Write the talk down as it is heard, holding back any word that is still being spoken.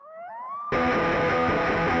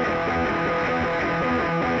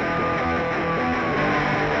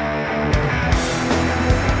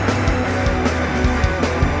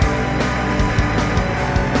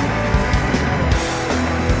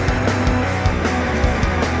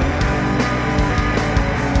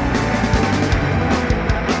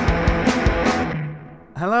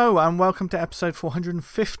and welcome to episode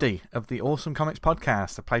 450 of the Awesome Comics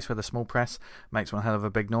Podcast, a place where the small press makes one hell of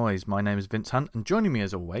a big noise. My name is Vince Hunt, and joining me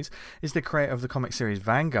as always is the creator of the comic series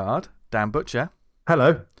Vanguard, Dan Butcher.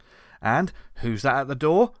 Hello. And who's that at the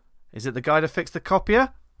door? Is it the guy to fix the copier?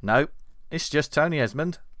 No, it's just Tony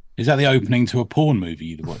Esmond. Is that the opening to a porn movie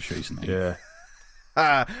you watched recently?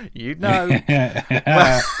 Yeah. You'd know.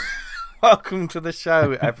 Welcome to the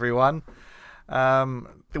show, everyone.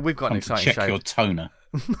 We've got an exciting check show. Your toner.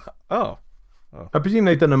 Oh. I presume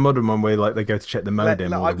they've done a modern one where like they go to check the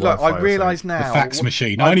modem. I realise now. The fax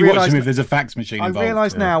machine. I only watch them if there's a fax machine involved. I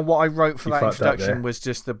realise now what I wrote for that introduction was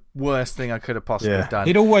just the worst thing I could have possibly done.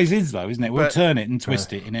 It always is, though, isn't it? We'll turn it and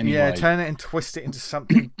twist it in any way. Yeah, turn it and twist it into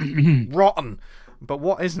something rotten. But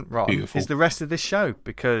what isn't rotten is the rest of this show,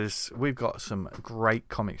 because we've got some great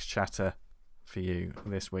comics chatter for you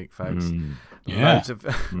this week, folks. Yeah.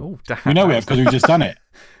 Oh, damn. We know we have because we've just done it.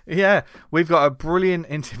 Yeah, we've got a brilliant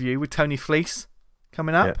interview with Tony Fleecs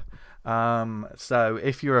coming up. Yeah. So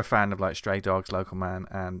if you're a fan of like Stray Dogs, Local Man,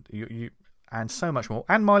 and you and so much more,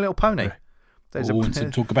 and My Little Pony, there's to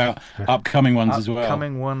talk about upcoming ones as well.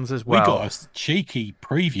 We got a cheeky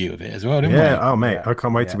preview of it as well, didn't we? Yeah. Oh, mate, I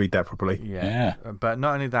can't wait to read that properly. Yeah. But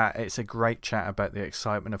not only that, it's a great chat about the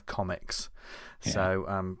excitement of comics. Yeah.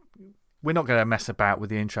 So we're not going to mess about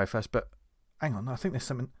with the intro first, but hang on, I think there's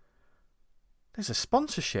something. There's a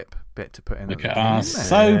sponsorship bit to put in. Look at us,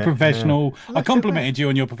 so professional. Yeah. I complimented you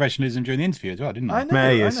on your professionalism during the interview as well, didn't I?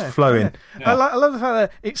 May is flowing. Yeah. I love the fact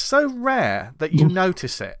that it's so rare that you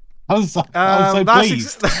notice it. I was so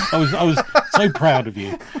pleased. I was so proud of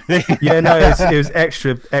you. Yeah, no, it was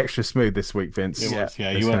extra smooth this week, Vince. It was,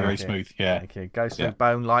 you were very smooth. Yeah, thank you. Goes through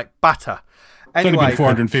bone like butter. Anyway, it's only been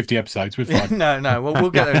 450 episodes. We're fine. No.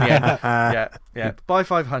 We'll get there in the end. Yeah. By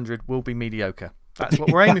 500, we'll be mediocre. That's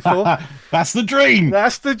what we're aiming for. That's the dream.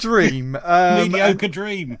 That's the dream. Mediocre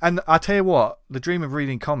dream. And I tell you what, the dream of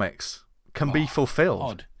reading comics can be fulfilled.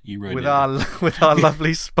 God, you really with our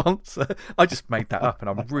lovely sponsor. I just made that up, and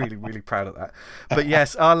I'm really, really proud of that. But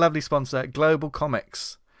yes, our lovely sponsor, Global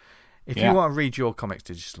Comics. If you want to read your comics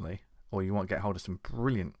digitally, or you want to get hold of some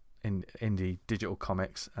brilliant indie digital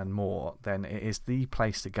comics and more, then it is the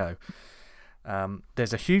place to go.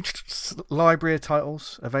 There's a huge library of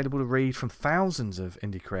titles available to read from thousands of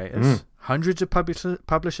indie creators, hundreds of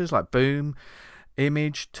publishers like Boom,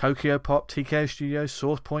 Image, Tokyo Pop, TKO Studios,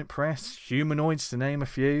 Source Point Press, Humanoids, to name a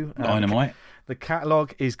few. Dynamite. The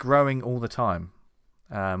catalogue is growing all the time,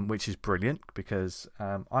 which is brilliant, because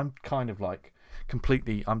I'm kind of like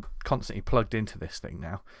I'm constantly plugged into this thing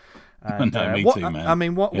now. And, me too, man. I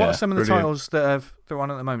mean, what are some of the titles that are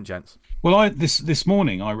on at the moment, gents? Well, this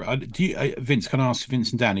morning, Vince, can I ask Vince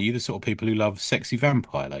and Dan, are you the sort of people who love sexy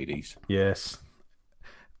vampire ladies? Yes.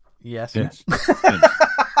 Vince.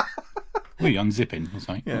 Were you unzipping or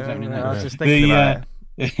something? I was just thinking about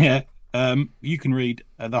it. Yeah. You can read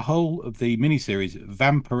the whole of the miniseries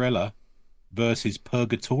Vampirella versus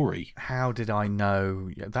Purgatory. How did I know?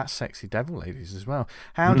 That's sexy devil ladies as well.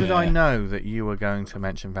 How did I know that you were going to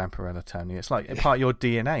mention Vampirella, Tony? It's like part of your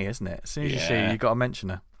DNA, isn't it? As soon as you see her, you've got to mention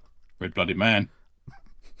her. Red-blooded man.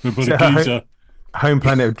 Red-blooded geezer. Home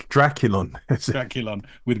planet of Draculon. Draculon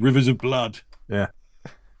with rivers of blood. Yeah.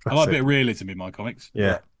 I like a bit of realism in my comics.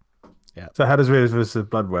 Yeah. So how does rivers of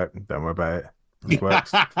blood work? Don't worry about it. It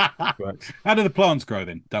works. How do the plants grow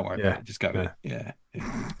then? Don't worry about it. Just go with it. Yeah.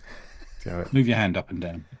 Move your hand up and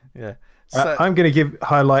down. Yeah. So, I'm going to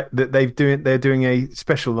highlight that they're doing a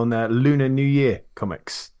special on their Lunar New Year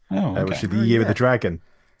comics, which is the Year of the Dragon.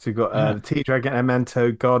 So we've got the Tea Dragon,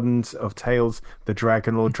 Amanto, Gardens of Tales, the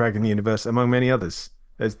Dragon Lord, Dragon Universe, among many others.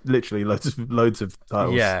 There's literally loads of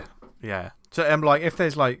titles. Yeah. So like if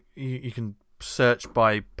there's like you can search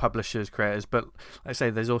by publishers, creators, but like I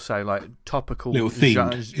say, there's also like topical little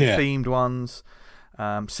themed ones.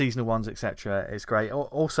 Seasonal ones, etc. It's great.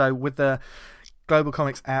 Also, with the Global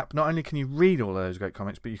Comics app, not only can you read all of those great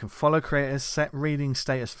comics, but you can follow creators, set reading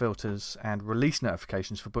status filters, and release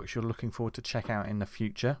notifications for books you're looking forward to check out in the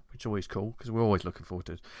future, which is always cool, because we're always looking forward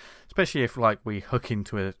to it. Especially if like we hook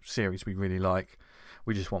into a series we really like,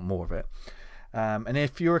 we just want more of it. And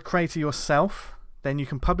if you're a creator yourself, then you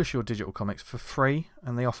can publish your digital comics for free,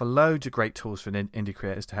 and they offer loads of great tools for indie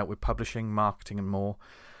creators to help with publishing, marketing, and more.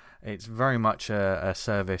 It's very much a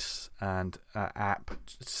service and app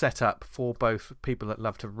set up for both people that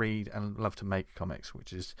love to read and love to make comics,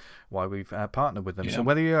 which is why we've partnered with them. Yeah. So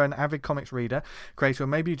whether you're an avid comics reader, creator, or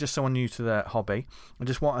maybe you're just someone new to the hobby and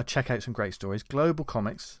just want to check out some great stories, Global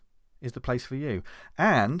Comics is the place for you.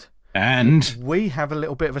 And And we have a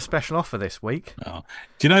little bit of a special offer this week. Oh.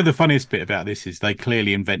 Do you know the funniest bit about this is they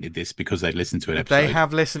clearly invented this because they listened to an episode. They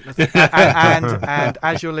have listened, and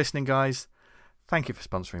as you're listening, guys, thank you for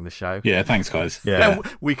sponsoring the show. Yeah, thanks, guys. Yeah,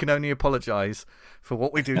 we can only apologise for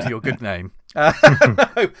what we do to your good name.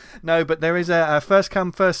 No, but there is a first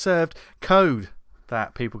come, first served code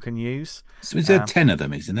that people can use. So is there 10 of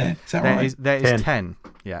them, isn't there? Is that right? There is 10.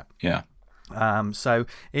 Yeah. Yeah. So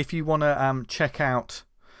if you want to check out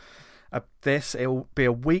this, it will be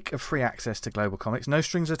a week of free access to Global Comics. No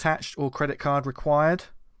strings attached or credit card required.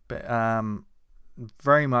 But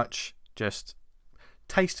very much just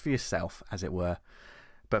taste for yourself, as it were.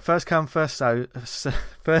 But first come, first served.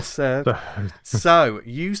 So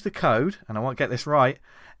use the code, and I want to get this right,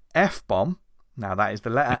 FBOMB. Now that is the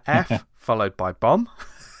letter F followed by bomb,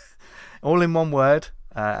 all in one word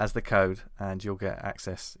as the code, and you'll get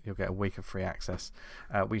access. You'll get a week of free access.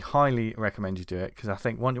 We highly recommend you do it because I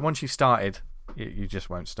think once you've started, you just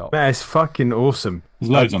won't stop. Man, it's fucking awesome. There's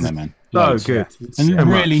loads on there, man. Loads. Good. And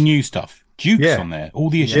really new stuff. Duke's on there. All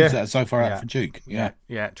the issues that are so far out for Duke.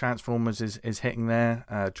 Yeah. Transformers is hitting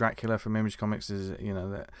there. Dracula from Image Comics is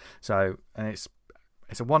so, and it's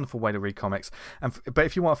a wonderful way to read comics. But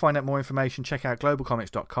if you want to find out more information, check out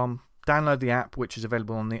globalcomics.com. Download the app, which is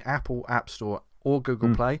available on the Apple App Store or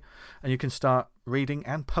Google Play, and you can start reading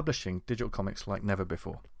and publishing digital comics like never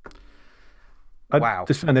before. Wow!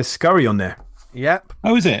 Just found there's Scurry on there. Yep.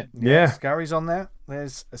 Oh, is it? Yeah. Scurry's on there.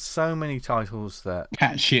 There's so many titles that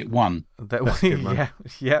Cat Shit 1.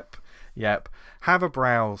 Yep. Have a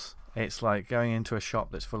browse. It's like going into a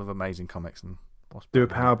shop that's full of amazing comics and do a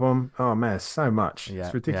powerbomb. Oh man, so much.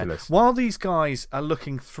 It's ridiculous. While these guys are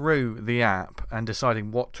looking through the app and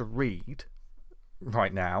deciding what to read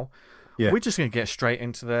right now, we're just going to get straight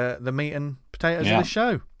into the meat and potatoes of the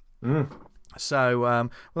show. So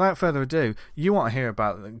without further ado, you want to hear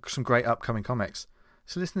about some great upcoming comics,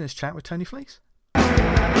 so listen to this chat with Tony Fleecs.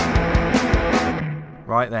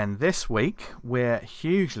 Right then, this week we're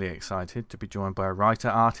hugely excited to be joined by a writer,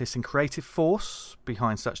 artist and creative force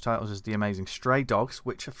behind such titles as The Amazing Stray Dogs,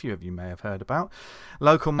 which a few of you may have heard about,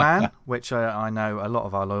 Local Man, which I know a lot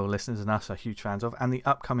of our loyal listeners and us are huge fans of, and the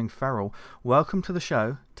upcoming Feral. Welcome to the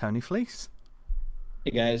show, Tony Fleecs.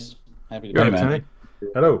 Hey guys, happy to be here. Tony.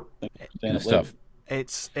 Hello. Stuff.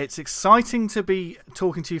 It's exciting to be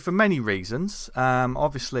talking to you for many reasons.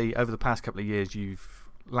 Obviously, over the past couple of years, you've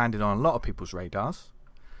landed on a lot of people's radars.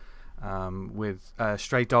 With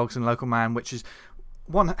Stray Dogs and Local Man, which is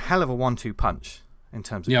one hell of a 1-2 punch in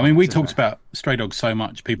terms of. Yeah, I mean, we talked about Stray Dogs so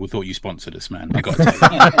much, people thought you sponsored us, man. I got to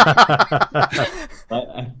tell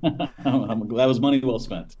you. That was money well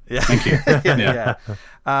spent. Yeah. Thank you. Yeah.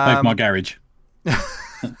 Both my garage.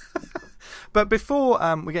 But before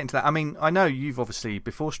we get into that, I mean, I know you've obviously,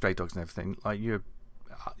 before Stray Dogs and everything, like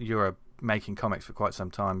you're making comics for quite some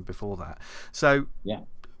time before that. So,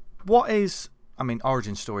 what is? I mean,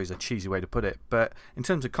 origin story is a cheesy way to put it, but in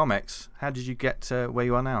terms of comics, how did you get to where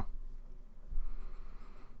you are now?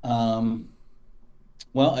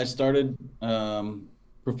 Well, I started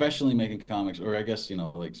professionally making comics, or I guess,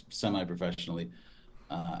 like semi-professionally.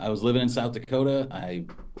 I was living in South Dakota. I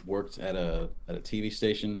worked at a TV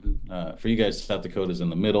station. For you guys, South Dakota's in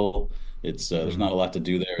the middle. It's there's not a lot to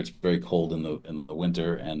do there. It's very cold in the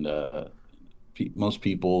winter, and most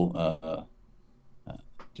people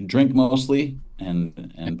drink mostly, and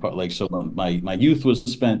so my youth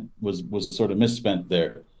was sort of misspent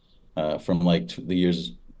there, from like the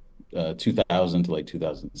years 2000 to like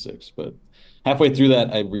 2006. But halfway through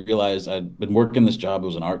that, I realized I'd been working this job. It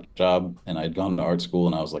was an art job, and I'd gone to art school,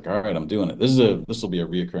 and I was like, all right, I'm doing it. This will be a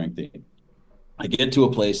reoccurring thing. I get to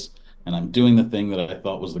a place and I'm doing the thing that I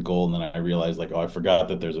thought was the goal, and then I realized, like, oh, I forgot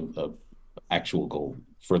that there's a actual goal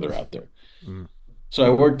further out there. So I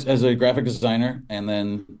worked as a graphic designer, and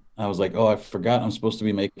then I was like, oh, I forgot I'm supposed to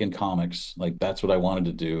be making comics. Like, that's what I wanted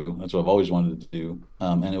to do. That's what I've always wanted to do.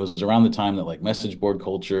 And it was around the time that like message board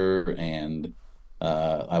culture, and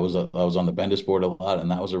I was on the Bendis board a lot, and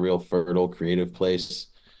that was a real fertile creative place.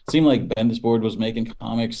 It seemed like Bendis board was making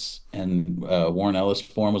comics, and Warren Ellis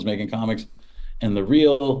Forum was making comics, and the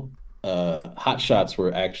real hot shots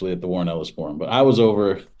were actually at the Warren Ellis Forum. But I was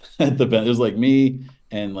over at the Bendis. It was like me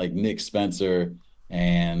and like Nick Spencer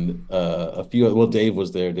and a few. Dave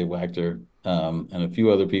was there, Dave Wachter, and a few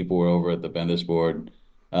other people were over at the Bendis board.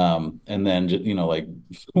 And then like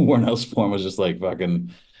Warren Ellis Forum was just like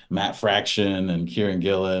fucking Matt Fraction and Kieran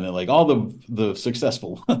Gillen and like all the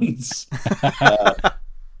successful ones.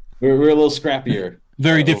 We're a little scrappier.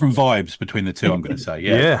 Very different vibes between the two, I'm going to say.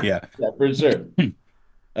 Yeah, for sure.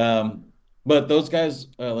 But those guys,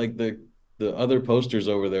 like the the other posters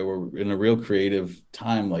over there were in a real creative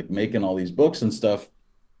time, like making all these books and stuff.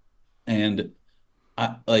 And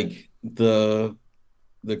I like the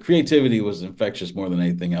creativity was infectious more than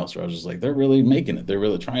anything else, where I was just like, they're really making it. They're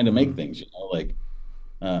really trying to make things, like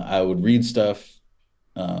I would read stuff.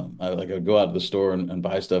 I would go out to the store and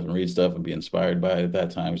buy stuff and read stuff and be inspired by it at that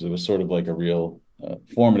time. So it was sort of like a real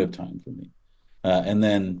formative time for me. And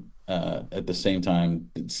then at the same time,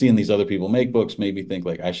 seeing these other people make books made me think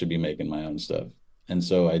like I should be making my own stuff. And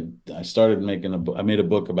so I started making a book. I made a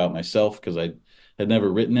book about myself because I had never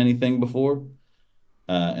written anything before.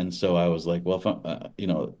 And so I was like, well, if I'm,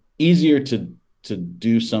 easier to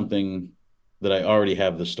do something that I already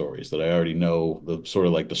have the stories, that I already know the sort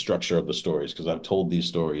of like the structure of the stories, because I've told these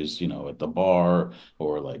stories, at the bar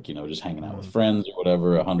or like, just hanging out with friends or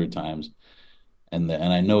whatever 100 times. And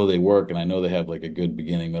I know they work, and I know they have like a good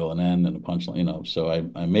beginning, middle, and end, and a punchline, So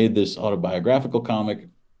I made this autobiographical comic,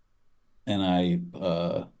 and I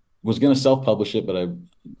was going to self-publish it, but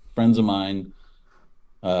friends of mine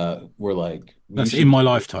were like, that's in my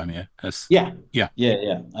lifetime. Yeah. Yeah.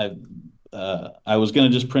 I was going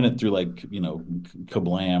to just print it through like,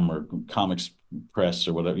 Kablam or Comics Press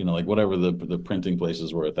or whatever, like whatever the printing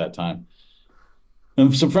places were at that time.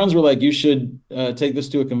 And some friends were like, you should take this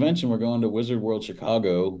to a convention. We're going to Wizard World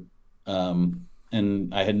Chicago.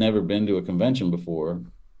 And I had never been to a convention before.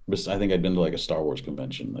 But I think I'd been to like a Star Wars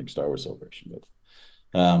convention, like Star Wars Celebration. But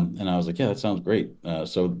and I was like, yeah, that sounds great.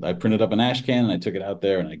 So I printed up an ash can and I took it out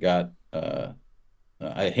there, and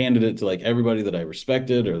I handed it to like everybody that I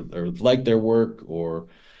respected or liked their work, or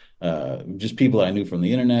just people I knew from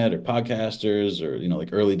the internet or podcasters or, like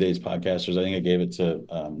early days podcasters. I think I gave it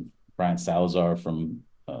to Brian Salazar from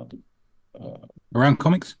Around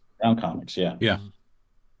Comics. Around Comics, yeah. Yeah.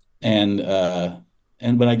 And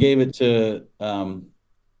when I gave it to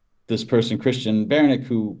this person, Christian Baranick,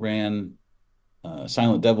 who ran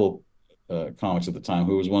Silent Devil Comics at the time,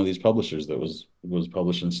 who was one of these publishers that was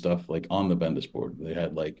publishing stuff like on the Bendis board. They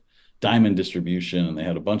had like Diamond Distribution, and they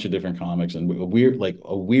had a bunch of different comics, and a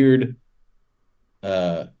weird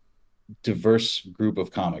diverse group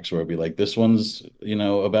of comics where it'd be like, this one's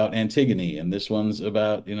about Antigone, and this one's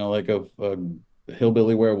about like a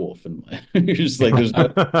hillbilly werewolf, and you're just like, there's no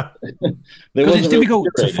because it's difficult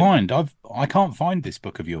to find. I can't find this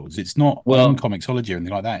book of yours. It's not on Comixology or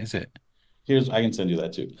anything like that, is it? I can send you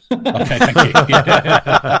that too. Okay, thank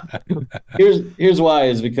you. Here's why,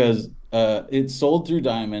 is because it sold through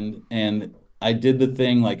Diamond, and I did the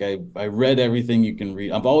thing, like I read everything you can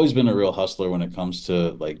read. I've always been a real hustler when it comes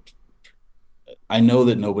to like, I know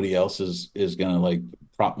that nobody else is gonna like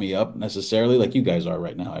prop me up necessarily, like you guys are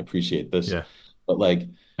right now. I appreciate this. Yeah. But like,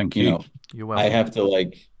 thank you. You're welcome. I have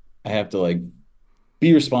to like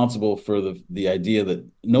be responsible for the idea that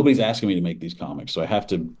nobody's asking me to make these comics. So I have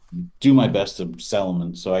to do my best to sell them.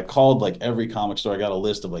 And so I called like every comic store. I got a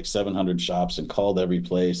list of like 700 shops and called every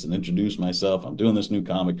place and introduced myself. I'm doing this new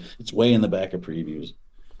comic. It's way in the back of previews.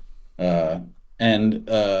 And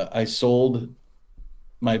I sold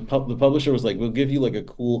the publisher was like, we'll give you like a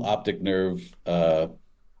cool optic nerve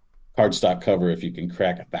cardstock cover if you can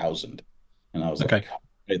crack 1,000. And I was like,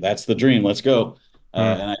 hey, that's the dream. Let's go.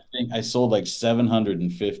 And I think I sold like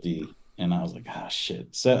 750, and I was like, shit.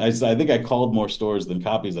 So I think I called more stores than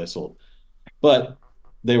copies I sold, but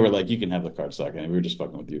they were like, you can have the cardstock, and we were just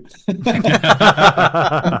fucking with you.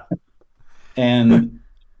 And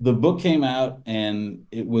the book came out, and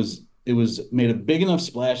it was made a big enough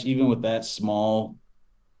splash, even with that small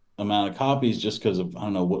amount of copies, just because of, I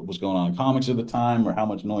don't know what was going on in comics at the time, or how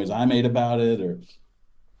much noise I made about it, or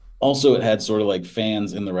also it had sort of like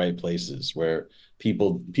fans in the right places where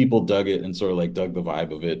people dug it and sort of like dug the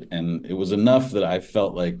vibe of it. And it was enough that I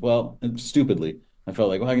felt like, well, stupidly, I felt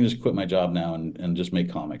like, well, I can just quit my job now and just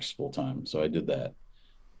make comics full time. So I did that.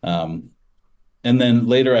 And then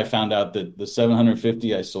later I found out that the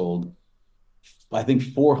 750 I sold, I think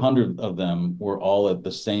 400 of them were all at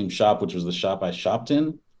the same shop, which was the shop I shopped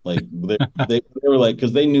in. Like they were like,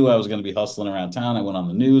 because they knew I was going to be hustling around town. I went on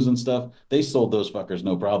the news and stuff. They sold those fuckers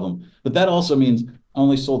no problem. But that also means I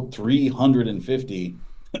only sold 350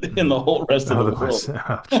 in the whole rest of the world.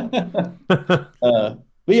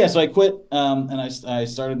 But yeah, so I quit, and I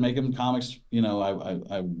started making comics.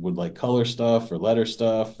 I would like color stuff or letter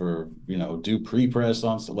stuff, or do pre-press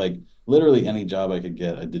on stuff, like literally any job I could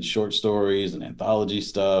get. I did short stories and anthology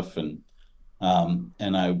stuff, and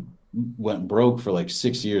I went broke for like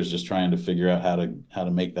 6 years just trying to figure out how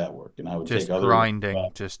to make that work. And I would just take other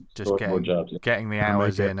grinding, just getting the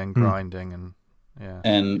hours in and grinding, and yeah.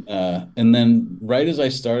 And then right as I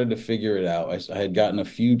started to figure it out, I had gotten a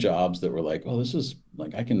few jobs that were like, oh, this is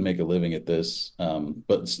like, I can make a living at this,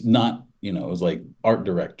 but it's not it was like art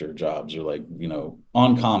director jobs or like,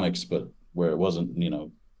 on comics, but where it wasn't,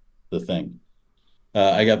 the thing.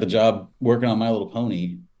 I got the job working on My Little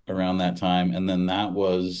Pony around that time. And then that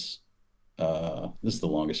was, this is the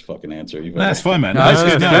longest fucking answer you've ever. That's fine, man. No, That's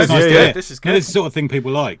good. No, this it's nice is to good. hear. This is good. This is the sort of thing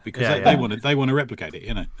people like because Yeah, they want to replicate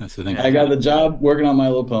it. That's the thing. I got the job working on My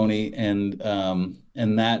Little Pony, and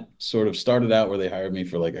that sort of started out where they hired me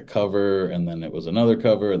for like a cover, and then it was another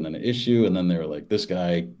cover, and then an issue, and then they were like, "This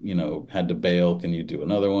guy, had to bail. Can you do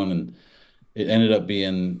another one?" And it ended up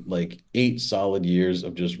being like 8 solid years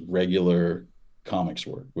of just regular comics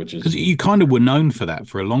work, which is because you kind of were known for that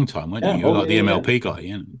for a long time, weren't you? You were like the MLP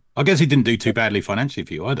guy. I guess it didn't do too badly financially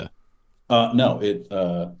for you either. No, it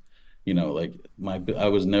like I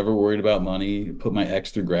was never worried about money. Put my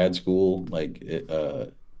ex through grad school. Like it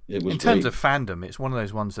was in terms of fandom, it's one of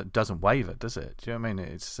those ones that doesn't waver, does it? Do you know what I mean?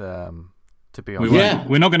 It's to be honest.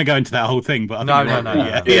 We're not going to go into that whole thing, but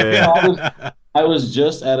No. I was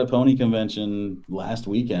just at a pony convention last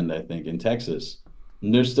weekend, I think, in Texas.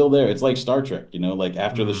 And they're still there. It's like Star Trek, like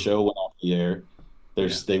after the show went off the air,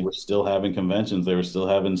 they were still having conventions. They were still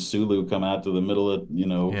having Sulu come out to the middle of,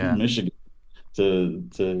 Michigan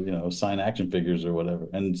to sign action figures or whatever.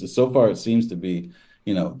 And so far it seems to be,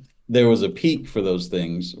 there was a peak for those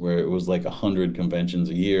things where it was like 100 conventions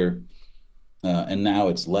a year. And now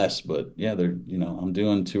it's less, but I'm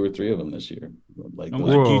doing 2 or 3 of them this year. Like,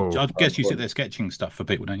 I guess you sit there sketching stuff for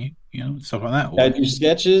people, don't you? Stuff like that. I do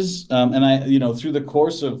sketches, and I, through the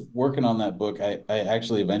course of working on that book, I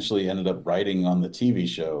actually eventually ended up writing on the TV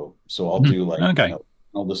show. So I'll do like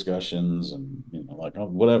discussions and like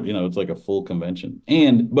whatever. It's like a full convention.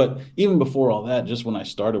 But even before all that, just when I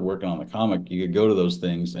started working on the comic, you could go to those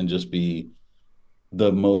things and just be the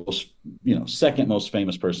most, second most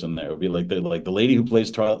famous person there. Would be like the lady who plays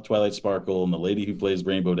Twilight Sparkle and the lady who plays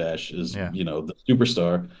Rainbow Dash is the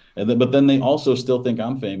superstar. And but then they also still think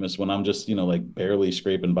I'm famous when I'm just like barely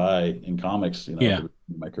scraping by in comics. In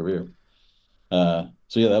my career. That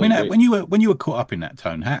was great. when you were caught up in that,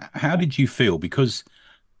 Tone, how did you feel? Because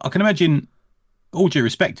I can imagine, all due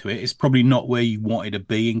respect to it, it's probably not where you wanted to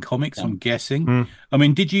be in comics. I'm guessing. I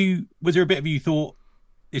mean, was there a bit of you thought,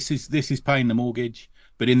 this is paying the mortgage,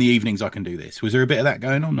 but in the evenings I can do this? Was there a bit of that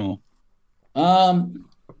going on, or?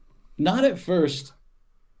 Not at first.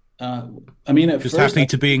 At just first, happy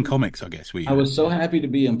to be in comics, I guess. I was so happy to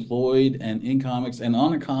be employed and in comics and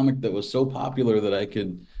on a comic that was so popular that I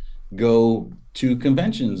could go to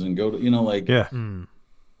conventions and go to,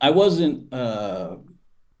 I wasn't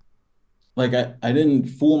like I didn't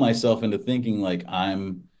fool myself into thinking like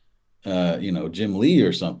I'm, Jim Lee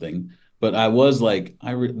or something. But I was like,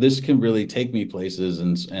 this can really take me places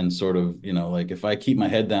and sort of, like if I keep my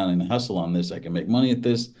head down and hustle on this, I can make money at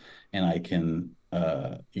this, and I can,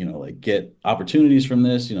 like get opportunities from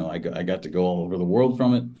this. I got to go all over the world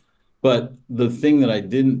from it. But the thing that I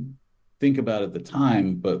didn't think about at the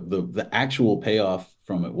time, but the actual payoff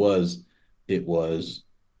from it was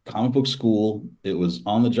comic book school. It was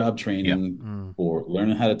on the job training for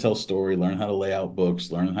learning how to tell story, learning how to lay out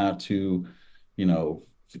books, learning how to,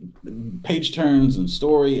 page turns and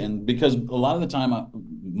story. And because a lot of the time,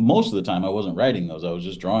 most of the time I wasn't writing those, I was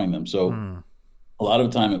just drawing them. So a lot of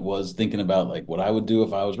the time it was thinking about like what I would do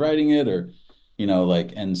if I was writing it, or,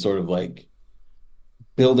 and sort of like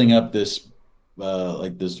building up this,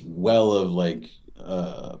 like this well of like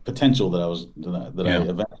potential that I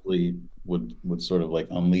eventually would sort of like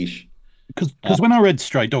unleash. Because when I read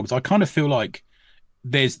Stray Dogs, I kind of feel like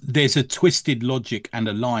there's a twisted logic and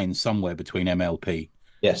a line somewhere between MLP.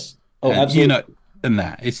 Yes. Oh, absolutely. And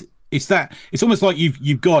that it's almost like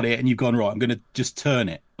you've got it and you've gone, right, I'm going to just turn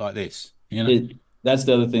it like this. That's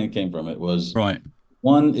the other thing that came from it was, right.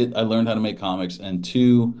 1, I learned how to make comics, and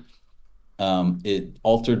 2, it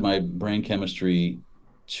altered my brain chemistry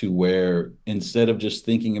to where instead of just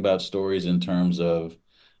thinking about stories in terms of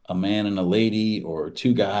a man and a lady or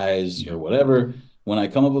 2 guys or whatever, when I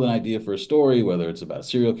come up with an idea for a story, whether it's about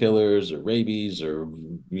serial killers or rabies or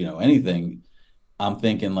anything, I'm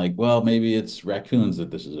thinking like, well, maybe it's raccoons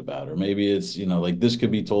that this is about, or maybe it's, like this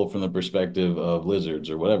could be told from the perspective of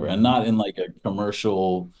lizards or whatever, and not in like a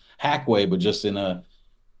commercial hack way, but just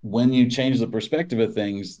when you change the perspective of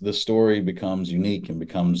things, the story becomes unique and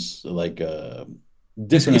becomes like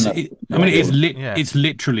different. It's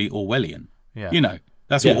literally Orwellian. Yeah.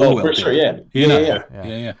 That's what Orwell for did. sure.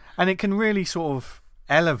 Yeah. And it can really sort of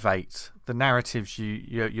elevate the narratives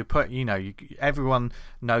you put. Everyone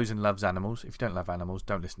knows and loves animals. If you don't love animals,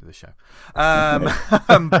 don't listen to the show.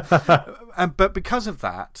 But because of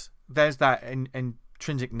that, there's that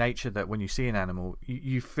intrinsic nature that when you see an animal,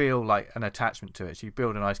 you feel like an attachment to it. So you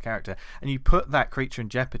build a nice character, and you put that creature in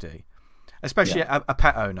jeopardy. especially a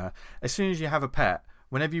pet owner. As soon as you have a pet,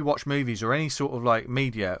 whenever you watch movies or any sort of like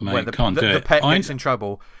media where the pet gets in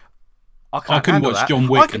trouble, I couldn't watch John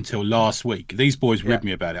Wick until last week. These boys ribbed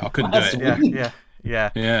me about it. I couldn't do it.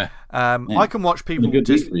 Yeah. I can watch people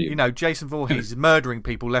just, Jason Voorhees murdering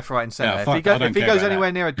people left, right, and centre. If he goes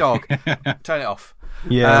anywhere near a dog, turn it off.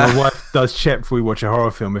 Yeah, my wife does check before we watch a horror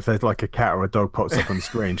film if there's like a cat or a dog pops up on the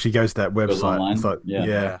screen. She goes to that website. It's like,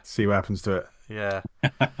 see what happens to it. Yeah.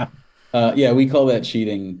 We call that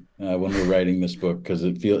cheating when we're writing this book, because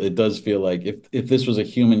it does feel like if this was a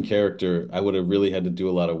human character, I would have really had to do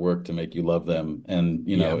a lot of work to make you love them. And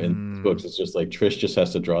in books, it's just like Trish just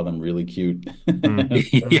has to draw them really cute.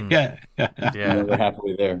 Yeah, we're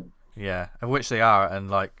halfway there. Yeah, of which they are, and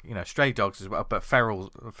like Stray Dogs as well. But Feral,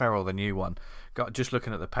 the new one. Just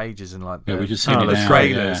looking at the pages and like we just seen the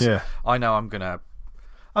trailers. I know I'm gonna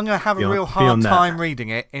have a real hard time reading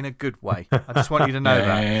it in a good way. I just want you to know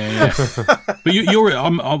that. But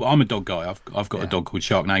I'm a dog guy. I've got a dog called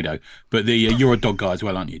Sharknado. But you're a dog guy as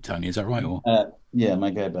well, aren't you, Tony? Is that right? Or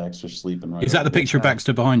my guy Baxter's sleeping right. Is that the picture of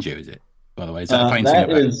Baxter behind you? Is it? By the way, is that a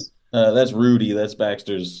painting? That's Rudy. That's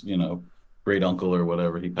Baxter's, great uncle or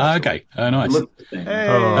whatever. He passed okay. Oh, nice. Hey.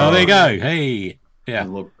 Oh, there you go. Hey. Yeah.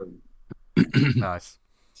 Nice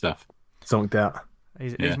stuff. Zonked out.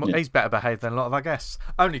 He's better behaved than a lot of our guests.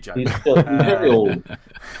 Only joking. He's very old.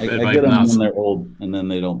 I get them when they're old, and then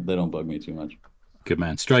they don't bug me too much. Good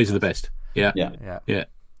man. Strays are the best. Yeah.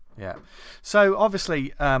 So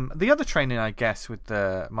obviously, the other training, I guess, with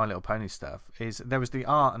the My Little Pony stuff is there was the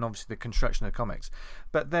art and obviously the construction of comics,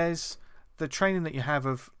 but there's the training that you have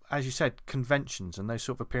of, as you said, conventions and those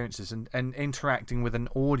sort of appearances and interacting with an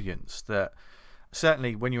audience that.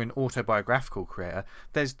 Certainly, when you're an autobiographical creator,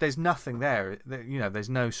 there's nothing there. There's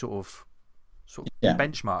no sort of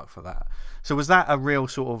benchmark for that. So was that a real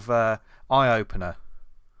sort of eye opener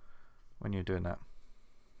when you're doing that?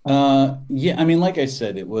 I mean, like I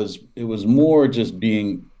said, it was more just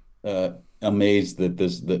being amazed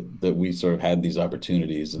that we sort of had these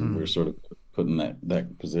opportunities and we're sort of put in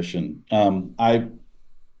that position. I've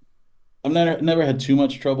never had too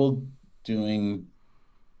much trouble doing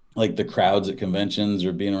like the crowds at conventions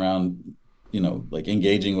or being around, like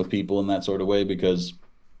engaging with people in that sort of way, because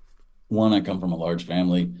one, I come from a large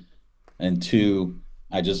family, and two,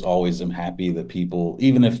 I just always am happy that people,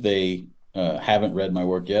 even if they haven't read my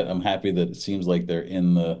work yet, I'm happy that it seems like they're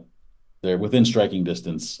within striking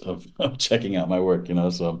distance of checking out my work,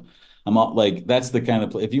 so I'm all, like, that's the kind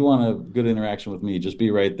of if you want a good interaction with me, just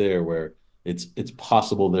be right there where it's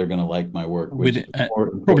possible they're going to like my work.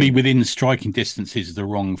 Probably within striking distance is the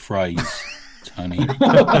wrong phrase, Tony.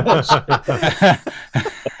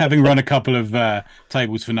 Having run a couple of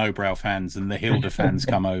tables for No-Brow fans and the Hilda fans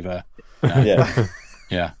come over. I'll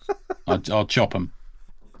chop them.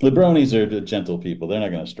 The bronies are the gentle people. They're not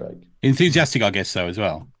going to strike. Enthusiastic, I guess, so as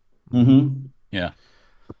well. Mm-hmm. Yeah.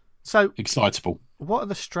 So excitable. What are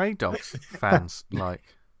the Stray Dogs fans like?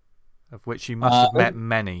 Of which you must have met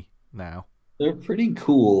many now. They're pretty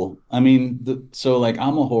cool. I mean,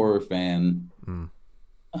 I'm a horror fan,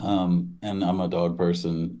 and I'm a dog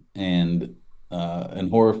person, and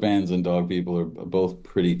horror fans and dog people are both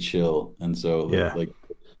pretty chill, and so like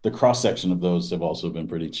the cross section of those have also been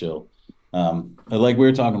pretty chill. Like we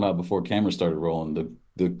were talking about before camera started rolling,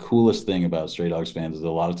 the coolest thing about Stray Dogs fans is a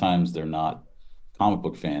lot of times they're not comic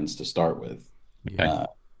book fans to start with. Okay.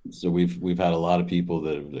 So we've had a lot of people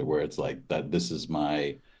where it's like that. This is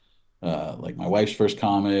my like my wife's first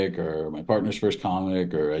comic or my partner's first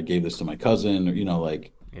comic, or I gave this to my cousin, or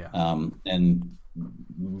and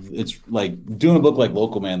it's like doing a book like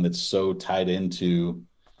Local Man that's so tied into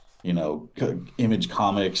Image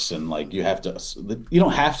Comics, and like you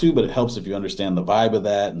don't have to, but it helps if you understand the vibe of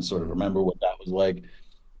that and sort of remember what that was like.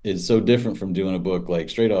 Is so different from doing a book like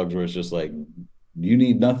Stray Dogs, where it's just like, you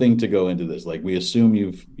need nothing to go into this. Like, we assume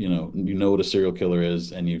you know what a serial killer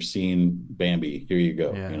is, and you've seen Bambi. Here you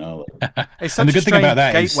go. Yeah. It's such a strange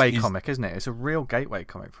gateway comic, isn't it? It's a real gateway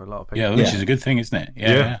comic for a lot of people. Yeah, which is a good thing, isn't it?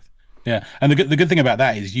 Yeah. And the good thing about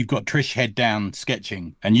that is you've got Trish head down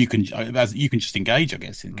sketching, and you can just engage, I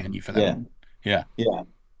guess, can you, for that? Yeah.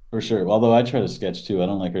 For sure. Although I try to sketch too. I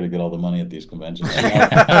don't like her to get all the money at these conventions.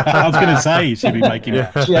 I was going to say you should be making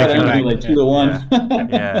it. She had everything like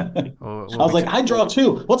 2-1. Yeah. I was like, I draw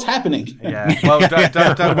too. What's happening? Yeah. Well,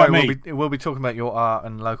 don't worry. We'll be talking about your art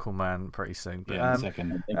and Local Man pretty soon. But, in a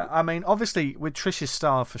second. I mean, obviously, with Trish's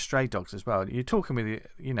style for Stray Dogs as well, you're talking with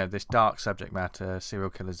this dark subject matter, serial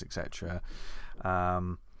killers, etc.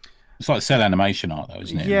 It's like cell animation art, though,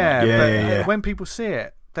 isn't it? Yeah. When people see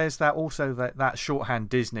it, there's that also that shorthand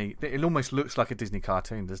Disney. It almost looks like a Disney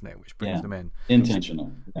cartoon, doesn't it? Which brings them in.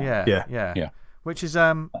 Intentional. Yeah. Which is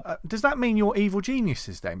does that mean you're evil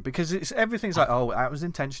geniuses then? Because everything's like, oh, that was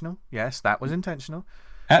intentional. Yes, that was intentional.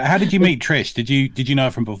 How did you meet Trish? Did you know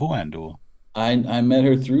her from beforehand or? I met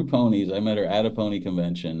her through ponies. I met her at a pony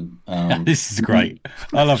convention. This is great.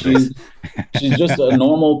 I love this. She's just a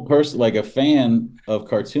normal person, like a fan of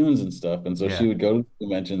cartoons and stuff. And so she would go to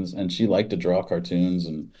conventions, and she liked to draw cartoons.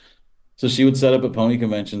 And so she would set up at pony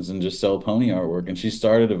conventions and just sell pony artwork. And she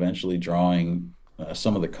started eventually drawing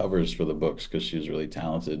some of the covers for the books because she was really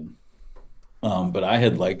talented. But I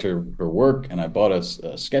had liked her work, and I bought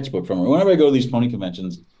a sketchbook from her. Whenever I go to these pony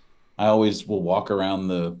conventions, I always will walk around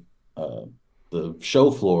the show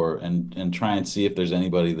floor and try and see if there's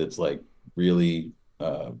anybody that's like really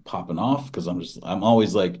popping off, because I'm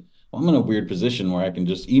always like, well, I'm in a weird position where I can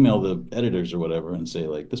just email the editors or whatever and say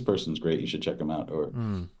like, this person's great, you should check them out. Or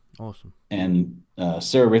awesome. And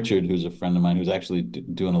Sarah Richard, who's a friend of mine who's actually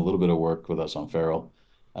doing a little bit of work with us on Feral,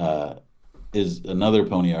 is another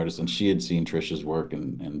pony artist, and she had seen Trish's work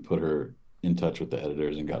and put her in touch with the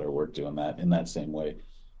editors and got her work doing that in that same way.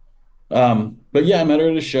 But yeah, I met her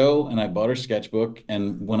at a show and I bought her sketchbook.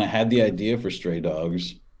 And when I had the idea for Stray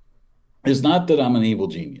Dogs, it's not that I'm an evil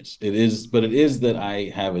genius. It is that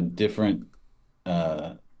I have a different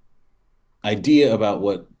idea about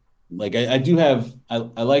what, like, I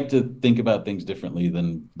like to think about things differently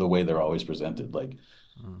than the way they're always presented. Like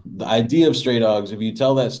the idea of Stray Dogs, if you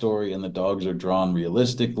tell that story and the dogs are drawn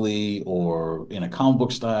realistically or in a comic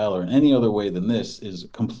book style or in any other way than this, is a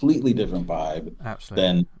completely different vibe.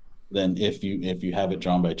 Absolutely. than if you have it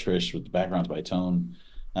drawn by Trish with the backgrounds by Tone.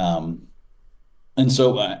 And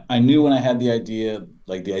so I knew when I had the idea,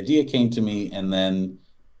 like the idea came to me, and then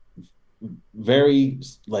very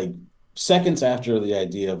like seconds after the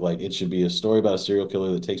idea of like it should be a story about a serial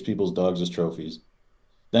killer that takes people's dogs as trophies,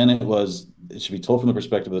 then it should be told from the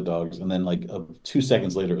perspective of the dogs, and then like 2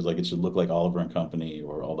 seconds later it was like it should look like Oliver and Company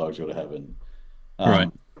or All Dogs Go to Heaven. Right.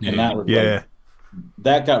 And that was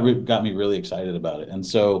that got me really excited about it. And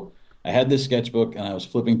so I had this sketchbook and I was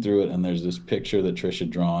flipping through it, and there's this picture that Trish had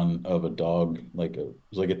drawn of a dog, it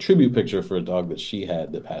was like a tribute picture for a dog that she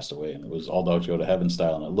had that passed away, and it was All Dogs Go to Heaven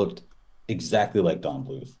style, and it looked exactly like Don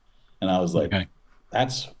Bluth. And I was like,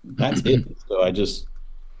 that's it. So I just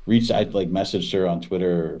I messaged her on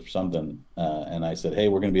Twitter or something, and I said, hey,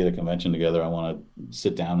 we're going to be at a convention together. I want to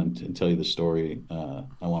sit down and tell you the story. I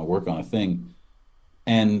want to work on a thing.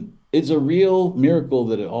 And it's a real miracle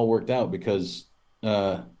that it all worked out, because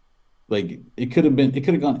it could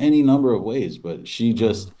have gone any number of ways, but she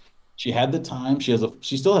had the time. She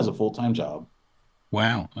still has a full-time job.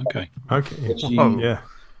 Wow. Okay.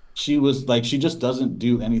 She was like, she just doesn't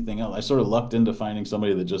do anything else. I sort of lucked into finding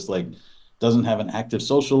somebody that just like doesn't have an active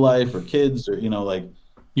social life or kids, or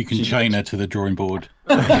you can chain her to the drawing board.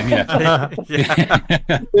 If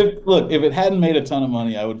it hadn't made a ton of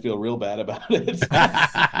money, I would feel real bad about it.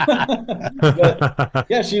 But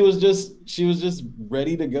yeah, she was just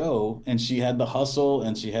ready to go, and she had the hustle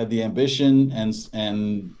and she had the ambition,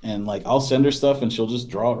 and like I'll send her stuff and she'll just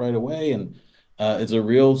draw it right away. And it's a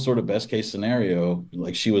real sort of best case scenario.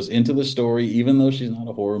 Like she was into the story, even though she's not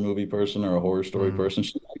a horror movie person or a horror story person.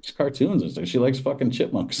 She likes cartoons and stuff. She likes fucking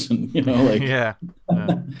chipmunks, and And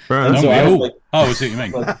so I was like, I see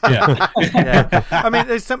what you mean. Yeah. I mean,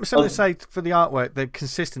 there's something to say for the artwork, the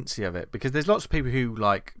consistency of it, because there's lots of people who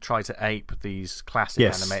like try to ape these classic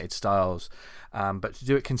animated styles. But to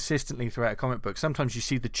do it consistently throughout a comic book, sometimes you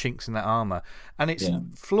see the chinks in that armor, and it's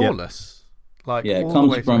flawless. Like it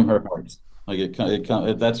comes from her heart. Like it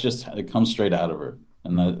comes straight out of her,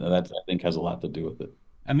 and that I think has a lot to do with it.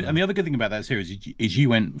 And the other good thing about that series is you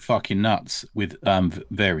went fucking nuts with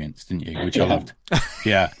variants, didn't you? Which I loved.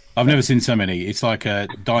 Yeah, I've never seen so many. It's like a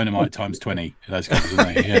Dynamite times 20. Those covers,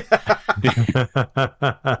 isn't they?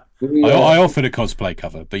 Yeah. I offered a cosplay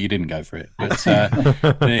cover, but you didn't go for it. But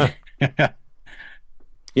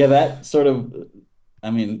yeah, that sort of. I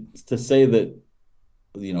mean, to say that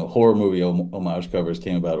horror movie homage covers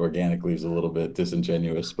came about organically is a little bit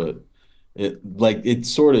disingenuous, but it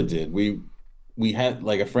sort of did. We had,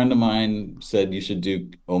 like, a friend of mine said you should do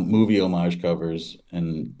movie homage covers,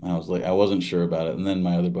 and I was like, I wasn't sure about it. And then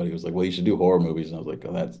my other buddy was like, well, you should do horror movies. And I was like,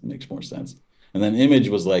 oh, that makes more sense. And then Image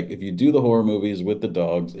was like, if you do the horror movies with the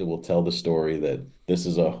dogs, it will tell the story that this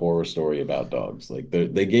is a horror story about dogs. Like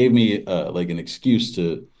they gave me like an excuse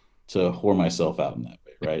to whore myself out in that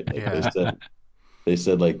way, right? Like they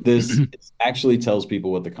said like this actually tells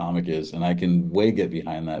people what the comic is, and I can way get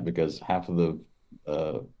behind that, because half the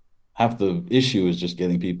issue is just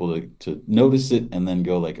getting people to notice it and then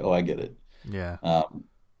go like, oh, I get it. Yeah.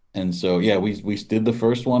 And so, yeah, we did the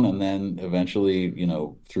first one, and then eventually,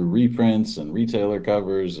 through reprints and retailer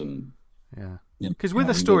covers, and because with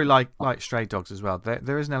a story like Stray Dogs as well,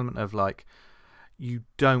 there is an element of like, you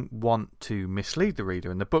don't want to mislead the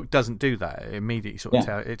reader, and the book doesn't do that. It immediately sort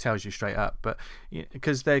of it tells you straight up. But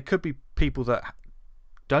because there could be people that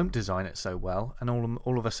don't design it so well, and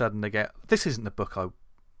all of a sudden they get, this isn't the book I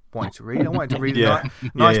wanted to read. I wanted to read a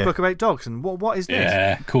nice book about dogs, and what is this?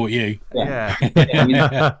 Yeah, caught you.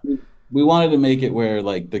 Yeah. We wanted to make it where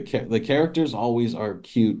like the characters always are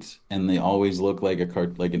cute and they always look like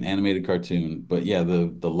like an animated cartoon. But yeah,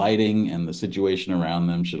 the lighting and the situation around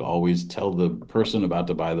them should always tell the person about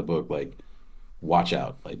to buy the book, like, watch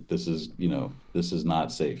out, like this is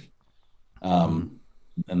not safe. And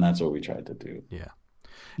that's what we tried to do. Yeah.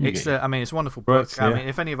 It's I mean, it's a wonderful book. I mean,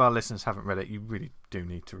 if any of our listeners haven't read it, you really do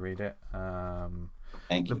need to read it.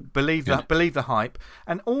 Thank you. Believe the hype,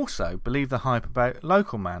 and also believe the hype about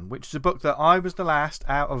Local Man, which is a book that I was the last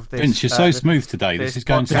out of this. Vince, you're so smooth today. This is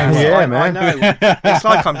going so well. Yeah, man. I know. It's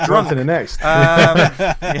like I'm drunk. To the next.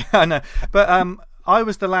 Yeah, I know. But I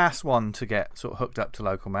was the last one to get sort of hooked up to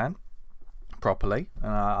Local Man properly,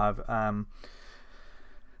 and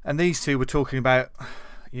and these two were talking about,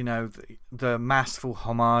 the masterful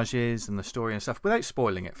homages and the story and stuff without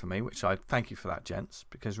spoiling it for me, which I thank you for that, gents,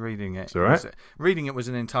 because reading it was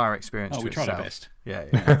an entire experience. We tried our best.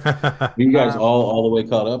 Yeah. You guys all the way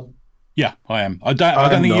caught up? Yeah, I am. I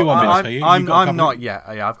don't think you are. I'm not yet.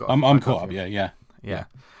 Yeah, I've got. I'm caught up. Yeah.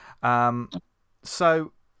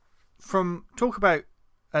 So, from talk about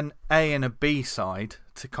an A and a B side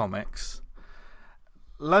to comics,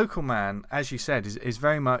 Local Man, as you said, is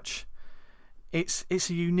very much. It's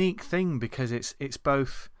a unique thing because it's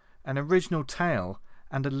both an original tale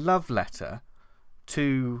and a love letter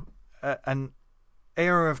to an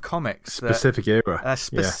era of comics. A specific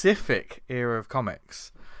era of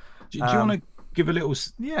comics. Do you want to give a little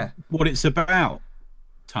what it's about,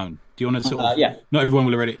 Tone? Do you want to sort of... Not everyone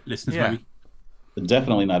will have read it, listeners, maybe?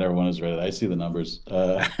 Definitely not everyone has read it. I see the numbers.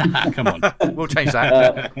 Come on. We'll change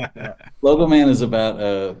that. Local Man is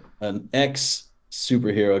about an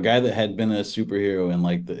ex-superhero, a guy that had been a superhero in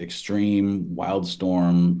like the extreme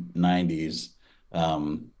Wildstorm 90s,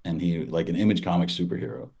 and he like an Image Comics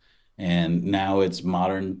superhero. And now it's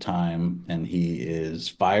modern time, and he is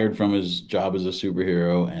fired from his job as a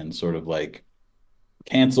superhero and sort of like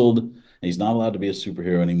canceled. And he's not allowed to be a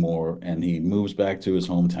superhero anymore. And he moves back to his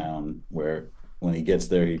hometown, where when he gets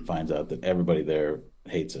there, he finds out that everybody there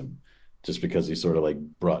hates him just because he sort of like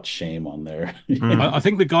brought shame on there. I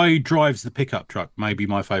think the guy who drives the pickup truck may be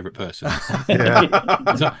my favorite person.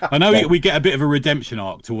 So, I know we get a bit of a redemption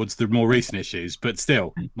arc towards the more recent issues, but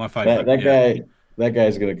still, my favorite. That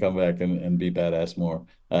guy's going to come back and be badass more.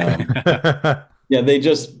 They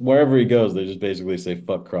just, wherever he goes, they just basically say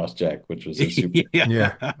 "fuck Crossjack," which was his super.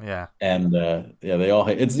 And they all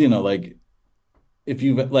hate. It's like, if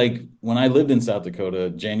you like, when I lived in South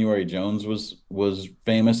Dakota, January Jones was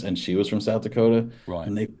famous, and she was from South Dakota, right?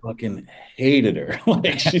 And they fucking hated her.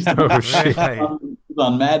 Like, she's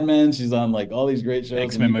on Mad Men, she's on like all these great shows.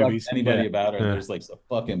 X-Men movies. Anybody about her, there's like a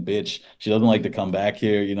fucking bitch. She doesn't like to come back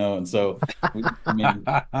here, And so,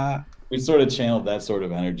 we sort of channeled that sort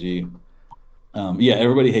of energy.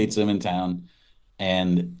 Everybody hates him in town.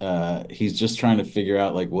 And he's just trying to figure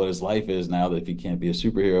out like what his life is now that if he can't be a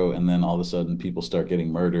superhero. And then all of a sudden people start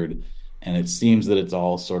getting murdered, and it seems that it's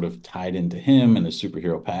all sort of tied into him and his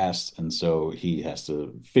superhero past. And so he has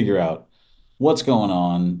to figure out what's going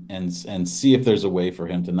on and see if there's a way for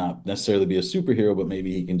him to not necessarily be a superhero, but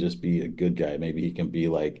maybe he can just be a good guy. Maybe he can be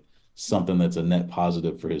like something that's a net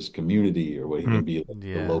positive for his community, or what he can be like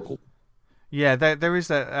the local. Yeah, there is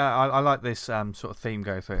that. I like this sort of theme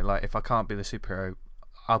going through it. Like, if I can't be the superhero,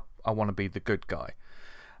 I want to be the good guy.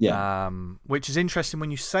 Yeah. Which is interesting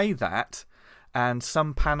when you say that, and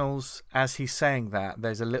some panels, as he's saying that,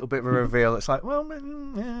 there's a little bit of a reveal. It's like, well,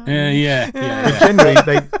 yeah.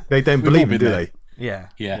 Generally, they don't believe him, do they? Yeah.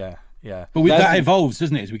 But that evolves,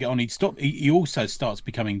 doesn't it? As we get on, he also starts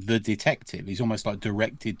becoming the detective. He's almost like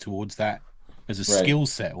directed towards that as a skill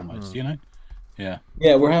set, almost. Yeah,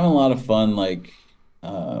 we're having a lot of fun, like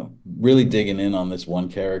really digging in on this one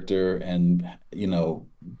character. And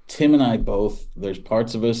Tim and I both, there's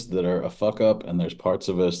parts of us that are a fuck up, and there's parts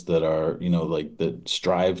of us that are like that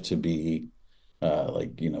strive to be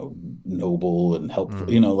noble and helpful.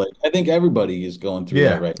 Like, I think everybody is going through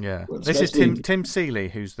that right now. This is Tim Seeley,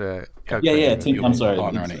 who's the Tim, I'm sorry,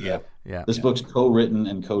 partner on it. This book's co-written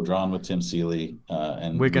and co-drawn with Tim Seeley,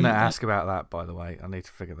 and we're going to ask about that, by the way. I need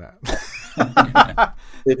to figure that.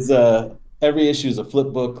 every issue is a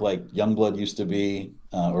flip book, like Youngblood used to be,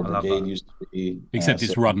 or Brigade used to be. Except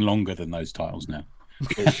it's run longer than those titles now.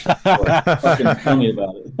 Fucking tell me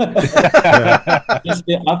about it.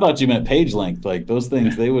 I thought you meant page length. Like those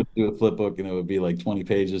things, they would do a flip book and it would be like 20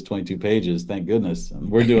 pages, 22 pages. Thank goodness. And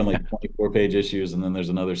we're doing like 24-page issues, and then there's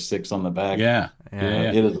another 6 on the back. Yeah.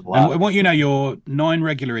 It is a lot. And what your 9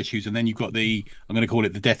 regular issues, and then you've got I'm going to call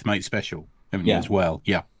it the Deathmate special, haven't you, as well?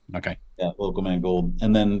 Yeah. Okay. Yeah, Local Man Gold,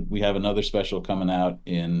 and then we have another special coming out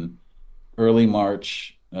in early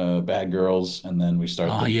March, Bad Girls, and then we start.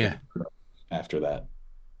 After that.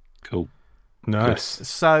 Cool. Nice. Good.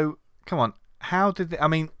 So, come on. How did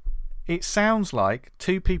it sounds like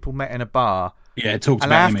 2 people met in a bar. Yeah, it talks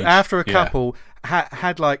and about Image. after a couple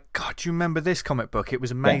had like, God, do you remember this comic book? It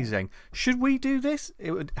was amazing. Yeah. Should we do this?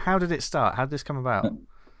 How did it start? How did this come about?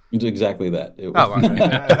 Exactly that.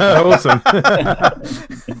 Awesome.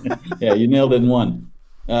 Yeah, you nailed it in one.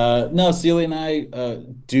 No, Seeley and I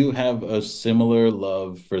do have a similar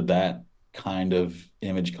love for that kind of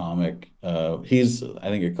Image comic. He's, I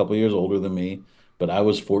think, a couple years older than me, but I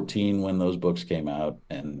was 14 when those books came out,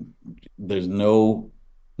 and there's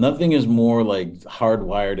nothing is more like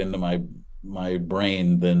hardwired into my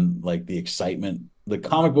brain than like the excitement, the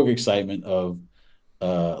comic book excitement of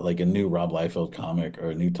like a new Rob Liefeld comic or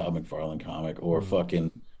a new Todd McFarlane comic, or fucking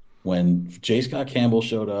when J. Scott Campbell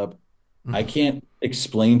showed up. I can't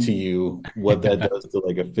explain to you what that does to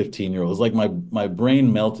like a 15-year-old. It's like my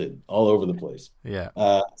brain melted all over the place. Yeah.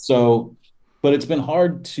 But it's been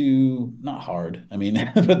hard to, not hard. I mean,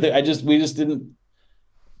 but we just didn't.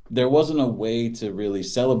 There wasn't a way to really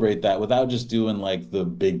celebrate that without just doing like the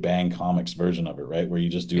Big Bang Comics version of it, right? Where you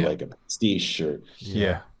just do like a pastiche shirt.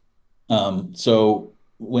 Yeah. So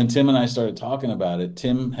when Tim and I started talking about it,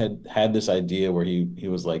 Tim had this idea where he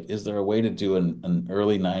was like, is there a way to do an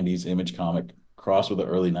early 90s Image comic cross with an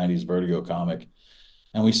early 90s Vertigo comic?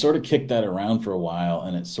 And we sort of kicked that around for a while,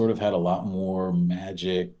 and it sort of had a lot more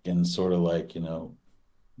magic and sort of like,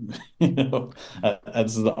 this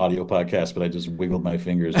is the audio podcast, but I just wiggled my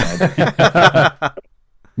fingers. Not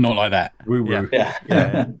like that. Woo-woo.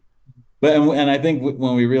 Yeah. But and I think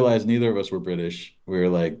when we realized neither of us were British, we were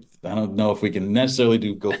like, I don't know if we can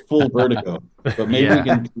necessarily go full Vertigo, but maybe we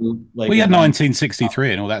can do like. We had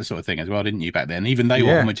 1963 and all that sort of thing as well, didn't you, back then? Even they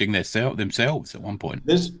were homaging themselves at one point.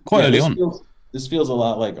 Quite early on. This feels a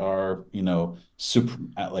lot like our,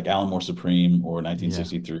 like Alan Moore Supreme or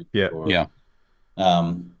 1963.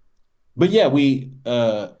 But yeah, we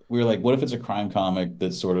were like, what if it's a crime comic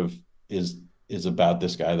that sort of is about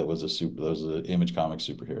this guy that was an Image comic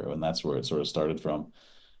superhero, and that's where it sort of started from.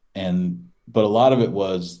 But a lot of it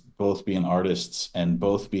was both being artists and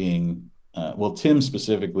both being Tim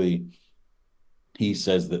specifically, he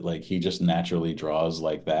says that like he just naturally draws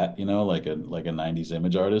like that, like a 90s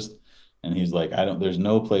Image artist. And he's like, there's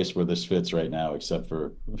no place where this fits right now except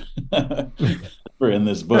for for in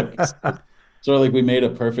this book. So like we made a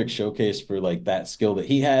perfect showcase for like that skill that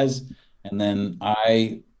he has. And then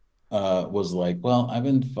I was like, well, I've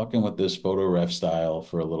been fucking with this photo ref style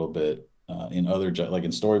for a little bit in other like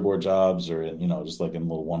in storyboard jobs or just like in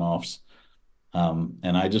little one-offs.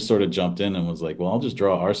 And I just sort of jumped in and was like, well, I'll just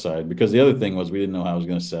draw our side, because the other thing was we didn't know how it was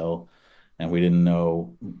going to sell, and we didn't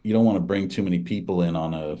know, you don't want to bring too many people in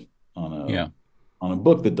on a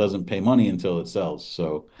book that doesn't pay money until it sells.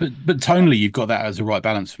 So, but tonally, you've got that as a right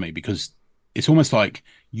balance for me, because it's almost like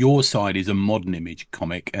your side is a modern Image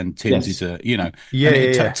comic and Tim's is a,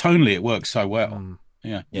 tonally it works so well.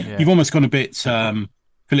 You've almost gone a bit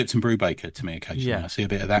Phillips and Brubaker to me occasionally. I see a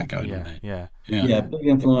bit of that going on there. Yeah, big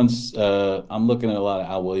influence. I'm looking at a lot of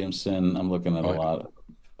Al Williamson. I'm looking at a lot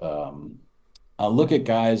of I'll look at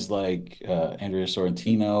guys like Andrea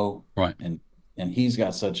Sorrentino, right? And he's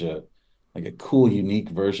got such a cool, unique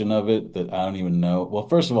version of it that I don't even know. Well,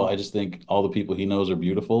 first of all, I just think all the people he knows are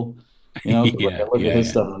beautiful. I look at his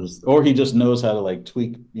stuff, or he just knows how to like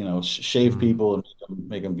tweak, shave people and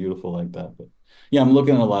make them beautiful like that. But yeah, I'm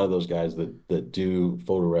looking at a lot of those guys that do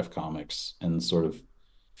photo ref comics and sort of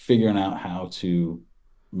figuring out how to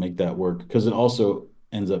make that work, because it also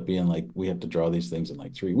ends up being like we have to draw these things in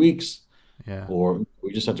like 3 weeks, or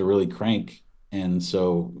we just have to really crank. And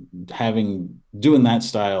so doing that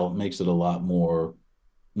style makes it a lot more,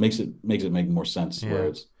 makes it make more sense. Where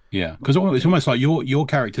it's because it's almost like your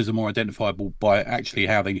characters are more identifiable by actually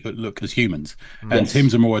how they look as humans, and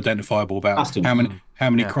Tim's are more identifiable about costumes. how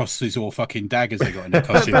many crosses or fucking daggers they got in their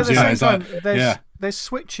costumes. But at the same time, there's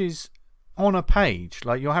switches on a page.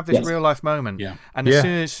 Like you'll have this real life moment, and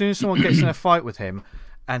as soon as someone gets in a fight with him,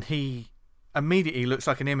 and he immediately looks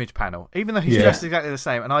like an Image panel, even though he's dressed exactly the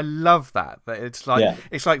same. And I love that it's like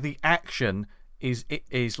it's like the action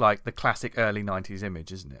is like the classic early 90s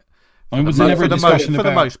image, isn't it? I mean, was there never a discussion for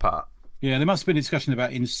the most part? Yeah, there must have been a discussion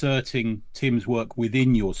about inserting Tim's work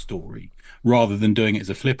within your story rather than doing it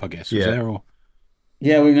as a flip, I guess. Was there? Or...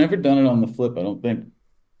 Yeah, we've never done it on the flip, I don't think.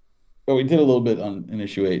 But we did a little bit in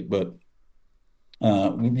issue 8. But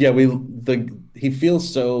he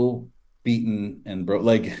feels so beaten and broke.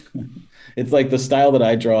 Like it's like the style that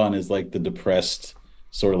I draw on is like the depressed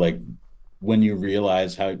sort of like when you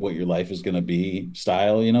realize what your life is going to be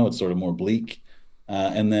style. You know, it's sort of more bleak.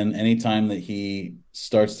 And then anytime that he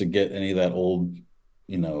starts to get any of that old,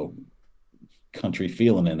 you know, country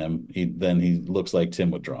feeling in him, he looks like Tim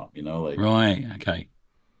would draw. You know, like right, okay.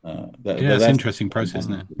 That's an interesting process,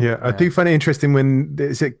 isn't it? Yeah, I do find it interesting when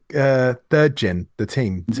third gen, the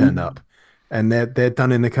team turned up, and they're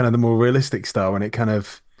done in the kind of the more realistic style, and it kind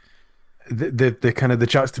of the kind of the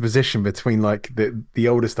juxtaposition between like the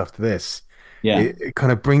older stuff to this, it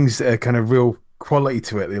kind of brings a kind of real quality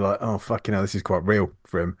to it. They're like, oh fuck, you know, this is quite real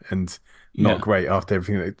for him, and not great after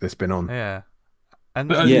everything that's been on. Yeah. And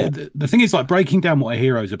the thing is, like, breaking down what a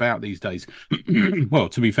hero's about these days. Well,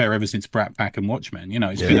 to be fair, ever since Brat Pack and Watchmen, you know,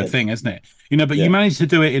 it's been a thing, hasn't it? You know, but you manage to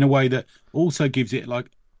do it in a way that also gives it like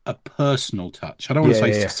a personal touch. I don't want to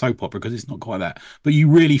say soap opera because it's not quite that, but you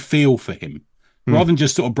really feel for him rather than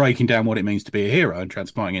just sort of breaking down what it means to be a hero and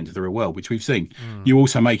transpiring into the real world, which we've seen. You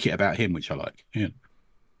also make it about him, which I like.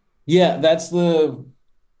 Yeah, that's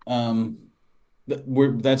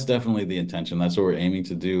that's definitely the intention. That's what we're aiming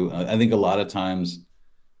to do. I think a lot of times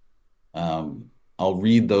I'll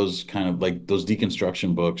read those kind of like those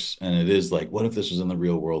deconstruction books, and it is like, what if this was in the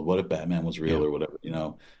real world? What if Batman was real or whatever, you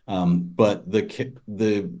know? But the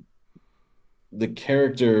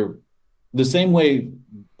character, the same way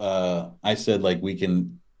I said, like, we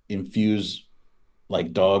can infuse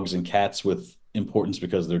like dogs and cats with importance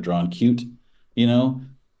because they're drawn cute, you know?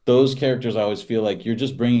 Those characters, I always feel like you're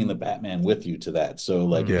just bringing the Batman with you to that. So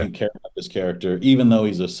like if you care about this character, even though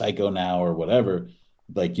he's a psycho now or whatever,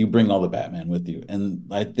 like you bring all the Batman with you. And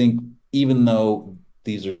I think even though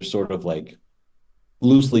these are sort of like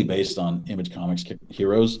loosely based on Image Comics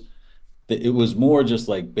heroes, it was more just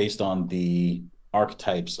like based on the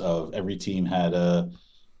archetypes of every team had a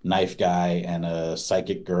knife guy and a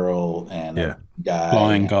psychic girl and a guy,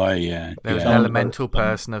 flying guy. There was an elemental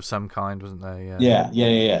person of some kind, wasn't there?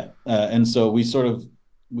 Yeah. And so we sort of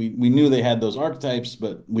we knew they had those archetypes,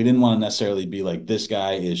 but we didn't want to necessarily be like, this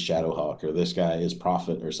guy is Shadowhawk or this guy is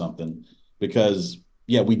Prophet or something, because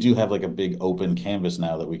we do have like a big open canvas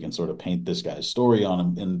now that we can sort of paint this guy's story on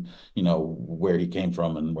him and, you know, where he came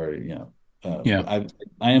from and where, you know,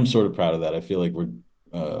 I am sort of proud of that. I feel like we're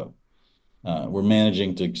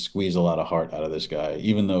managing to squeeze a lot of heart out of this guy,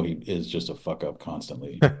 even though he is just a fuck up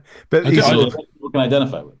constantly. But we can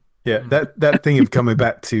identify with. Yeah, that thing of coming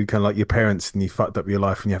back to kind of like your parents and you fucked up your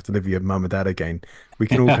life and you have to live with your mum and dad again. We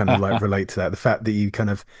can all kind of like relate to that. The fact that you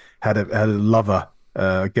kind of had a lover,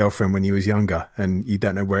 girlfriend when you was younger, and you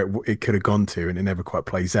don't know where it could have gone to, and it never quite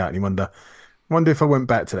plays out. And you wonder if I went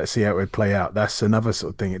back to that, see how it would play out. That's another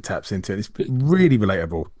sort of thing it taps into. It's really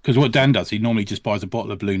relatable. Because what Dan does, he normally just buys a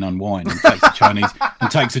bottle of Blue Nun wine and takes a Chinese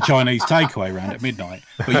takeaway around at midnight.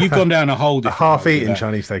 But you've gone down a whole different half-eaten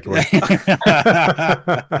Chinese takeaway.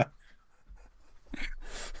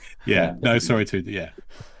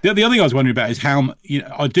 The other thing I was wondering about is how, you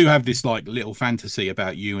know, I do have this like little fantasy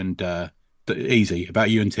about you and about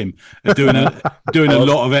you and Tim doing a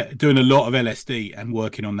lot of LSD and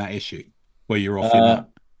working on that issue where you're off in that.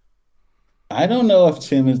 I don't know if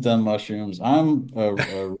Tim has done mushrooms. I'm a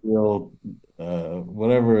real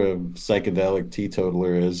whatever a psychedelic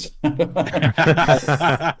teetotaler is.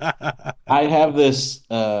 I have this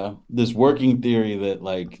working theory that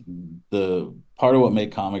like the part of what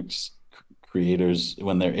make comics creators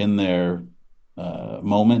when they're in their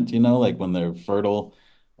moment, you know, like when they're fertile,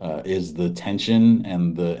 is the tension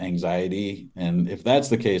and the anxiety. And if that's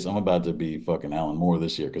the case, I'm about to be fucking Alan Moore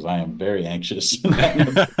this year because I am very anxious.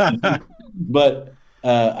 But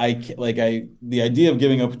the idea of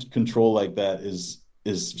giving up control like that is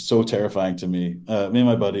so terrifying to me. Me and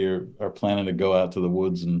my buddy are planning to go out to the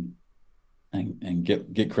woods and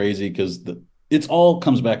get crazy because it all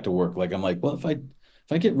comes back to work. Like I'm like, well, if I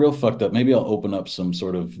get real fucked up, maybe I'll open up some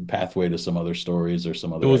sort of pathway to some other stories or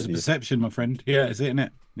some other doors ideas. Of perception, my friend. Yeah, isn't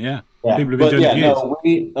it? Yeah. People have been doing it for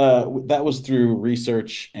years. No, that was through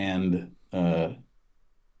research and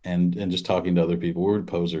just talking to other people. We're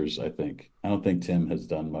posers, I think. I don't think Tim has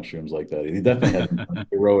done mushrooms like that. He definitely had a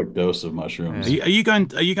heroic dose of mushrooms. Are you going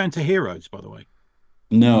to Heroes, by the way?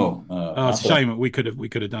 No. It's a shame. We could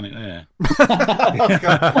have done it there.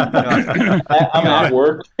 I'm at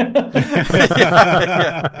work.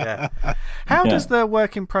 Yeah. How does the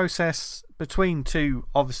working process between two,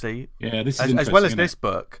 obviously, this is as well as this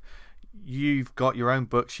book, you've got your own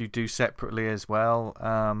books you do separately as well.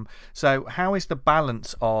 So how is the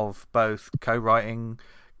balance of both co-writing,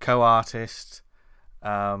 co-artist,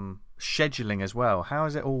 scheduling as well? How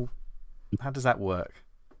does that work?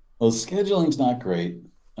 Well, scheduling's not great,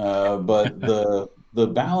 but the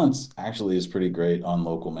balance actually is pretty great on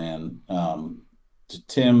Local Man.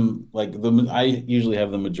 Tim, I usually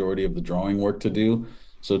have the majority of the drawing work to do,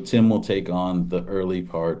 so Tim will take on the early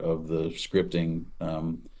part of the scripting.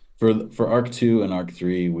 For Arc 2 and Arc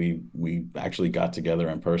 3, we actually got together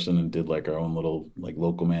in person and did like our own little like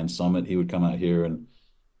Local Man summit. He would come out here and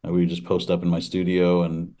we would just post up in my studio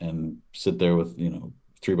and sit there with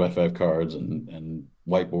 3x5 cards and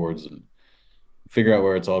whiteboards and figure out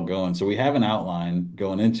where it's all going. So we have an outline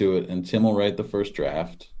going into it, and Tim will write the first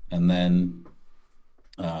draft, and then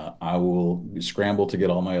I will scramble to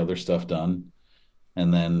get all my other stuff done.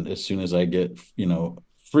 And then as soon as I get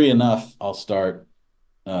free enough, I'll start.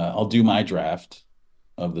 I'll do my draft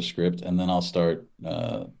of the script, and then I'll start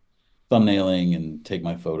thumbnailing and take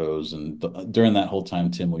my photos. And during that whole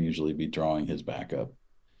time, Tim will usually be drawing his backup.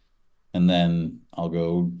 And then I'll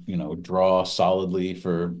go, draw solidly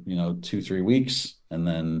for, 2-3 weeks. And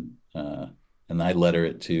then I letter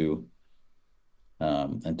it too,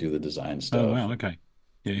 and do the design stuff. Oh, wow. Okay.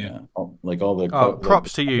 Yeah.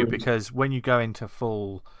 Props to you, because when you go into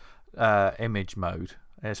full image mode,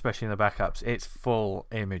 especially in the backups, it's full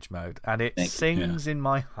image mode, and it sings in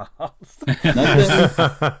my heart.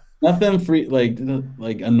 Nothing free like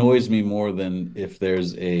annoys me more than if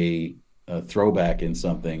there's a throwback in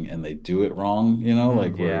something and they do it wrong,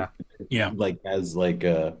 as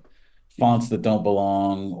fonts that don't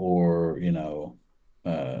belong, or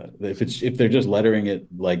if they're just lettering it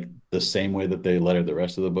like the same way that they lettered the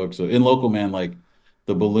rest of the book. So in Local Man, like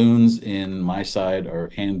the balloons in my side are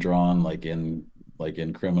hand drawn, like in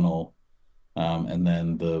Criminal, and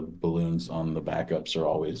then the balloons on the backups are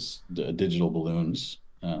always digital balloons.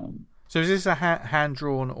 So is this a hand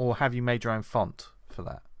drawn, or have you made your own font for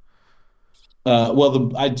that?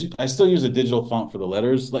 I still use a digital font for the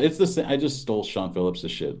letters. It's the same. I just stole Sean Phillips'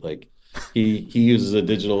 shit. Like he uses a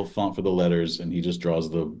digital font for the letters, and he just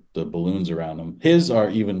draws the balloons around them. His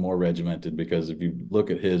are even more regimented, because if you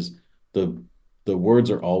look at his, the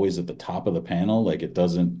words are always at the top of the panel. Like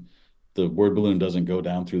the word balloon doesn't go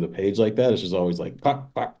down through the page like that. It's just always like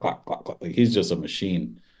clack, clack, clack, clack, clack. Like he's just a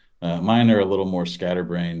machine. Mine are a little more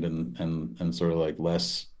scatterbrained and sort of like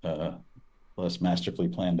less masterfully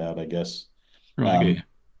planned out, I guess. Right.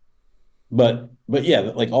 But yeah,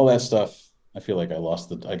 like all that stuff, I feel like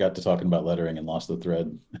I got to talking about lettering and lost the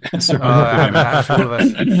thread. The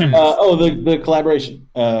collaboration.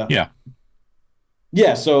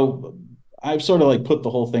 Yeah. So I've sort of like put the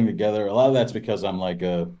whole thing together. A lot of that's because I'm like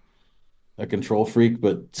a control freak,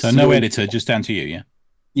 but so no editor, just down to you. Yeah.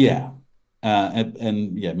 Yeah.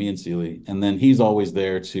 And yeah, me and Seeley, and then he's always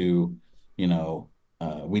there to,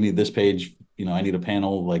 we need this page, I need a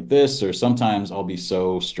panel like this, or sometimes I'll be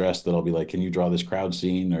so stressed that I'll be like, can you draw this crowd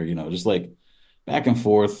scene, or, just like back and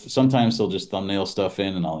forth. Sometimes he'll just thumbnail stuff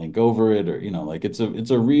in and I'll ink over it, or, like it's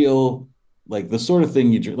a real, like the sort of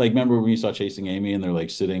thing you like, remember when you saw Chasing Amy and they're like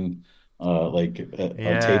sitting on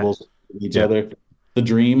tables with each other? The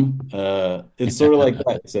dream. It's sort of like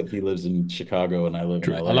that, except he lives in Chicago and I live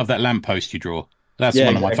in LA. I love that lamppost you draw. That's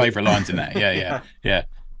one of my favorite lines in that. Yeah.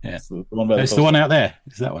 It's the one out there.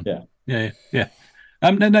 It's that one. Yeah.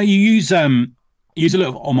 No, you use a lot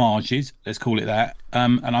of homages. Let's call it that.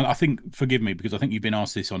 And I think, forgive me, because I think you've been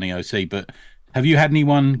asked this on EOC, but have you had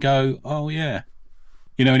anyone go, oh yeah,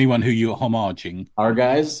 anyone who you're homaging? Our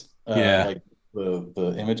guys, like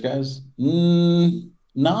the image guys.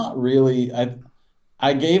 Not really.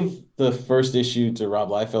 I gave the first issue to Rob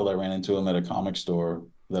Liefeld. I ran into him at a comic store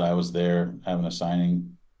that I was there having a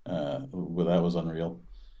signing. That was unreal.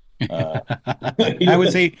 How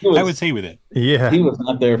was he with it? Yeah, he was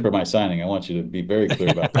not there for my signing. I want you to be very clear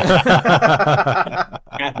about that.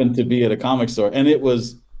 Happened to be at a comic store, and it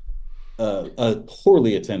was a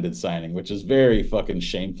poorly attended signing, which is very fucking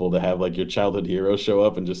shameful to have like your childhood hero show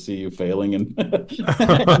up and just see you failing. And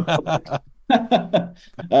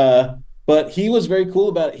but he was very cool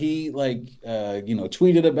about it. He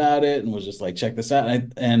tweeted about it and was just like, check this out.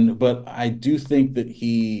 But I do think that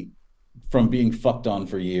he, from being fucked on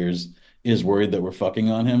for years, is worried that we're fucking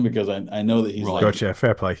on him, because I know that he's gotcha,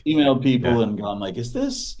 fair play. Emailed people and gone like, is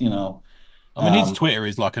this, I mean, his Twitter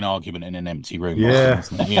is like an argument in an empty room. Yeah.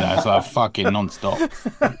 Isn't it? You know, it's like fucking nonstop.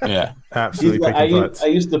 Yeah, absolutely. I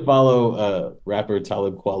used to follow rapper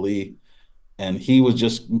Talib Kweli, and he would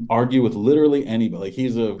just argue with literally anybody. Like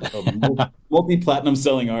he's a multi-platinum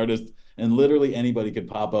selling artist, and literally anybody could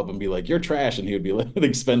pop up and be like, "You're trash," and he would be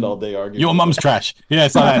like, spend all day arguing. Your mum's trash. Yeah,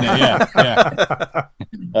 it's like that. Yeah.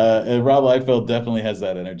 And Rob Liefeld definitely has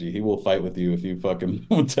that energy. He will fight with you if you fucking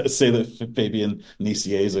say that Fabian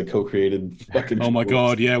Nissier is a co-created fucking. Oh my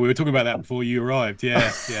god, yeah, we were talking about that before you arrived.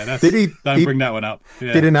 Yeah. That's. Don't bring that one up.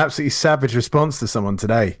 Yeah. Did an absolutely savage response to someone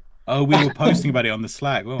today. Oh, we were posting about it on the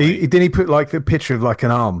Slack. Weren't we? Didn't he put like a picture of like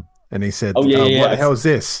an arm, and he said, "Oh yeah, what the hell is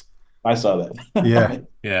this?" I saw that. Yeah.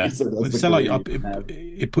 Yeah. It's like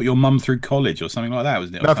it put your mum through college or something like that,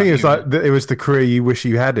 wasn't it? No, I think it was like it was the career you wish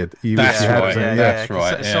you had it. That's right. That's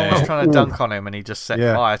right. Someone was trying to dunk on him, and he just set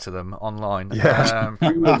fire to them online. Yeah.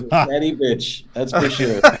 He was a fatty bitch. That's for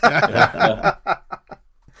sure.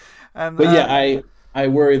 But yeah, I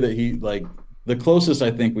worry that he like the closest I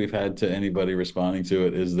think we've had to anybody responding to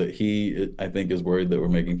it is that he I think is worried that we're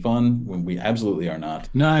making fun when we absolutely are not.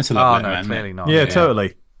 No, it's a lot better, man. Clearly not. Yeah,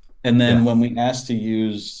 totally. And then when we asked to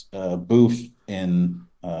use Booth in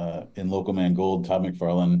Local Man Gold, Todd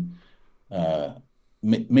McFarlane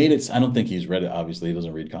made it. I don't think he's read it. Obviously, he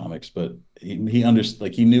doesn't read comics, but he understood.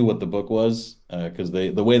 Like he knew what the book was because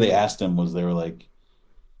the way they asked him was they were like,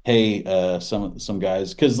 "Hey, some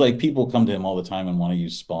guys," because like people come to him all the time and want to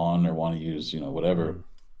use Spawn or want to use whatever.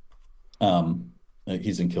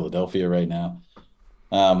 He's in Philadelphia right now,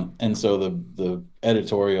 and so the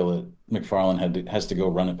editorial at McFarlane has to go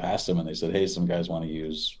run it past him, and they said, "Hey, some guys want to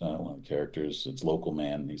use one of the characters. It's Local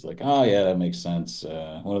Man." And he's like, "Oh yeah, that makes sense.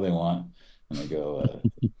 What do they want?" And they go,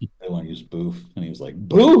 "They want to use Booth." And he was like,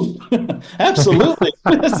 "Booth, absolutely,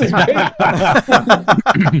 this is great."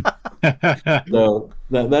 So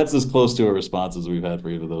that's as close to a response as we've had for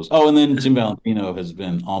either of those. Oh, and then Jim Valentino has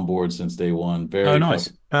been on board since day one. Very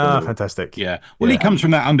nice. Fantastic. Yeah. Well, he comes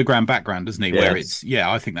from that underground background, doesn't he? Where it's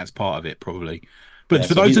I think that's part of it probably. But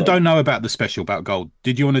for those that don't know about the special about Gold,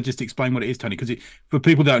 did you want to just explain what it is, Tony? Because for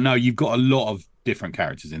people who don't know, you've got a lot of different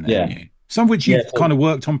characters in there, haven't you? Some of which you've kind of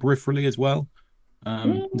worked on peripherally as well.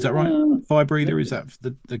 Is that right? Fire Breather, is that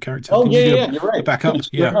the character? Oh, you're right. Back up.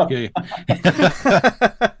 Yeah.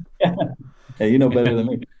 Yeah, you know better than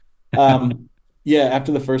me.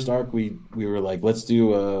 After the first arc, we were like, let's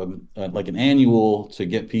do like an annual to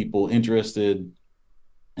get people interested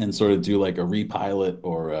and sort of do like a repilot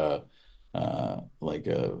or like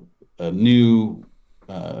a new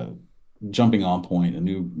jumping on point, a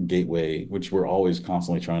new gateway, which we're always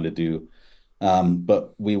constantly trying to do.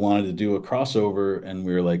 But we wanted to do a crossover, and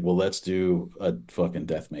we were like, well, let's do a fucking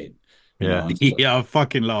Deathmate. Yeah, I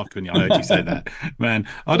fucking laughed when I heard you say that, man.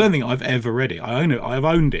 I don't think I've ever read it. I've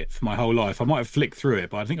owned it for my whole life. I might have flicked through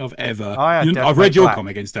it, but I think I've read your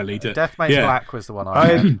comic incidentally. Deathmate Black was the one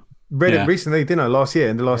I read it recently, didn't I? Last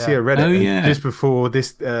year, I read it just before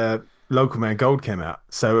this Local Man Gold came out.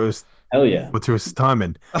 So it was hell yeah, fortuitous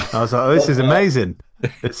timing. I was like, oh, this is amazing.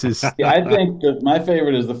 This is. I think my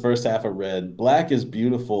favorite is the first half of Red. Black is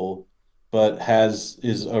beautiful, but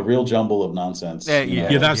is a real jumble of nonsense.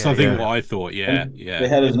 That's I think what I thought. Yeah. They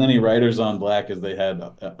had as many writers on Black as they had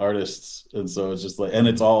artists, and so it's just like, and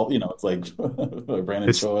it's all it's like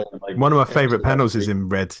Brandon Choi. And like, one of my favorite panels is in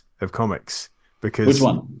Red of comics because which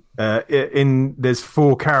one? There's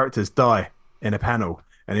 4 characters die in a panel.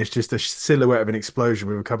 And it's just a silhouette of an explosion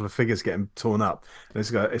with a couple of figures getting torn up. And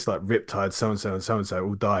it's like Riptide, so-and-so and so-and-so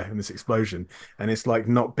all die in this explosion. And it's like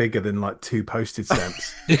not bigger than like 2 postage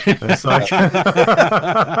stamps. It's like...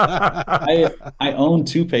 I own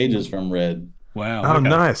 2 pages from Red. Wow. Oh,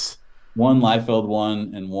 nice. One Liefeld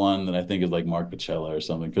one and one that I think is like Mark Pacella or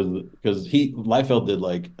something. Because Liefeld did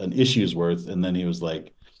like an issue's worth, and then he was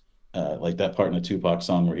like that part in a Tupac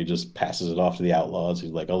song where he just passes it off to the Outlaws.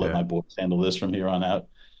 He's like, I'll let my boys handle this from here on out.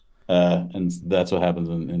 And that's what happens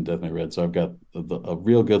in Deathmate Red. So I've got a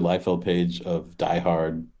real good Liefeld page of Die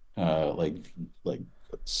Hard, like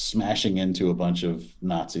smashing into a bunch of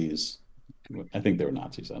Nazis. I think they were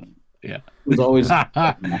Nazis. I don't know. Yeah, it was always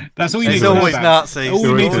that's all you need. It's to always know Nazis. All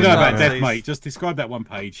you need to know about Deathmate. Just describe that one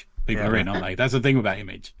page. People are in, aren't they? That's the thing about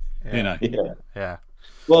Image. Yeah.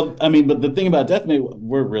 Well, I mean, but the thing about Deathmate,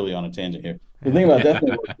 we're really on a tangent here. The thing about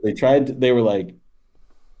Deathmate, they were like,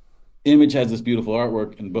 Image has this beautiful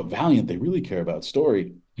artwork, but Valiant, they really care about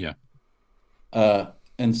story. Yeah.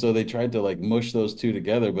 And so they tried to like mush those two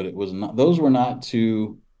together, but those were not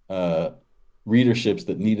two readerships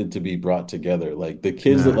that needed to be brought together. Like the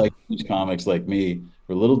kids that like these comics, like me,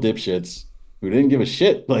 were little dipshits who didn't give a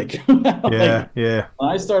shit. Like, yeah. When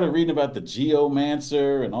I started reading about the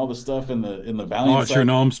Geomancer and all the stuff in the Valiant Archer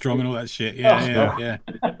and Armstrong and all that shit. Yeah.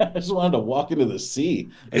 I just wanted to walk into the sea.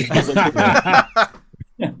 I was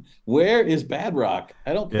like, where is Badrock?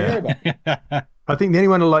 I don't care about it. I think the only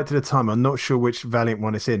one I liked at the time, I'm not sure which Valiant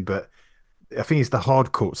one it's in, but I think it's the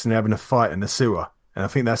Hardcourts and they're having a fight in the sewer. And I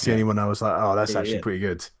think that's the only one I was like, oh, that's actually pretty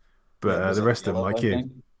good. But the rest of them, like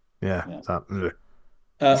you. Yeah.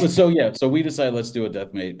 So we decided let's do a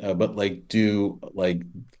Deathmate, but like do like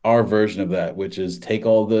our version of that, which is take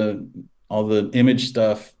all the image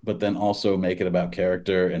stuff, but then also make it about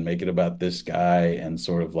character and make it about this guy and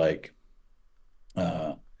sort of like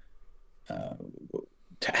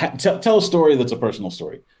tell a story that's a personal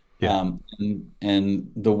story. And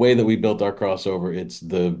the way that we built our crossover, it's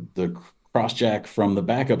the crossjack from the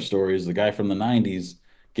backup stories. The guy from the 90s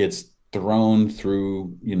gets thrown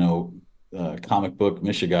through, comic book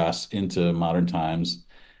Mishigas into modern times.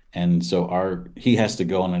 And so he has to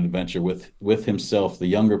go on an adventure with himself, the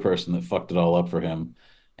younger person that fucked it all up for him,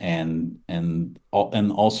 and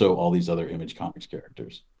also all these other Image Comics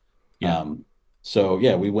characters. We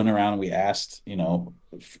went around and we asked,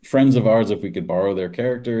 friends of ours if we could borrow their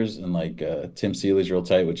characters, and like Tim Seeley's real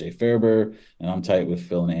tight with Jay Faerber, and I'm tight with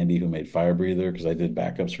Phil and Andy, who made Fire Breather, because I did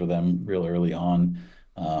backups for them real early on.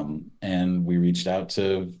 And we reached out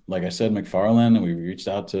to, like I said, McFarlane, and we reached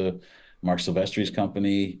out to Mark Silvestri's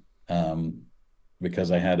company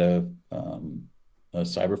because I had a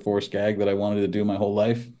Cyberforce gag that I wanted to do my whole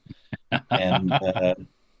life.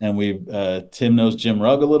 And we Tim knows Jim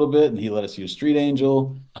Rugg a little bit, and he let us use Street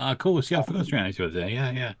Angel. Of course, I forgot Street Angel was there.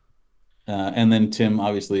 Yeah. And then Tim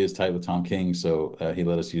obviously is tight with Tom King, so he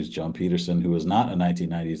let us use John Peterson, who was not a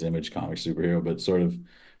 1990s Image Comics superhero, but sort of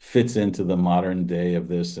fits into the modern day of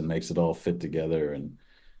this and makes it all fit together. And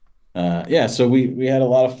so we had a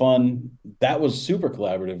lot of fun. That was super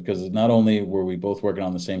collaborative because not only were we both working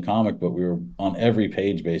on the same comic, but we were on every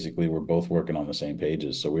page, basically, we're both working on the same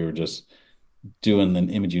pages. So we were just doing an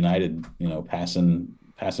Image United, passing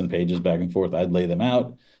pages back and forth. I'd lay them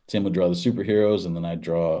out. Tim would draw the superheroes, and then I'd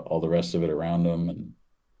draw all the rest of it around them.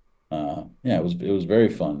 And it was very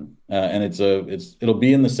fun. And it'll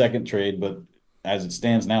be in the second trade, but as it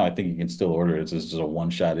stands now, I think you can still order it. It's just a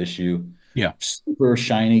one-shot issue. Yeah, super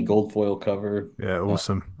shiny gold foil cover. Yeah,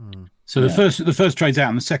 awesome. So the first trade's out,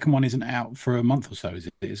 and the second one isn't out for a month or so.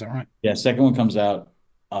 Is that right? Yeah, second one comes out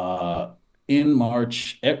in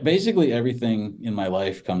March. Basically, everything in my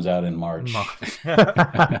life comes out in March.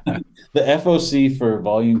 The FOC for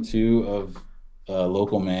Volume 2 of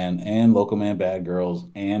Local Man and Local Man Bad Girls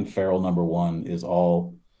and Feral #1 is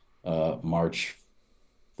all March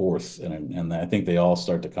 4th, and I think they all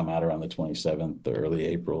start to come out around the 27th or early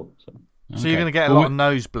April. So you're going to get a lot of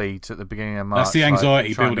nosebleeds at the beginning of March. That's the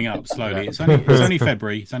anxiety building up slowly. It's only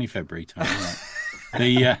February. It's only February.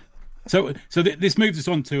 So this moves us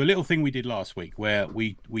on to a little thing we did last week, where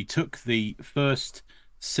we took the first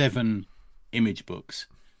 7 Image books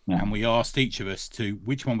and we asked each of us to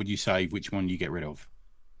which one would you save, which one you get rid of.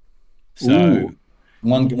 So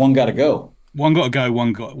one got to go. One got to go.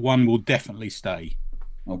 One will definitely stay.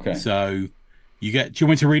 Okay. So do you want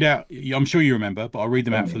me to read out? I'm sure you remember, but I'll read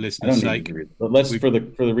them out for listeners' sake. But for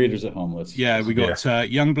the readers at home, let's. Yeah, we got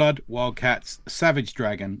Youngblood, Wildcats, Savage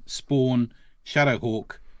Dragon, Spawn,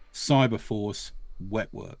 Shadowhawk, Cyberforce,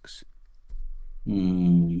 Wetworks.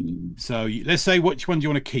 So let's say which one do you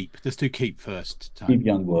want to keep? Let's do keep first. Tony. Keep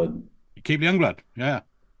Youngblood. You keep Youngblood. Yeah.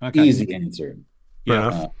 Okay. Easy answer.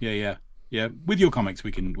 Yeah. Yeah. With your comics,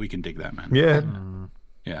 we can dig that, man. Yeah.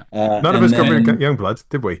 Yeah. None of us got rid of Youngblood,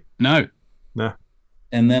 did we? No.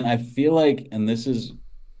 And then I feel like, and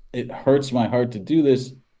it hurts my heart to do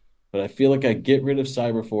this, but I feel like I get rid of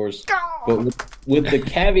Cyberforce, but with the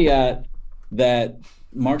caveat that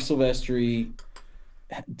Mark Silvestri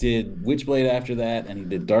did Witchblade after that, and he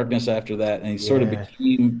did Darkness after that, and he sort of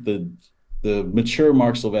became the mature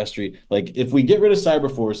Mark Silvestri. Like, if we get rid of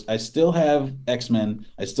Cyberforce, I still have X-Men,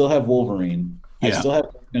 I still have Wolverine, I still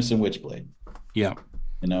have Darkness and Witchblade. Yeah.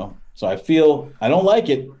 So I feel I don't like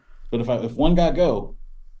it, but if one got go,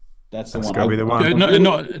 that's the one. Gotta be the one.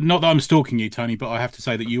 Not that I'm stalking you, Tony, but I have to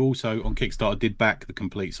say that you also on Kickstarter did back the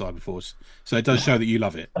complete Cyberforce, so it does show that you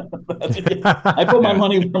love it. I put my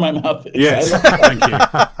money where my mouth is. Yes, thank you.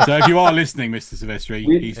 So if you are listening, Mr.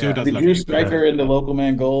 Silvestri, he still does love you. Striker into Local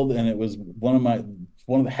Man Gold, and it was one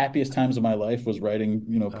of the happiest times of my life was writing,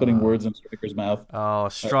 putting words in Striker's mouth. Oh,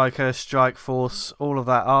 Striker, Strike Force, all of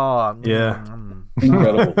that. Oh,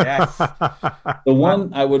 incredible. Yes. The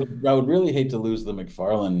one I would really hate to lose the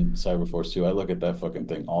McFarlane Cyberforce too. I look at that fucking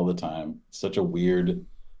thing all the time. It's such a weird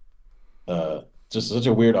just such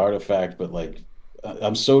a weird artifact. But like,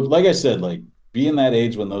 I'm so, like I said, like being that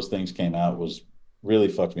age when those things came out was really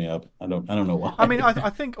fucked me up. I don't know why. I mean, I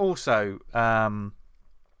think also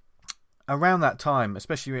around that time,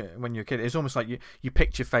 especially when you're a kid, it's almost like you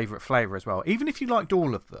picked your favourite flavour as well. Even if you liked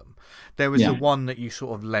all of them, there was the one that you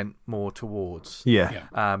sort of lent more towards.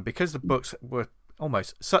 Yeah. Because the books were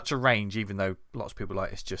almost such a range, even though lots of people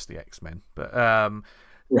like it's just the X-Men. But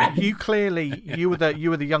you clearly you were the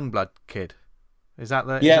Youngblood kid. Is that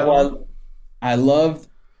the well, I loved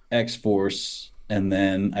X-Force, and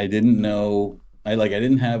then I didn't know I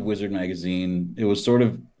didn't have Wizard magazine. It was sort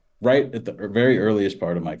of right at the very earliest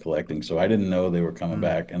part of my collecting, so I didn't know they were coming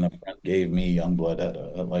back. And a friend gave me Youngblood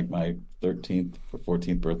at like my 13th or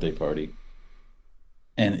 14th birthday party,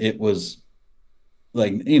 and it was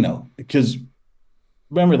like, because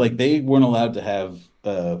remember, like they weren't allowed to have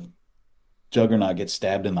Juggernaut get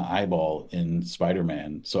stabbed in the eyeball in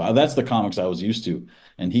Spider-Man, so that's the comics I was used to.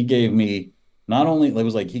 And he gave me not only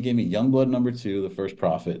he gave me Youngblood #2, the First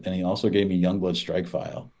Prophet, and he also gave me Youngblood Strike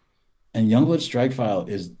File. And Youngblood Strike File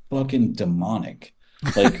is fucking demonic.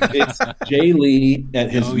 Like it's Jay Lee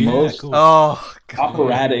at his most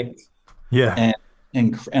operatic. Yeah.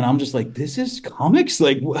 And I'm just like, this is comics?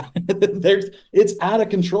 Like it's out of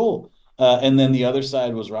control. And then the other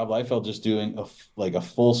side was Rob Liefeld just doing a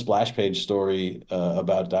full splash page story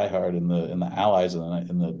about Die Hard and the Allies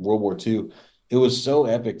in the World War II. It was so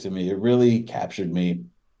epic to me. It really captured me.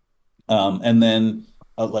 And then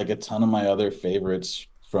like a ton of my other favorites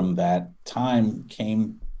from that time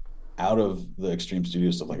came out of the Extreme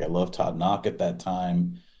Studio stuff. Like I loved Todd Knock at that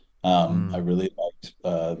time. I really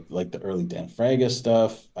liked the early Dan Fraga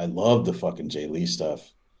stuff. I loved the fucking Jay Lee stuff.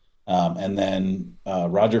 And then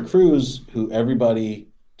Roger Cruz, who everybody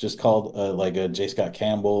just called like a J. Scott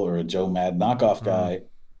Campbell or a Joe Mad knockoff guy.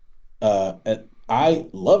 I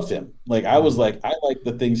loved him. Like I was like, I like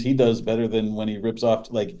the things he does better than when he rips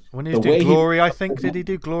off like when he did Glory. I think did he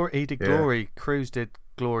do Glory? He did Glory. Cruz did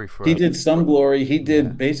Glory for. He did some Glory. He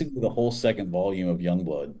did basically the whole second volume of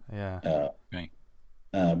Youngblood. Yeah. Right.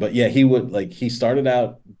 But yeah, he started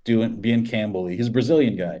out being Campbell. He's a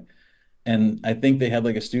Brazilian guy. And I think they had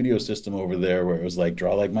like a studio system over there where it was like,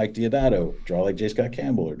 draw like Mike Deodato, draw like J. Scott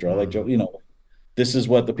Campbell, or draw like Joe, this is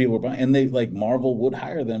what the people were buying. And they like Marvel would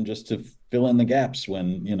hire them just to fill in the gaps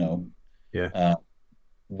when,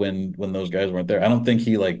 when those guys weren't there. I don't think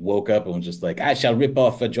he like woke up and was just like, I shall rip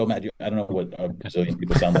off Joe Mad. I don't know what Brazilian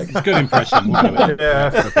people sound like. It's good impression. But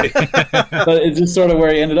it's just sort of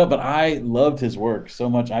where he ended up. But I loved his work so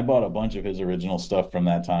much. I bought a bunch of his original stuff from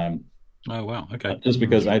that time. Oh wow, okay. Just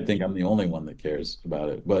because I think I'm the only one that cares about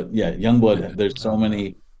it. But yeah, Youngblood, there's so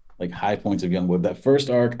many like high points of Youngblood. That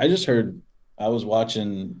first arc, I was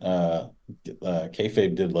watching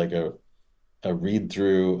Kayfabe did like a read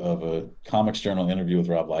through of a Comics Journal interview with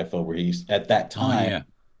Rob Liefeld where he at that time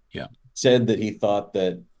said that he thought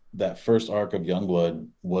that first arc of Youngblood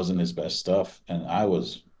wasn't his best stuff. And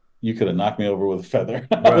you could have knocked me over with a feather.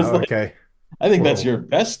 I was like, okay. I think that's your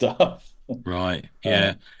best stuff. Right.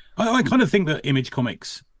 Yeah. I kind of think that Image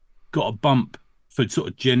Comics got a bump for sort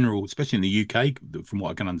of general, especially in the UK, from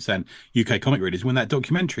what I can understand, UK comic readers, when that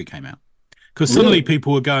documentary came out. Because suddenly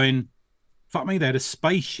people were going, fuck me, they had a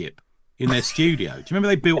spaceship in their studio. Do you remember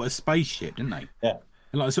they built a spaceship, didn't they? Yeah.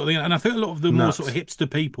 And I think a lot of the more sort of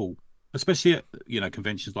hipster people, especially at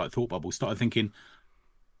conventions like Thought Bubble, started thinking,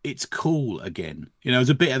 it's cool again. There's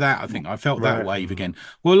a bit of that, I think. I felt that wave again.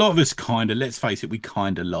 Well, a lot of us let's face it, we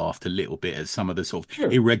kind of laughed a little bit at some of the sort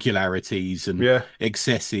of irregularities and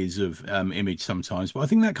excesses of Image sometimes. But I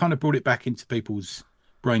think that kind of brought it back into people's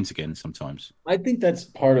brains again sometimes. I think that's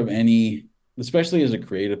part of especially as a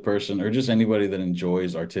creative person or just anybody that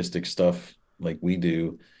enjoys artistic stuff like we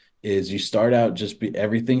do, is you start out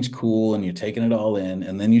everything's cool and you're taking it all in.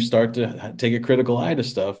 And then you start to take a critical eye to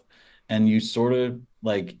stuff. And you sort of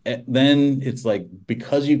like, then it's like,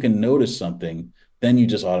 because you can notice something, then you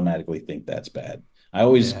just automatically think that's bad. I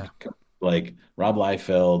always like Rob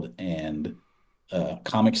Liefeld and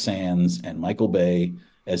Comic Sans and Michael Bay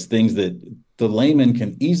as things that the layman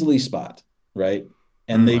can easily spot, right?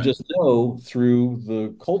 And they just know through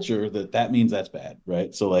the culture that means that's bad,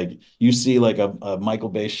 right? So like you see like a Michael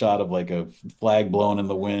Bay shot of like a flag blown in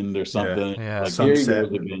the wind or something. Yeah. Like here he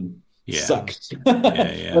goes again. Sucks. But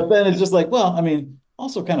then it's just like, well, I mean,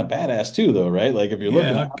 also kind of badass too, though, right? Like if you're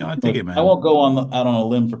looking, I dig it, man. I won't go out on a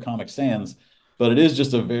limb for Comic Sans, but it is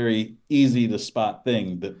just a very easy to spot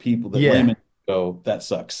thing that laymen go, that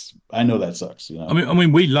sucks. I know that sucks. I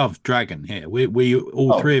mean, we love Dragon here. We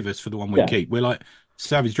all three of us for the one we keep. We're like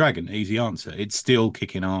Savage Dragon, easy answer. It's still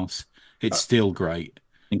kicking ass. It's still great.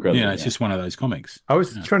 Incredible. It's just one of those comics. I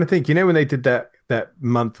was trying to think, when they did that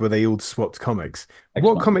month where they all swapped comics,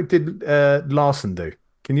 what comic did Larson do?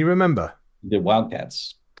 Can you remember? He did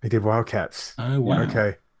Wildcats. He did Wildcats. Oh, wow.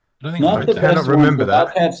 Okay. I don't think I cannot remember that.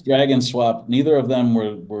 Wildcats, Dragon Swap, neither of them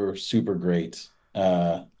were super great.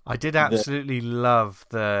 I did absolutely love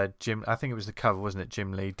the Jim. I think it was the cover, wasn't it?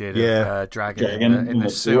 Jim Lee did Dragon in the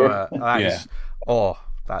sewer.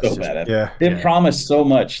 That's so just bad. It promised so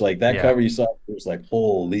much. Like that cover you saw, it was like,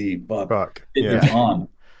 holy fuck. It was on.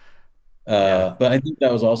 But I think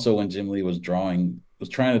that was also when Jim Lee was trying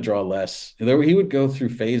to draw less. He would go through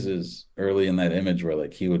phases early in that image where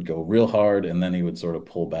like he would go real hard and then he would sort of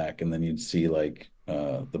pull back, and then you'd see like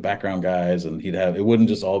the background guys, and it wouldn't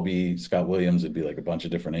just all be Scott Williams. It'd be like a bunch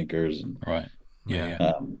of different inkers. Right.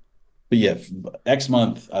 Yeah. But yeah, X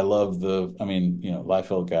month, I love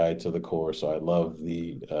Liefeld guy to the core. So I love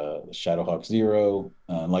the Shadowhawk Zero.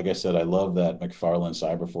 Like I said, I love that McFarlane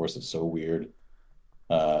Cyberforce. It's so weird.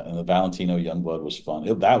 And the Valentino Youngblood was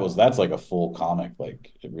fun. That's like a full comic.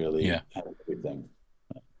 Like it really had everything.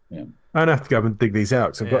 Yeah. I'd have to go and dig these out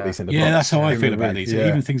because I've got these in the box. Yeah, that's how I feel about these.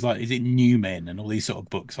 Even things like, is it New Men and all these sort of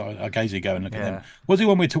books? I occasionally go and look at them. What's the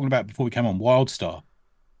one we were talking about before we came on? Wildstar.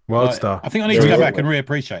 I think I need to go back and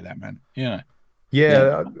reappreciate that, man.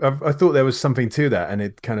 Yeah, I thought there was something to that, and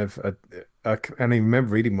it kind of I don't even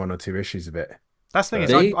remember reading one or two issues of it. That's the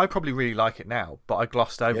thing is, I probably really like it now, but I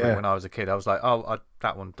glossed over it when I was a kid. I was like,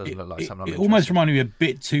 that one doesn't look like something. It almost reminded me a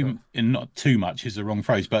bit too, and not too much is the wrong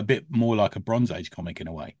phrase, but a bit more like a Bronze Age comic in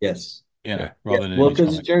a way. Yes. Rather than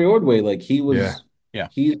because Jerry Ordway, like he was,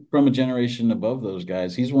 he's from a generation above those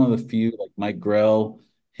guys. He's one of the few, like Mike Grell,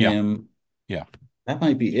 him. Yeah. That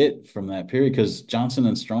might be it from that period, because Johnson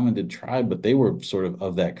and Stroman did Tribe, but they were sort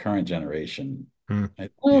of that current generation.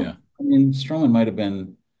 Stroman might have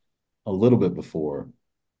been a little bit before.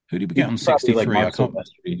 Who did we get on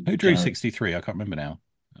 63? Who drew 63? I can't remember now.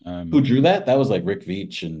 Who drew that? That was like Rick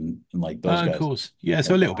Veitch and like those guys. Of course. Yeah,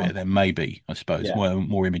 so a little bit of them, maybe, I suppose.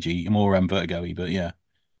 More imagey, more Vertigo-y, but yeah.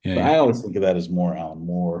 I always think of that as more Alan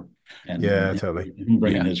Moore. And totally.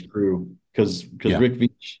 Bringing his crew. Because Rick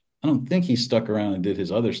Veitch, I don't think he stuck around and did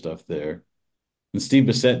his other stuff there. And Steve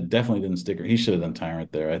Bissette definitely didn't stick around. He should have done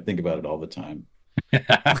Tyrant there. I think about it all the time. He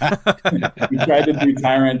tried to do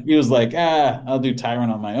Tyrant. He was like, I'll do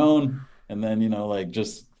Tyrant on my own. And then,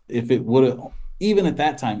 just if it would have, even at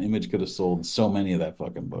that time, Image could have sold so many of that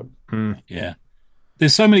fucking book. Yeah.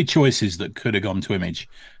 There's so many choices that could have gone to Image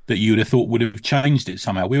that you would have thought would have changed it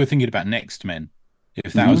somehow. We were thinking about Next Men.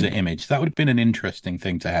 If that was an Image, that would have been an interesting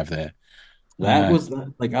thing to have there. That was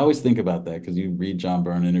like, I always think about that because you read John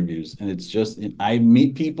Byrne interviews, and it's just, I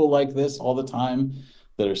meet people like this all the time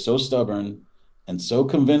that are so stubborn and so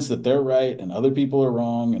convinced that they're right and other people are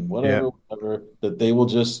wrong and whatever, that they will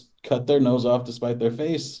just cut their nose off despite their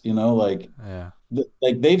face, like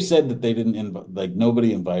they've said that they didn't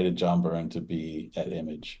nobody invited John Byrne to be at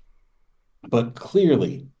Image, but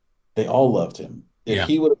clearly they all loved him. If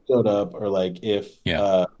he would have showed up, or like if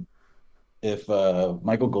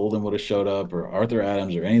Michael Golden would have showed up, or Arthur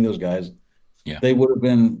Adams, or any of those guys, they would have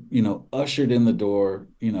been, ushered in the door.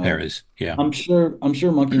 There is, I'm sure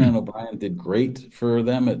Monkey Man O'Brien did great for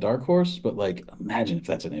them at Dark Horse, but like, imagine if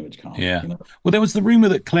that's an Image comic. Well, there was the rumor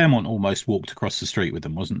that Claremont almost walked across the street with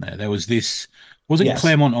them, wasn't there? There was this. Wasn't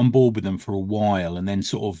Claremont on board with them for a while, and then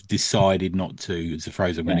sort of decided not to? Is the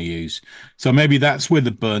phrase I'm going to use. So maybe that's where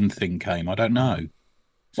the Byrne thing came. I don't know.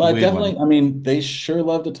 Well, definitely. I mean, they sure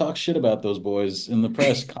love to talk shit about those boys in the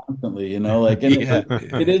press constantly, like, and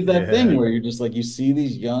it is that thing where you're just like, you see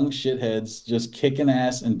these young shitheads just kicking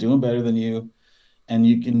ass and doing better than you. And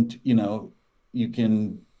you can,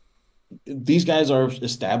 these guys are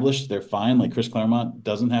established. They're fine. Like Chris Claremont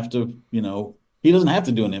doesn't have to, he doesn't have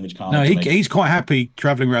to do an Image comic. No, he's quite happy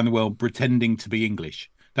traveling around the world pretending to be English.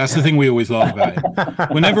 That's the thing we always laugh about him.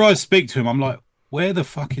 Whenever I speak to him, I'm like, where the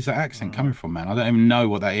fuck is that accent coming from, man? I don't even know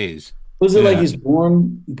what that is. Was it like he's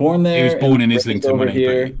born there? He was born in Islington, wasn't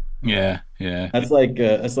he? Yeah. That's like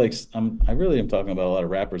I really am talking about a lot of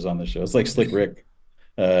rappers on this show. It's like Slick Rick.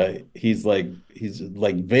 He's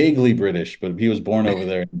vaguely British, but he was born over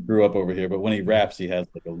there and grew up over here. But when he raps, he has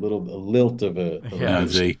like a lilt of a.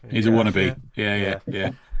 He's a wannabe. Yeah.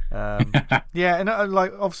 And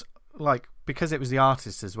because it was the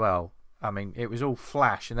artist as well. I mean, it was all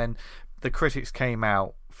flash, and then the critics came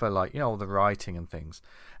out for all the writing and things,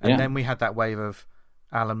 and then we had that wave of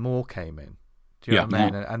Alan Moore came in. Do you know what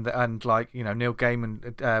I mean? And Neil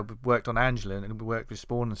Gaiman worked on Angela and worked with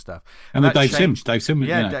Spawn and stuff. And the Dave Sims,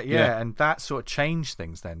 and that sort of changed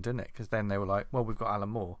things then, didn't it? Because then they were like, well, we've got Alan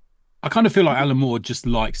Moore. I kind of feel like Alan Moore just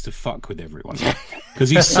likes to fuck with everyone because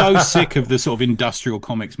he's so sick of the sort of industrial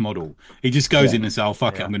comics model. He just goes in and says, "Oh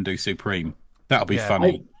fuck it, I'm going to do Supreme. That'll be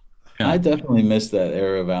funny." I definitely miss that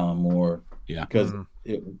era of Alan Moore. Yeah, because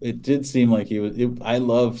it did seem like he was. I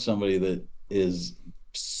love somebody that is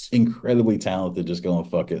incredibly talented. Just going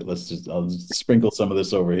fuck it. I'll just sprinkle some of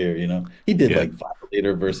this over here. He did like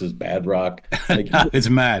Violator versus Bad Rock. Like, it's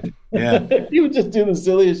mad. Yeah, he would just do the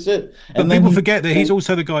silliest shit. But people forget that he's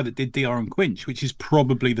also the guy that did DR and Quinch, which is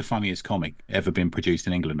probably the funniest comic ever been produced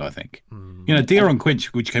in England. I think. DR and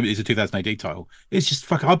Quinch, which is a 2000 AD title, it's just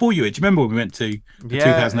fucking. I bought you it. Do you remember when we went to the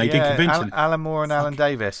 2000 AD convention? Alan Moore and Alan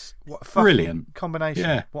Davis. What a brilliant combination!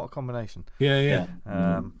 Yeah. What a combination! Yeah.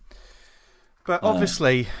 But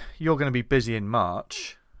obviously, you're going to be busy in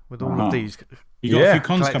March with all of these. You got a few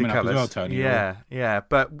cons coming up as well, Tony. Yeah.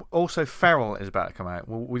 But also, Feral is about to come out.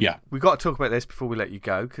 We've got to talk about this before we let you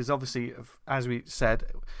go, because obviously, as we said,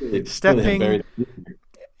 it's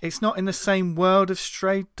not in the same world of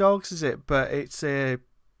Stray Dogs, is it? But it's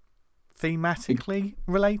thematically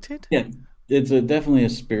related. Yeah, it's definitely a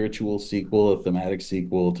spiritual sequel, a thematic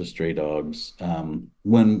sequel to Stray Dogs.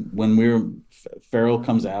 When Feral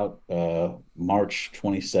comes out March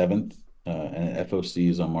 27th. And FOC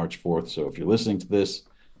is on March 4th. So if you're listening to this,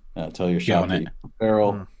 tell your shop that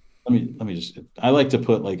Feral. Let me just. I like to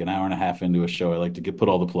put like an hour and a half into a show. I like to put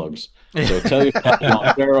all the plugs. So tell your shop you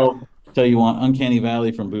want Feral. Tell you want Uncanny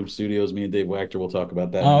Valley from Boom Studios. Me and Dave Wachter will talk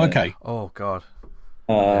about that. Oh, okay. Oh God.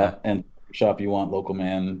 And shop you want Local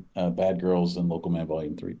Man, Bad Girls, and Local Man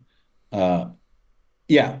Volume 3.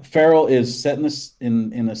 Feral is set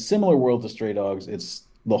in a similar world to Stray Dogs. It's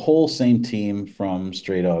the whole same team from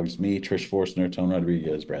Stray Dogs, me, Trish Forstner, Tone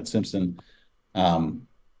Rodriguez, Brad Simpson.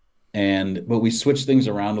 But we switched things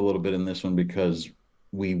around a little bit in this one because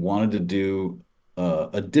we wanted to do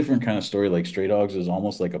a different kind of story. Like Stray Dogs is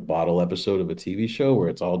almost like a bottle episode of a TV show where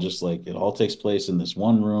it's all just like, it all takes place in this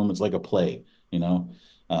one room. It's like a play, and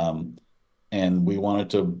we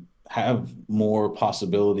wanted to have more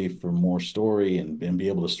possibility for more story and be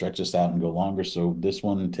able to stretch this out and go longer. So this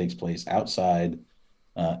one takes place outside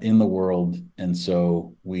in the world, and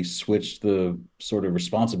so we switched the sort of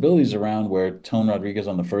responsibilities around, where Tone Rodriguez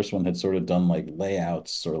on the first one had sort of done like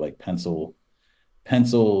layouts or like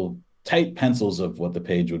tight pencils of what the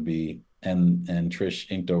page would be, and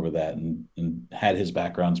Trish inked over that and had his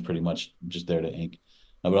backgrounds pretty much just there to ink.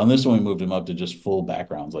 But on this one, we moved him up to just full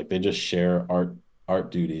backgrounds. Like they just share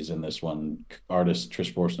art duties in this one. Artist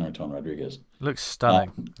Trish Forstner and Tone Rodriguez. Looks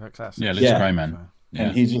stunning. Looks great, man. Yeah.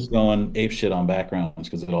 And he's just going ape shit on backgrounds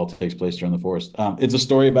because it all takes place during the forest. It's a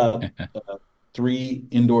story about 3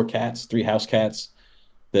 indoor cats, 3 house cats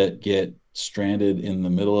that get stranded in the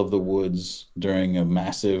middle of the woods during a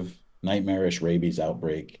massive nightmarish rabies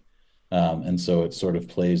outbreak. And so it sort of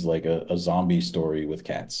plays like a zombie story with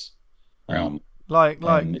cats. Like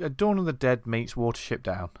Dawn of the Dead meets Watership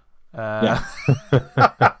Down. For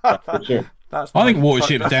sure. I think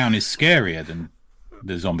Watership Down is scarier than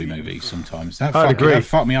the zombie movies sometimes. That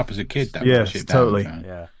fucked me up as a kid. Totally.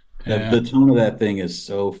 The tone of that thing is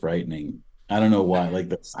so frightening. I don't know why. Like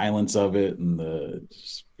the silence of it and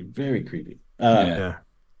it's very creepy. It's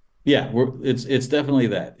definitely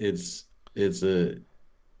that.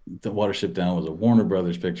 The Watership Down was a Warner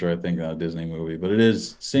Brothers picture, I think, not a Disney movie, but it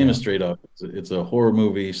is same as Straight Up. It's a horror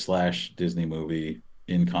movie / Disney movie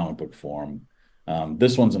in comic book form.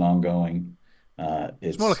 This one's an ongoing.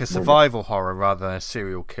 It's more like a survival horror rather than a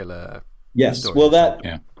serial killer. Yes, story.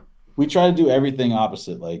 We try to do everything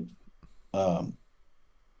opposite. Like,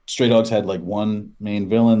 Stray Dogs had like one main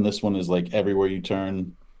villain. This one is like everywhere you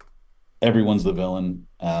turn, everyone's the villain.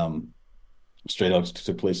 Stray Dogs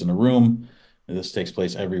took place in a room. This takes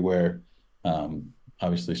place everywhere.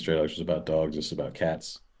 Obviously, Stray Dogs was about dogs. This is about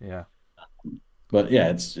cats. Yeah. But yeah,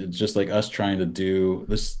 it's just like us trying to do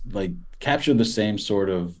this, like capture the same sort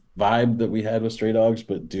of vibe that we had with Stray Dogs,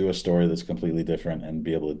 but do a story that's completely different and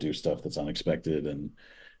be able to do stuff that's unexpected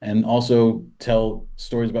and also tell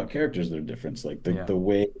stories about characters that are different. Like the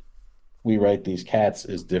way we write these cats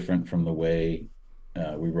is different from the way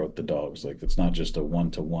we wrote the dogs. Like it's not just a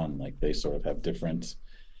 1-to-1. Like they sort of have different.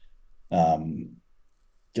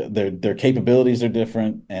 Their capabilities are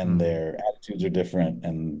different and their attitudes are different,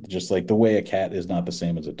 and just like the way a cat is not the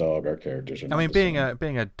same as a dog, our characters are. I mean, being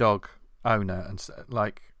a dog owner and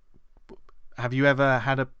like, have you ever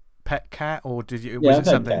had a pet cat, or did you? Was it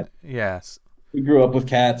something? Yes, we grew up with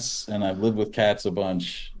cats, and I've lived with cats a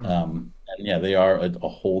bunch. And yeah, they are a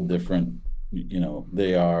whole different.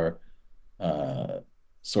 They are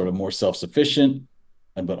sort of more self-sufficient,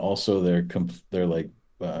 but also they're like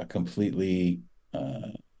completely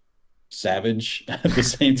savage at the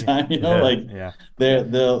same time.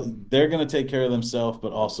 They're going to take care of themselves,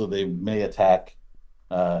 but also they may attack,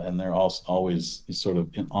 and they're also always sort of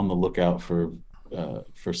on the lookout for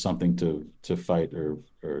something to fight or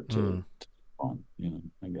to on.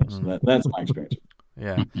 I guess that's my experience.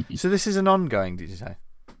 Yeah. So this is an ongoing, did you say?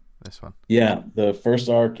 This one? Yeah, the first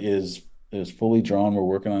arc is fully drawn. We're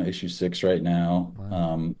working on issue 6 right now.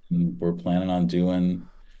 Wow. We're planning on doing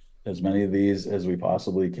as many of these as we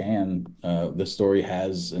possibly can. The story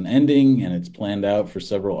has an ending and it's planned out for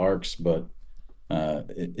several arcs, but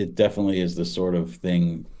it definitely is the sort of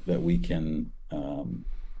thing that we can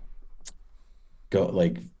go,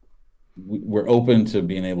 like, we're open to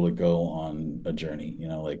being able to go on a journey,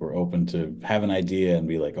 we're open to have an idea and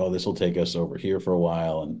be like, oh, this will take us over here for a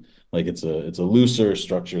while. And like, it's a looser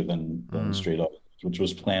structure than Straight Up, which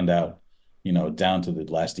was planned out, down to the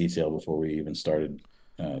last detail before we even started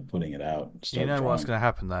putting it out. What's going to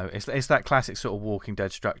happen though? It's that classic sort of Walking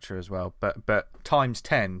Dead structure as well, but times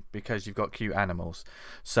 10 because you've got cute animals.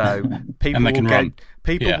 So people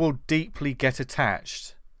will deeply get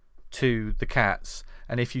attached to the cats,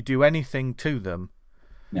 and if you do anything to them,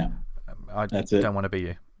 I don't want to be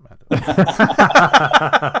you. Well,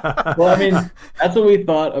 I mean, that's what we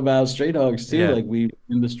thought about Stray Dogs too. Like, we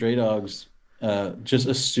in the Stray Dogs, just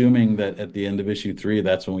assuming that at the end of issue 3,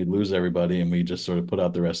 that's when we'd lose everybody, and we just sort of put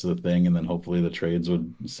out the rest of the thing, and then hopefully the trades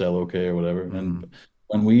would sell okay or whatever. And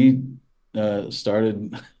when we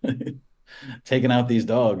started taking out these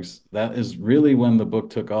dogs, that is really when the book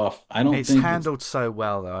took off. It's handled so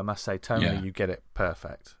well, though, I must say. Tony, you get it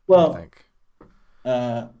perfect. Well, I think.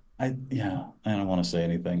 I don't want to say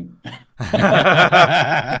anything.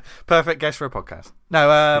 Perfect guest for a podcast. No,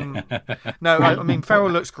 I mean, Feral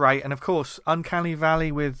looks great, and of course, Uncanny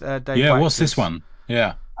Valley with Dave. Yeah, what's this one?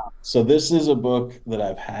 Yeah. So this is a book that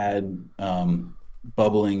I've had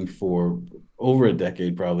bubbling for over a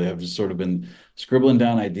decade, probably. I've just sort of been scribbling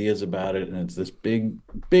down ideas about it, and it's this big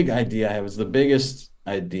idea I have. It's the biggest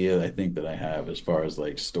idea I think that I have as far as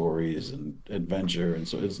like stories and adventure, and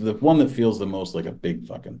so it's the one that feels the most like a big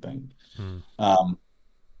fucking thing.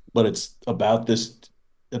 But it's about this,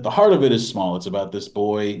 at the heart of it is small. It's about this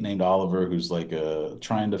boy named Oliver who's like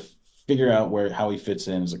trying to figure out how he fits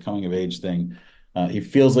in. It's a coming of age thing. He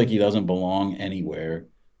feels like he doesn't belong anywhere.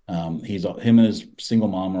 Him and his single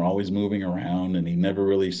mom are always moving around, and he never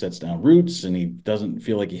really sets down roots, and he doesn't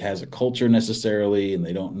feel like he has a culture necessarily, and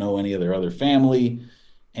they don't know any of their other family.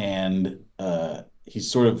 And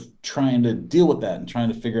he's sort of trying to deal with that and trying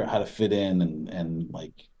to figure out how to fit in, and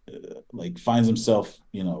like finds himself,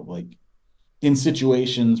 like in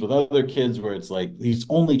situations with other kids where it's like he's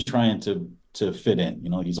only trying to fit in,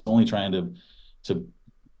 he's only trying to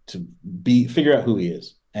figure out who he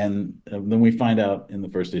is. And then we find out in the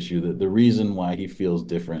first issue that the reason why he feels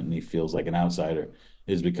different and he feels like an outsider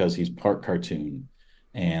is because he's part cartoon,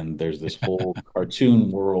 and there's this whole cartoon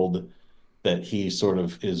world that he sort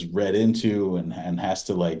of is read into and has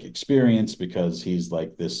to like experience, because he's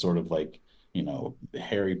like this sort of like,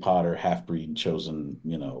 Harry Potter half-breed chosen,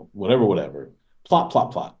 whatever,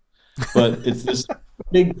 plot. But it's this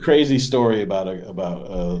big crazy story about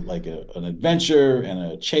an adventure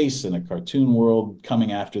and a chase in a cartoon world,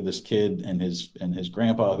 coming after this kid and his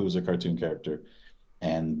grandpa, who's a cartoon character,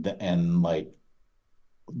 and like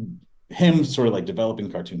him sort of like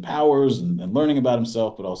developing cartoon powers and learning about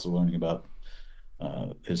himself, but also learning about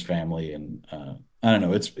his family. And I don't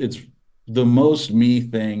know, it's the most me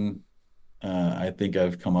thing I think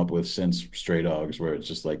I've come up with since Stray Dogs, where it's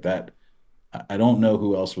just like that. I don't know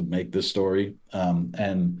who else would make this story.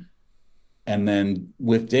 And then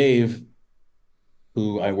with Dave,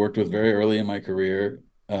 who I worked with very early in my career,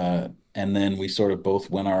 and then we sort of both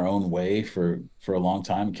went our own way for a long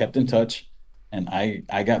time, kept in touch, and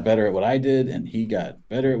I got better at what I did, and he got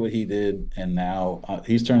better at what he did, and now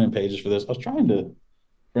he's turning pages for this. I was trying to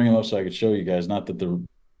bring him up so I could show you guys, not that the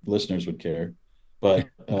listeners would care. But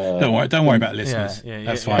don't worry about listeners.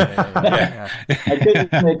 That's fine. I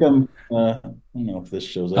couldn't make them. I don't know if this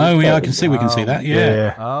shows up. Oh yeah, I can see. We can see that.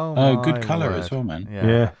 Yeah. Oh, good color as well, man.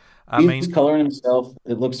 Yeah. He's coloring himself.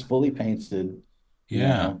 It looks fully painted.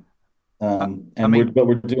 Yeah. But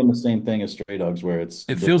we're doing the same thing as Stray Dogs, where it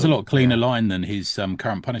feels a lot cleaner line than his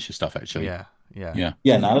current Punisher stuff, actually. Yeah.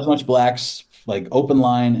 Not as much blacks, like open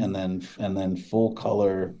line, and then full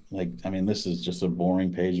color. Like, I mean, this is just a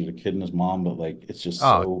boring page with a kid and his mom, but like it's just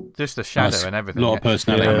just the shadow and everything. A lot of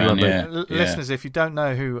personality, man. Listeners, if you don't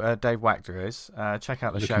know who Dave Wachter is, check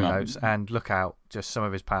out the show notes and look out just some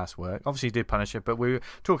of his past work. Obviously, he did Punisher, but we were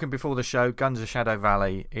talking before the show. Guns of Shadow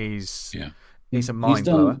Valley he's a mind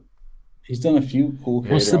blower. he's done a few cool.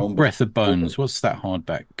 What's the Breath of Bones? What's that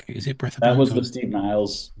hardback? Is it Breath of Bones? That was the Steve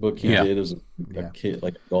Niles book he did. It was a kid,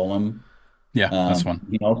 like a golem. Yeah, that's one.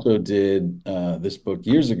 He also did this book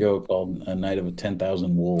years ago called A Night of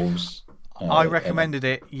 10,000 Wolves. I recommended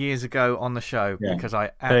it years ago on the show because I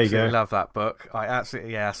absolutely love that book.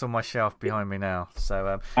 It's on my shelf behind me now.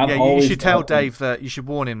 So you should tell Dave that you should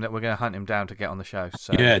warn him that we're going to hunt him down to get on the show.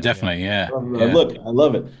 So, yeah, definitely. Yeah. Look, I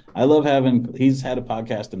love it. I love having. He's had a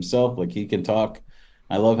podcast himself. Like he can talk.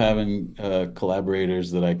 I love having collaborators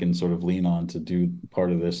that I can sort of lean on to do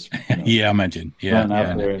part of this. Yeah, I imagine. Yeah.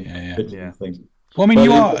 Things. Well, I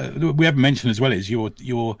mean, we haven't mentioned as well is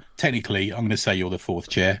you're technically, I'm going to say you're the fourth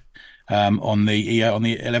chair. On the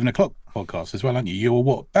 11 o'clock podcast as well, aren't you?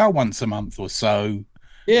 You're about once a month or so.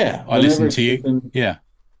 Yeah, I listen to you.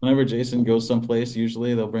 Whenever Jason goes someplace,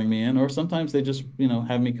 usually they'll bring me in, or sometimes they just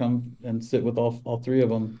have me come and sit with all three of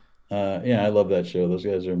them. I love that show. Those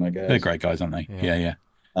guys are my guys. They're great guys, aren't they? Yeah.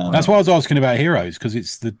 That's why I was asking about Heroes, because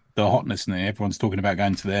it's the hotness and everyone's talking about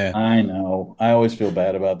going to there. I know. I always feel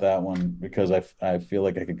bad about that one because I feel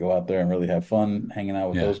like I could go out there and really have fun hanging out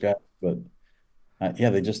with those guys, but.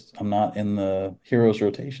 I'm not in the Heroes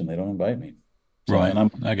rotation. They don't invite me. So, right.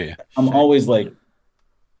 And I get you. I'm always like,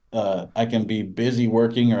 I can be busy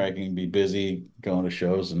working or I can be busy going to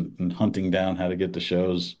shows and hunting down how to get to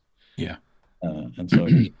shows. Yeah. And so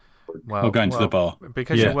going to the bar.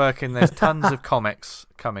 Because you're working, there's tons of comics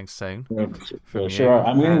coming soon. Sure.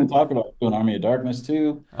 I'm going to talk about doing Army of Darkness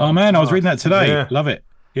too. Oh man, I was reading that today. Yeah. Love it.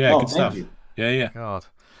 Yeah, good stuff. You. Yeah. God.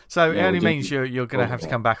 So it only means you're going to have to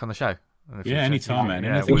come back on the show. Yeah, anytime, man.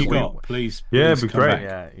 Anything you got, please. Yeah, it'd be great.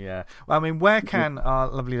 Yeah. Well, I mean, where can our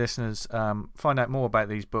lovely listeners find out more about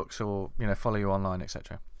these books or follow you online,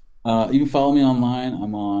 etc.? You can follow me online.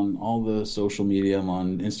 I'm on all the social media. I'm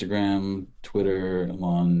on Instagram, Twitter. I'm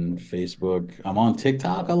on Facebook. I'm on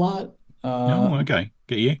TikTok a lot. Okay.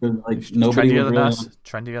 Get you. Like nobody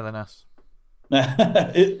trendier than us.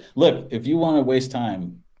 Look, if you want to waste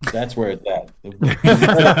time, that's where it's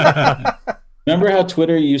at. Remember how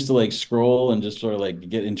Twitter used to like scroll and just sort of like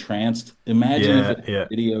get entranced? Imagine if it's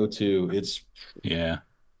video too. It's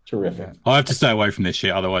terrific. I have to stay away from this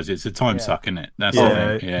shit, otherwise it's a time suck, isn't it? That's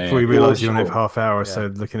before you realise you only have half hour or so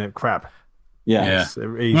looking at crap. Yeah.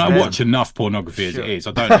 I watch enough pornography as it is.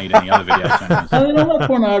 I don't need any other video channels. I don't have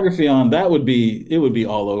pornography on. It would be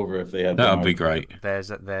all over if they had. That would be great.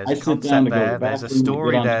 There's a concept there. There's a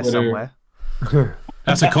story there somewhere.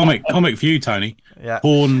 That's a comic for you, Tony. Yeah.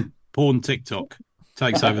 Porn TikTok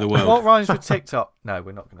takes over the world. What rhymes with TikTok? No,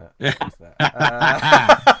 we're not going to use that.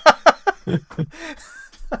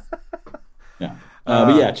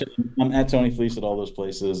 But I'm at Tony Fleecs at all those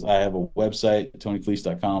places. I have a website,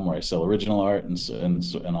 tonyfleecs.com, where I sell original art, and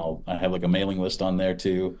I have like a mailing list on there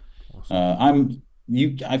too. Awesome.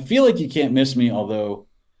 I feel like you can't miss me, although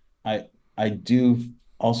I do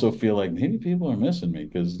also feel like maybe people are missing me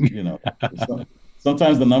because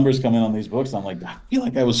sometimes the numbers come in on these books. And I'm like, I feel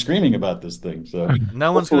like I was screaming about this thing. So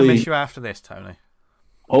no one's going to miss you after this, Tony.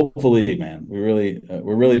 Hopefully, man. We're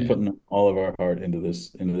really putting all of our heart into this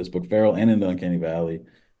book, Feral and into Uncanny Valley,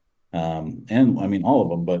 and I mean all of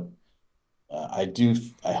them. But I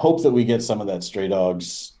hope that we get some of that Stray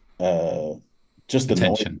Dogs, just the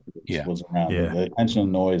attention. Noise was around, the attention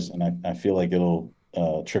and noise, and I feel like it'll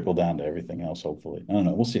trickle down to everything else. Hopefully, I don't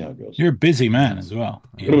know. We'll see how it goes. You're a busy man as well.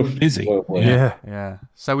 You're busy. Yeah.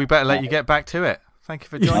 So we better let you get back to it. Thank you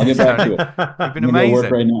for joining us, Tony. You've been amazing.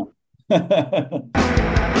 Work right now.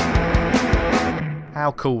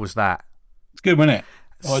 How cool was that? It's good, wasn't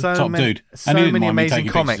it? Top dude. So many amazing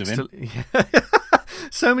comics.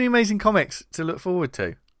 So many amazing comics to look forward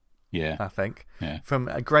to. Yeah, I think. Yeah, from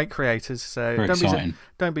great creators. So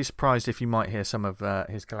don't be surprised if you might hear some of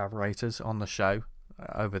his collaborators on the show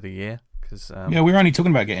over the year. Because we were only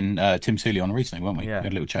talking about getting Tim Seeley on recently, weren't we? Yeah, we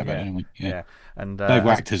had a little chat about it, didn't we? Yeah. And Dave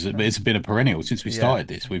Wachter's it's been a perennial since we started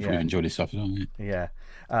this. We've really enjoyed his stuff as well. Yeah.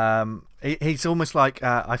 He's almost like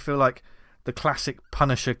I feel like the classic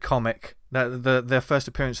Punisher comic. Their first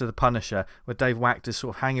appearance of the Punisher, where Dave Wachter's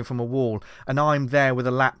sort of hanging from a wall, and I'm there with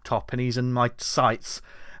a laptop, and he's in my sights.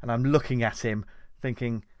 And I'm looking at him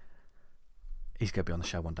thinking, he's going to be on the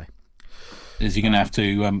show one day. Is he going to have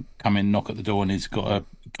to come in, knock at the door, and he's got to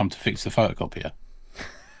come to fix the photocopier?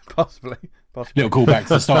 Possibly. Little callback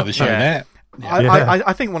to the start of the show there. Yeah.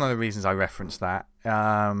 I think one of the reasons I referenced that,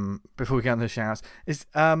 before we get on the shout-outs, is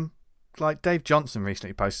like Dave Johnson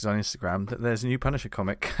recently posted on Instagram that there's a new Punisher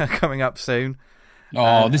comic coming up soon.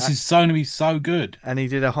 Oh, this is going to be so good. And he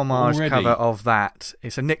did a homage cover of that.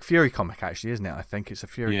 It's a Nick Fury comic, actually, isn't it? I think it's a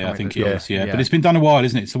Fury comic. Yeah, I think it is, yeah. But it's been done a while,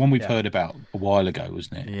 isn't it? It's the one we've heard about a while ago,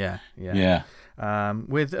 wasn't it? Yeah.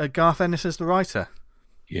 With Garth Ennis as the writer.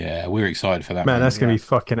 Yeah, we're excited for that. Man, that's going to be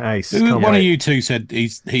fucking ace. One of you two said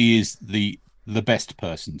he is the best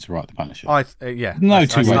person to write the Punisher. No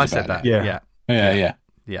two ways about said that.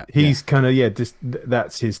 Yeah. He's kind of just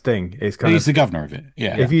that's his thing. He's the governor of it.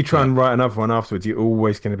 Yeah. If you try and write another one afterwards, you're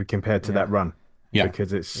always going to be compared to that run. Yeah.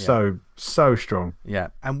 Because it's so strong. Yeah.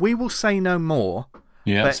 And we will say no more.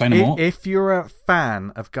 Yeah. Say no more. If you're a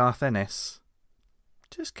fan of Garth Ennis,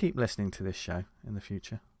 just keep listening to this show in the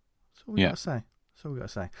future. That's all we got to say. That's all we got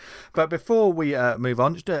to say. But before we move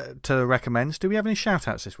on to recommends, do we have any shout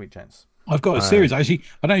outs this week, gents? I've got a series. Actually,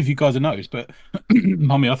 I don't know if you guys have noticed, but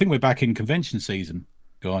I think we're back in convention season,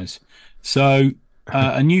 guys. So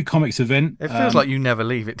a new comics event. It feels like you never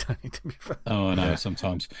leave it, Tony, to be fair. Oh, I know,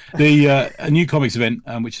 sometimes. A new comics event,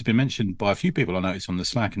 which has been mentioned by a few people I noticed on the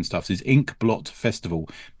Slack and stuff, is Inkblot Festival,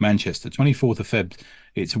 Manchester, 24th of Feb.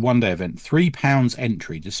 It's a one-day event, £3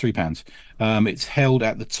 entry, just £3. It's held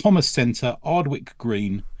at the Thomas Centre, Ardwick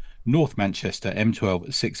Green, North Manchester, M12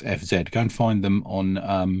 6FZ. Go and find them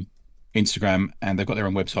on Instagram, and they've got their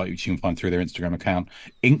own website, which you can find through their Instagram account.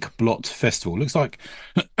 Inkblot Festival looks like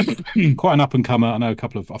quite an up and comer. I know a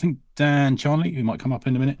couple of, I think Dan Charnley, who might come up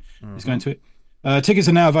in a minute, is going to it. Tickets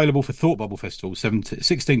are now available for Thought Bubble Festival, 16th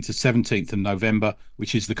to 17th of November,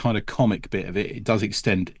 which is the kind of comic bit of it. It does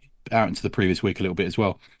extend out into the previous week a little bit as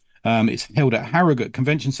well. It's held at Harrogate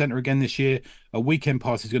Convention Centre again this year. A weekend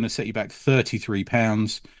pass is going to set you back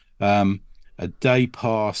 £33. A day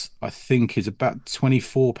pass, I think, is about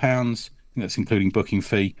 £24. I think that's including booking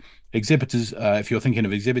fee. Exhibitors, if you're thinking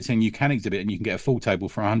of exhibiting, you can exhibit and you can get a full table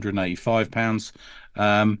for £185.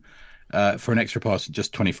 For an extra pass,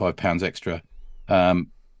 just £25 extra.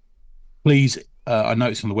 Please, I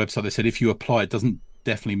noticed on the website they said if you apply, it doesn't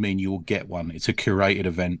definitely mean you will get one. It's a curated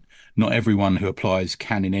event. Not everyone who applies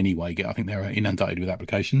can in any way get. I think they're inundated with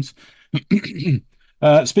applications.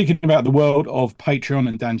 Speaking about the world of Patreon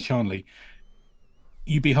and Dan Charnley,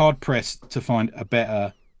 you'd be hard pressed to find a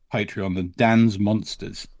better Patreon than Dan's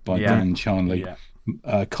Monsters by Dan Charnley.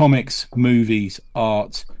 Comics, movies,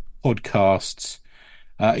 art, podcasts.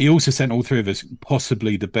 He also sent all three of us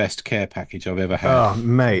possibly the best care package I've ever had. Oh,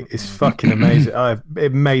 mate, it's fucking amazing.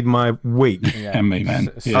 It made my week. And me,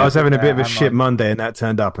 man. I was having a bit of a shit Monday, and that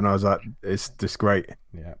turned up, and I was like, it's just great.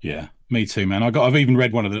 Yeah, me too, man. I've already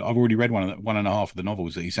read one and a half of the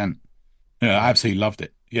novels that he sent. Yeah, I absolutely loved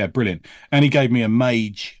it. Yeah, brilliant. And he gave me a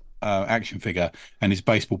mage action figure, and his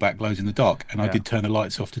baseball bat glows in the dark. And I did turn the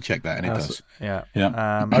lights off to check that, and it does. Yeah.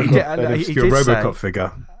 I've got an obscure Robocop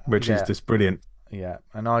figure, which is just brilliant. Yeah,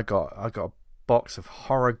 and I got a box of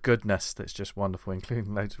horror goodness that's just wonderful,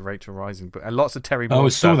 including loads of Rachel Rising, but and lots of Terry Moore. I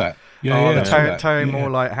saw that. Terry Moore,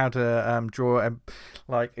 like how to draw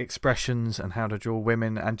like expressions and how to draw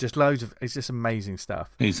women, and just loads of. It's just amazing stuff.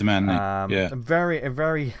 He's the man.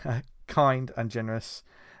 Very kind and generous.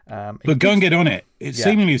 But go and get on it. It's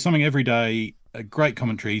seemingly something every day. A great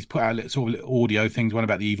commentary. He's put out sort of audio things. One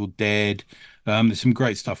about the Evil Dead. There's some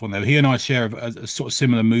great stuff on there. He and I share a sort of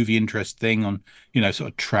similar movie interest thing on,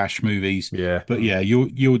 sort of trash movies. Yeah. But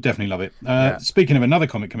you'll definitely love it. Speaking of another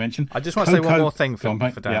comic convention, I just want to say one more thing for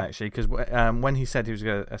Dan actually, because when he said he was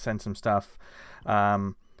going to send some stuff,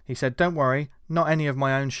 he said, "Don't worry, not any of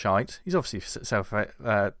my own shite." He's obviously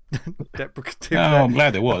self-deprecative. I'm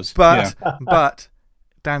glad there was. But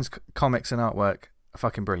Dan's comics and artwork are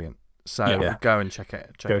fucking brilliant. So go and check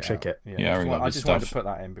it. Check it. I just wanted to put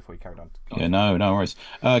that in before you carried on. No worries.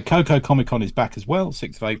 Coco Comic Con is back as well,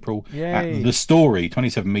 6th of April. Yay. At The Story,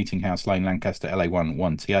 27 Meeting House Lane, Lancaster, LA1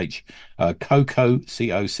 1TH. Coco,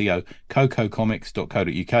 C-O-C-O,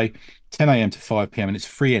 cococomics.co.uk. 10 a.m. to 5 p.m. and it's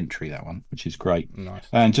free entry, that one, which is great. Nice.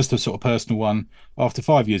 And just a sort of personal one, after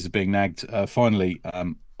 5 years of being nagged, finally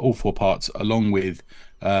all 4 parts, along with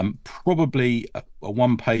probably a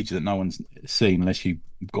one page that no one's seen unless you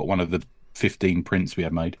got one of the 15 prints we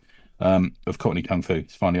had made of Cockney Kung Fu.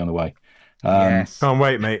 It's finally on the way. Yes. Can't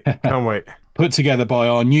wait, mate. Can't wait. Put together by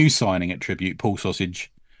our new signing at Tribute, Paul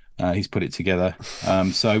Sausage. He's put it together.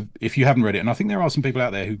 So if you haven't read it, and I think there are some people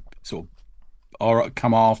out there who sort of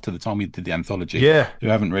come after the time we did the anthology, who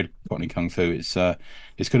haven't read Cockney Kung Fu, it's going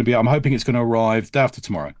to be. I'm hoping it's going to arrive day after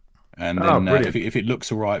tomorrow, and then if it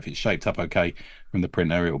looks all right, if it's shaped up okay from the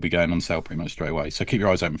printer, it will be going on sale pretty much straight away. So keep your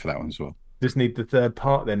eyes open for that one as well. Just need the third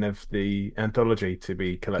part then of the anthology to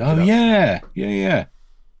be collected. Oh up. yeah.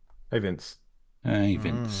 Hey Vince. Hey,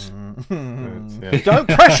 Vince. Don't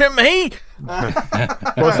pressure me.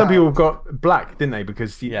 Well, some people got black, didn't they?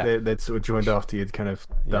 Because they'd sort of joined after you'd kind of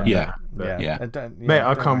done that. But, mate,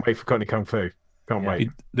 I can't wait for Cockney Kung Fu. Can't wait.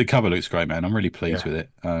 The cover looks great, man. I'm really pleased with it.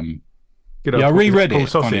 I reread it.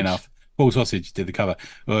 Funny enough, Paul Sausage did the cover.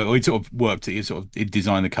 He sort of worked. He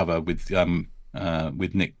designed the cover with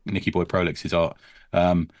Nicky Boy Prolix's art.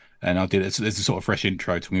 And I did it. So there's a sort of fresh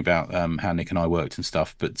intro talking about how Nick and I worked and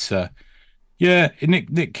stuff. But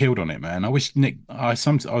Nick killed on it, man. I wish Nick. I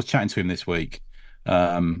was chatting to him this week,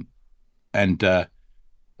 and I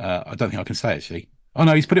don't think I can say actually. Oh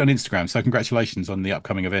no, he's put it on Instagram. So congratulations on the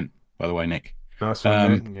upcoming event, by the way, Nick. Nice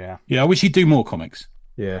one, I wish he'd do more comics.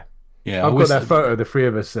 Yeah. I've got that photo of the three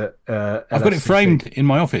of us at I've got it framed in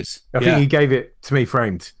my office. I think he gave it to me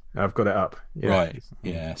framed. I've got it up. Yeah. Right.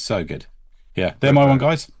 Yeah, so good. Yeah, they're my one,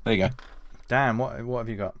 guys. There you go. Dan, what have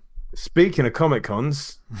you got? Speaking of Comic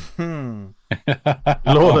Cons, Lawless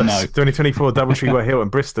 2024 Doubletree Hill in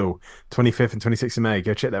Bristol, 25th and 26th of May.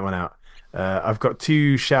 Go check that one out. I've got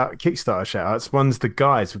two Kickstarter shout-outs. One's The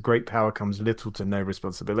Guys. With great power comes little to no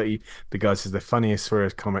responsibility. The Guys is the funniest for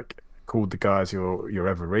a comic called The Guys you'll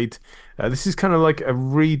ever read. This is kind of like a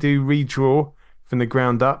redraw from the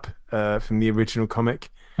ground up from the original comic.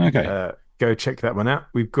 Okay. Go check that one out.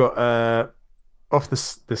 We've got off the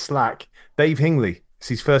Slack, Dave Hingley. It's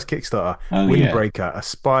his first Kickstarter, Windbreaker, a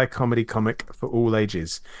spy comedy comic for all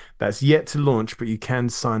ages. That's yet to launch, but you can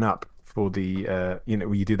sign up for the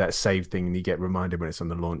where you do that save thing and you get reminded when it's on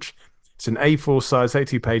the launch. It's an A4 size,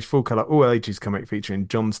 82-page, full color, all ages comic featuring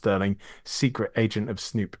John Sterling, secret agent of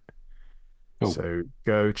Snoop. Cool. So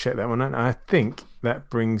go check that one out. I think that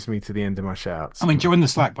brings me to the end of my shout-outs. I mean, join the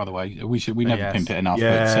Slack, by the way. We never pimped it enough.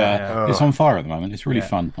 But it's on fire at the moment. It's really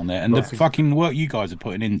fun on there. And the fucking work you guys are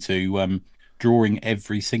putting into drawing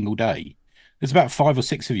every single day. There's about 5 or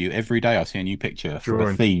 6 of you every day. I see a new picture for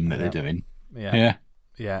a theme that they're doing. Yeah.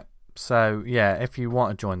 So if you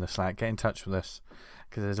want to join the Slack, get in touch with us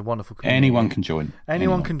because there's a wonderful community. Anyone can join.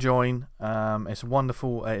 Anyone can join. It's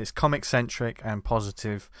wonderful. It's comic centric and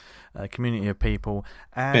positive community of people.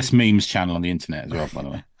 And best memes channel on the internet as well, by the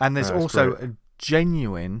way. And there's also a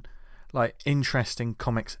genuine, interesting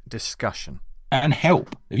comics discussion. And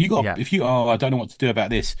help. If you I don't know what to do about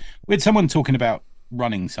this. We had someone talking about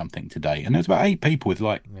running something today, and there was about 8 people with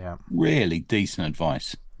really decent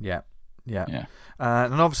advice. Yeah.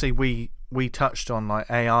 And obviously we touched on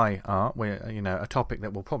AI art, where a topic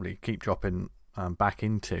that we'll probably keep dropping back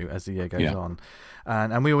into as the year goes on,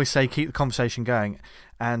 and we always say keep the conversation going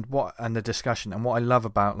and the discussion. And what I love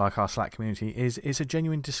about our Slack community is it's a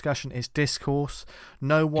genuine discussion. It's discourse.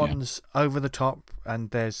 No one's over the top,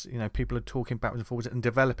 and there's people are talking backwards and forwards and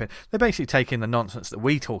developing. They're basically taking the nonsense that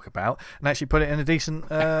we talk about and actually put it in a decent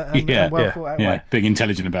and well thought out way. Being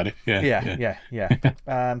intelligent about it.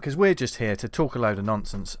 Because we're just here to talk a load of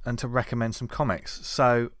nonsense and to recommend some comics.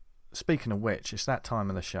 So speaking of which, it's that time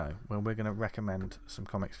of the show where we're going to recommend some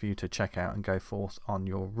comics for you to check out and go forth on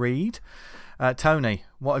your read. Tony,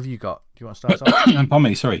 what have you got? Do you want to start off? Pardon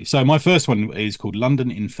me, sorry. So my first one is called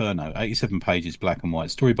London Inferno, 87 pages, black and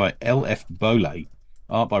white. Story by L.F. Bole,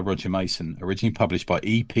 art by Roger Mason, originally published by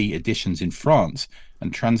EP Editions in France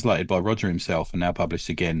and translated by Roger himself and now published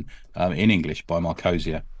again in English by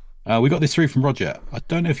Markosia. We got this through from Roger. I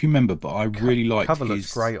don't know if you remember, but I really liked cover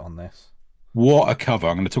looks great on this. What a cover.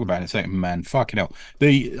 I'm going to talk about it in a second, man. Fucking hell.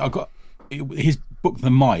 I got his book, The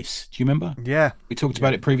Mice. Do you remember? Yeah. We talked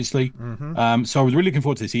about it previously. Mm-hmm. So I was really looking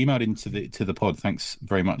forward to this. He emailed into the pod. Thanks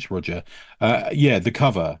very much, Roger. The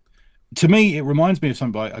cover. To me, it reminds me of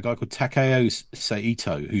something by a guy called Takeo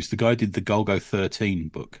Saito, who's the guy who did the Golgo 13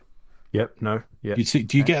 book. Yep. No. Yeah.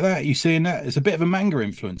 Do you get that? You seeing that? There's a bit of a manga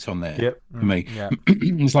influence on there. Yep. For me. Yeah.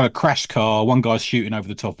 It's like a crashed car. One guy's shooting over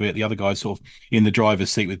the top of it. The other guy's sort of in the driver's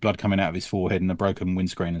seat with blood coming out of his forehead and a broken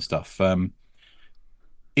windscreen and stuff.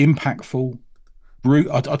 Impactful,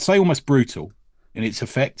 I'd say almost brutal in its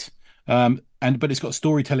effect. But it's got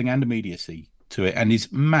storytelling and immediacy to it, and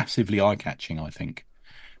is massively eye-catching. I think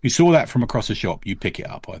you saw that from across the shop. You pick it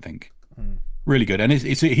up. I think really good, and it's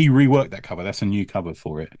he reworked that cover. That's a new cover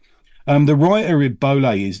for it. The writer Bole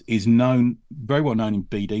is very well known in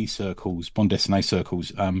BD circles, bande dessinée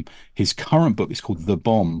circles. His current book is called The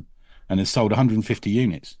Bomb, and has sold 150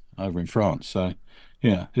 units over in France. So,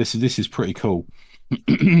 this is pretty cool.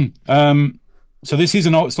 So this is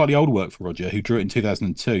an slightly older work for Roger, who drew it in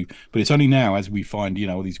 2002. But it's only now, as we find,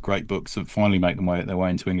 all these great books that finally make their way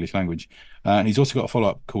into English language. And he's also got a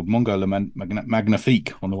follow-up called Mongo Le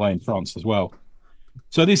Magnifique on the way in France as well.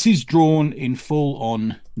 So this is drawn in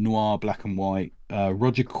full-on noir, black and white.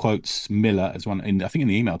 Roger quotes Miller as one, I think in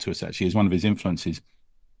the email to us actually, as one of his influences.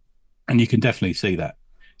 and you can definitely see that.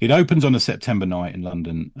 It opens on a September night in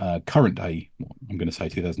London, current day, I'm going to say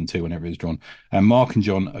 2002, whenever it was drawn. And Mark and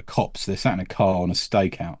John are cops. They're sat in a car on a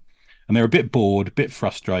stakeout, and they're a bit bored, a bit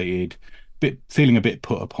frustrated, feeling a bit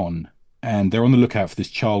put upon. And they're on the lookout for this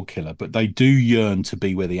child killer, but they do yearn to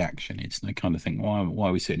be where the action is. And they kind of think, why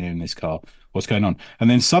are we sitting here in this car? What's going on? And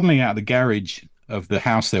then suddenly out of the garage of the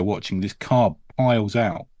house they're watching, this car piles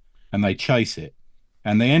out, and they chase it.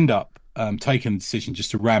 And they end up taking the decision just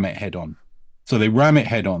to ram it head on. So they ram it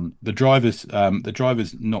head on. The driver's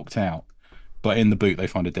knocked out, but in the boot they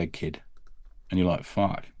find a dead kid, and you're like,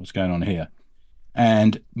 "Fuck, what's going on here?"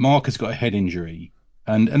 And Mark has got a head injury,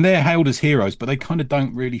 and they're hailed as heroes, but they kind of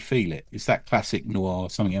don't really feel it. It's that classic noir.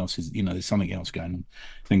 Something else is, there's something else going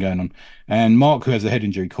on. And Mark, who has a head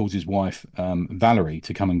injury, calls his wife Valerie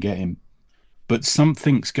to come and get him, but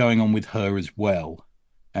something's going on with her as well.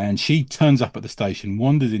 And she turns up at the station,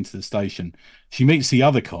 wanders into the station. She meets the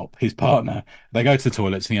other cop, his partner. They go to the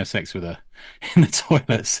toilets and he has sex with her in the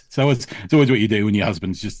toilets. So it's always what you do when your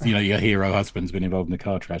husband's just, your hero husband's been involved in the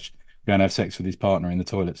car crash. Go and have sex with his partner in the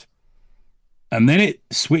toilets. And then it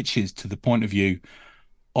switches to the point of view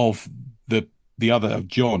of the other, of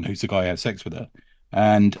John, who's the guy who had sex with her.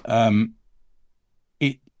 And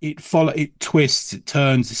it twists, it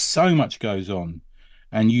turns, so much goes on.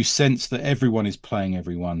 And you sense that everyone is playing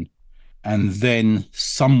everyone. And then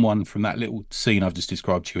someone from that little scene I've just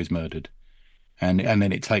described to you is murdered. And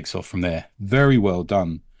then it takes off from there. Very well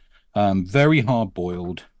done. Very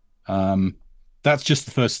hard-boiled. That's just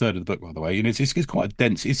the first third of the book, by the way. And it's quite a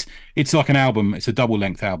dense... It's like an album. It's a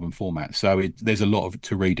double-length album format. So there's a lot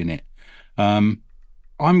to read in it. I'm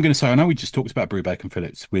going to say, I know we just talked about Brubaker and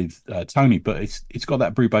Phillips with Tony, but it's got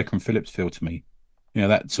that Brubaker and Phillips feel to me.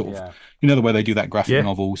 That sort of, the way they do that graphic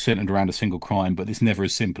novel centered around a single crime, but it's never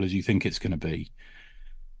as simple as you think it's going to be.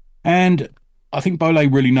 And I think Bolé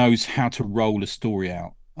really knows how to roll a story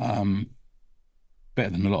out better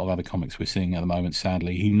than a lot of other comics we're seeing at the moment,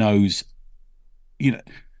 sadly. He knows,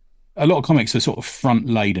 a lot of comics are sort of front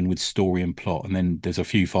laden with story and plot, and then there's a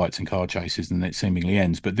few fights and car chases, and it seemingly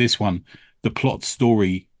ends. But this one, the plot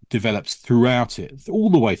story develops throughout it, all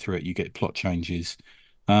the way through it. You get plot changes.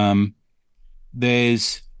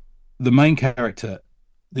 There's the main character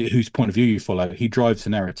whose point of view you follow. He drives the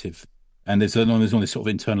narrative, and there's all this sort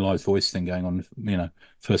of internalized voice thing going on,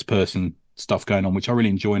 first person stuff going on, which I really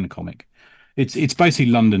enjoy in the comic. It's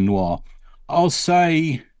basically London noir. I'll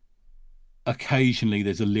say occasionally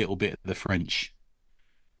there's a little bit of the French.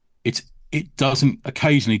 It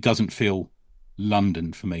occasionally doesn't feel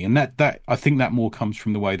London for me, and that I think that more comes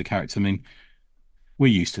from the way the character. I mean, we're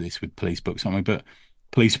used to this with police books, aren't we? But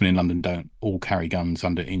policemen in London don't all carry guns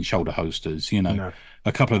in shoulder holsters. No.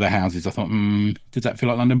 A couple of the houses, I thought, does that feel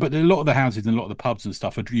like London? But a lot of the houses and a lot of the pubs and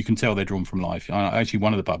stuff, you can tell they're drawn from life. Actually,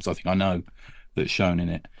 one of the pubs I think I know that's shown in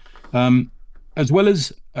it, as well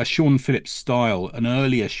as a Sean Phillips style, an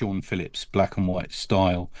earlier Sean Phillips black and white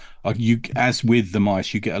style. As with the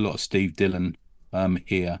mice, you get a lot of Steve Dillon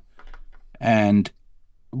here, and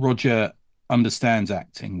Roger understands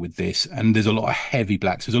acting with this, and there's a lot of heavy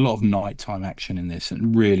blacks. There's a lot of nighttime action in this,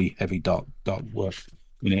 and really heavy dark work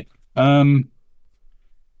in it.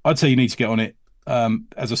 I'd say you need to get on it.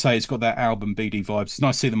 As I say, it's got that album BD vibes. It's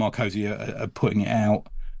nice to see the Markosia are putting it out.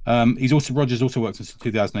 Roger's also worked on some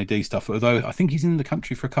 2000 AD stuff, although I think he's in the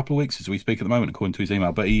country for a couple of weeks as we speak at the moment, according to his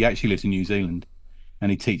email. But he actually lives in New Zealand,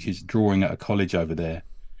 and he teaches drawing at a college over there.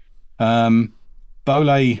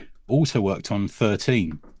 Bolé also worked on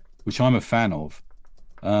 13, which I'm a fan of.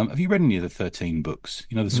 Have you read any of the 13 books?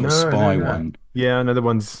 The sort of spy one. Yeah, I know the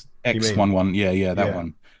ones. X11, that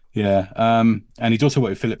one. Yeah. And he's also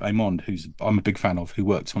worked with Philip Amond, who's I'm a big fan of, who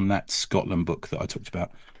worked on that Scotland book that I talked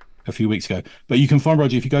about a few weeks ago. But you can find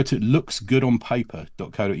Roger if you go to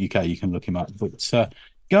looksgoodonpaper.co.uk. You can look him up. But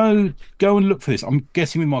go and look for this. I'm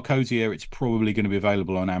guessing with Markosia, it's probably going to be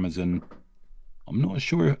available on Amazon. I'm not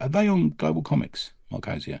sure. Are they on Global Comics,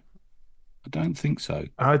 Markosia? I don't think so.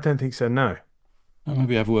 I don't think so, no. I'll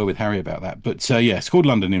maybe have a word with Harry about that. But it's called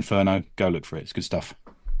London Inferno. Go look for it. It's good stuff.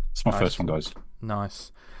 It's my first one, guys.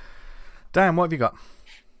 Nice. Dan, what have you got?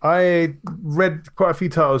 I read quite a few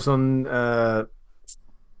titles on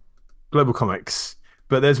Global Comics,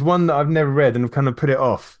 but there's one that I've never read and I've kind of put it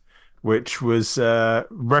off, which was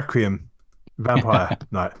Requiem, Vampire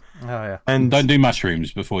Night. Oh, yeah. And don't do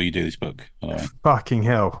mushrooms before you do this book. Fucking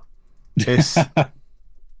hell. It's...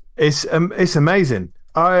 It's amazing.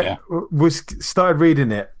 I started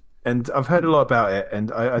reading it, and I've heard a lot about it,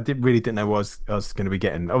 and I didn't know what I was going to be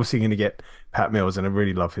getting. Obviously, going to get Pat Mills, and I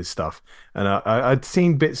really love his stuff. And I'd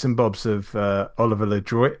seen bits and bobs of Oliver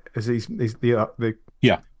LeDroit as he's the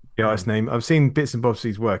the artist's name. I've seen bits and bobs of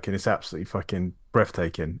his work, and it's absolutely fucking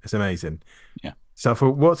breathtaking. It's amazing. Yeah. So I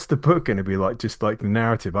thought, what's the book going to be like? Just like the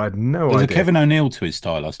narrative. I had no There's idea. a Kevin O'Neill to his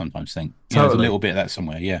style, I sometimes think. There's a little bit of that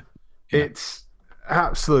somewhere, yeah. It's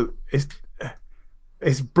absolute.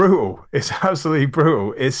 It's brutal. It's absolutely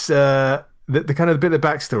brutal. It's the kind of bit of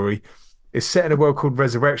backstory is set in a world called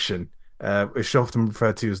Resurrection, which is often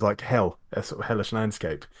referred to as like hell, a sort of hellish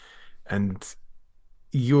landscape. And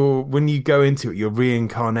when you go into it, you're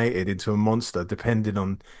reincarnated into a monster depending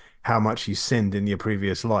on how much you sinned in your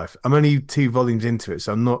previous life. I'm only 2 volumes into it,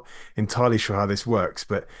 so I'm not entirely sure how this works,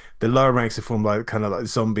 but the lower ranks are formed like kind of like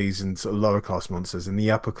zombies and sort of lower class monsters, and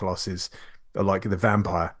the upper classes are like the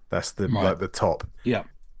vampire. That's the like the top. Yeah.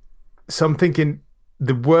 So I'm thinking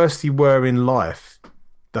the worse you were in life,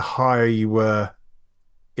 the higher you were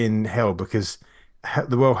in hell, because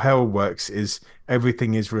the way hell works is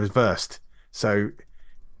everything is reversed. So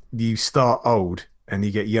you start old and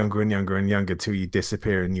you get younger and younger and younger till you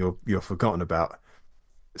disappear and you're forgotten about.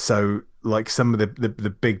 So like some of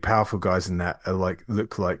the big powerful guys in that are like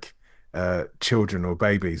look like children or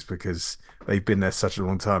babies because they've been there such a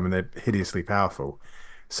long time and they're hideously powerful.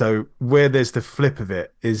 So where there's the flip of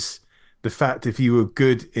it is the fact if you were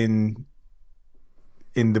good in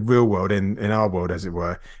the real world, in our world as it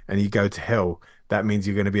were, and you go to hell, that means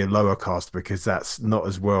you're going to be a lower caste because that's not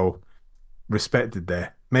as well respected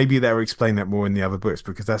there. Maybe they'll explain that more in the other books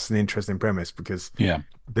because that's an interesting premise, because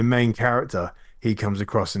the main character, he comes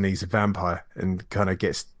across and he's a vampire and kind of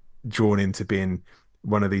gets drawn into being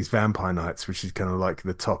one of these vampire knights, which is kind of like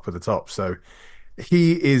the top of the top. So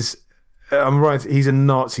he is, I'm right, he's a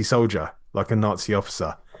Nazi soldier, like a Nazi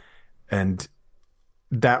officer, and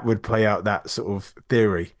that would play out that sort of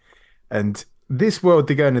theory. And this world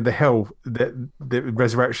they go into, the hell, the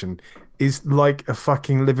resurrection, is like a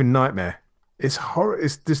fucking living nightmare. It's horror.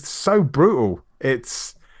 It's just so brutal.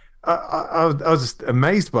 It's I was just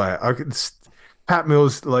amazed by it. Pat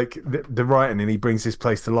Mills, like the writing, and he brings this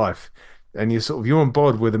place to life, and you're on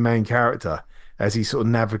board with the main character as he sort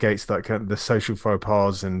of navigates that kind of the social faux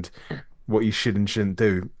pas and what you should and shouldn't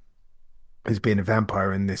do as being a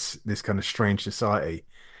vampire in this kind of strange society.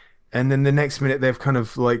 And then the next minute they've kind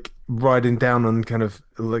of like riding down on kind of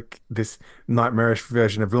like this nightmarish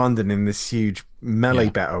version of London in this huge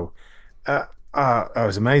melee battle. It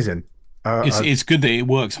was amazing. It's good that it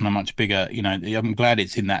works on a much bigger, I'm glad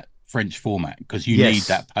it's in that French format because you need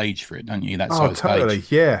that page for it, don't you? That size totally.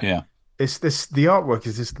 page. Yeah. It's the artwork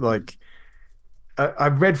is just like, I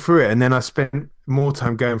read through it and then I spent more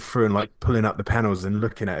time going through and like pulling up the panels and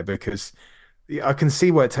looking at it because I can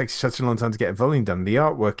see why it takes such a long time to get a volume done. The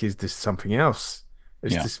artwork is just something else.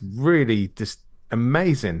 It's just really just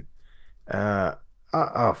amazing. I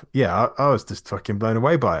was just fucking blown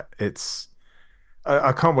away by it.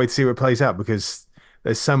 I can't wait to see what plays out because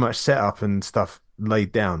there's so much setup and stuff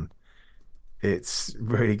laid down. It's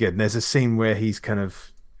really good. And there's a scene where he's kind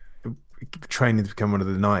of training to become one of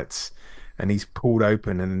the knights, and he's pulled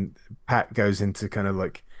open, and Pat goes into kind of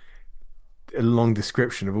like a long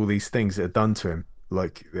description of all these things that are done to him.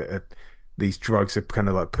 Like these drugs are kind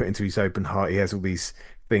of like put into his open heart. He has all these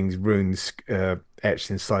things, runes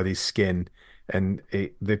etched inside his skin. And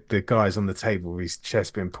the guy's on the table, his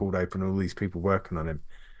chest being pulled open, all these people working on him.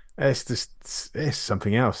 It's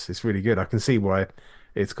something else. It's really good. I can see why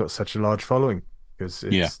it's got such a large following because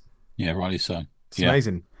rightly so. It's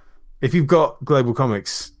amazing. If you've got Global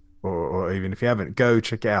Comics, or even if you haven't, go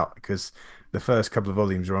check it out because the first couple of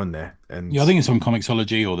volumes are on there. And I think it's on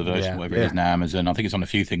Comixology or the version, whatever it is now, Amazon. I think it's on a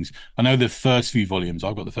few things. I know the first few volumes.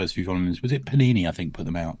 I've got the first few volumes. Was it Panini? I think put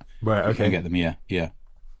them out. Right. Okay. Get them. Yeah.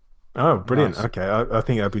 Oh, brilliant. Nice. Okay. I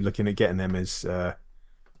think I'll be looking at getting them as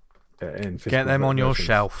get them on your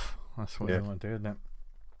shelf. That's what you want to do, isn't it?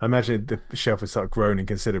 I imagine the shelf will start growing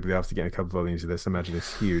considerably after getting a couple of volumes of this. I imagine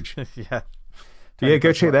it's huge. Tony,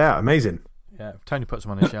 go check that out. Amazing. Yeah, if Tony puts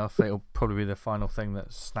them on his shelf, it'll probably be the final thing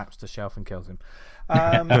that snaps the shelf and kills him.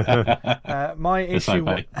 My issue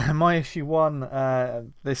one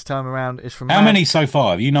this time around is from how many so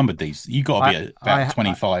far? Have you numbered these? You got to be at about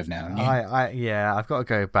 25 now. Haven't you? I've got to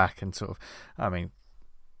go back and sort of. I mean,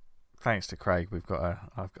 thanks to Craig, I've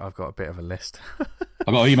got a bit of a list.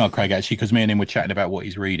 I got to email Craig actually because me and him were chatting about what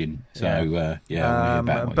he's reading. So I've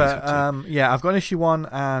got an issue one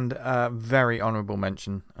and very honourable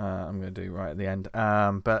mention. I'm going to do right at the end.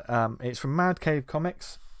 But it's from Mad Cave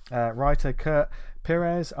Comics. Writer Kurt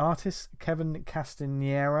Perez, artist Kevin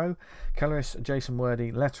Castaniero, colorist Jason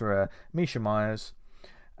Wordy, letterer Misha Myers,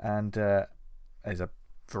 and there's a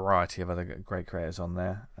variety of other great creators on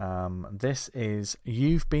there. This is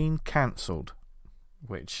You've Been Cancelled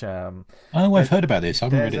which I've heard about this. I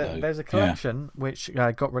haven't read it though. There's a collection which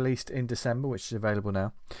got released in December, which is available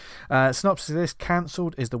now. Synopsis of this: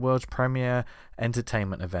 Cancelled is the world's premier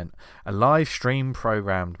entertainment event, a live stream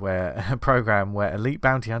program where elite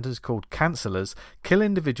bounty hunters called cancellers kill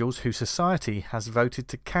individuals who society has voted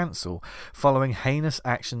to cancel following heinous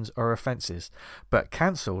actions or offences. But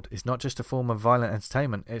Cancelled is not just a form of violent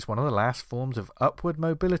entertainment; it's one of the last forms of upward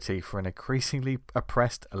mobility for an increasingly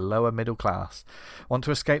oppressed lower middle class. Want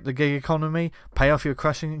to escape the gig economy, pay off your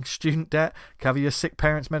crushing student debt, cover your sick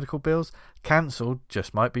parents' medical bills? Cancelled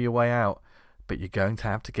just might be your way out, but you're going to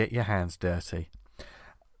have to get your hands dirty.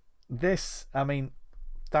 This, I mean,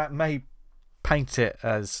 that may paint it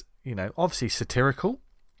as, obviously satirical,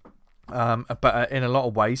 but in a lot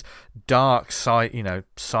of ways, dark,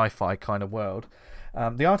 sci-fi kind of world.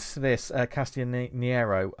 The artist of this,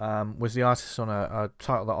 Castaniero, was the artist on a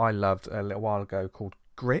title that I loved a little while ago called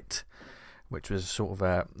Grit, which was sort of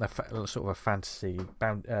a fantasy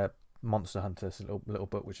monster hunter little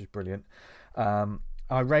book, which is brilliant.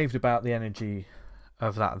 I raved about the energy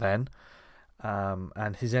of that then,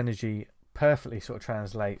 and his energy perfectly sort of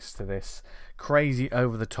translates to this crazy,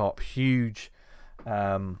 over the top, huge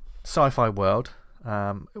sci-fi world.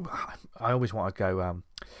 I always want to go.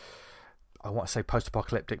 I want to say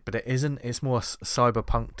post-apocalyptic, but it isn't. It's more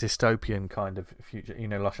cyberpunk dystopian kind of future.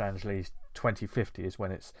 Los Angeles 2050 is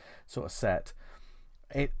when it's sort of set.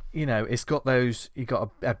 It's got those. You got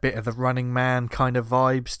a bit of the Running Man kind of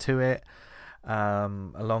vibes to it,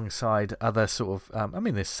 alongside other sort of.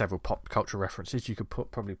 There's several pop culture references you could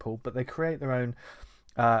probably pull, but they create their own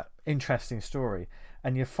interesting story,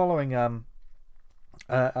 and you're following a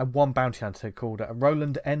one bounty hunter called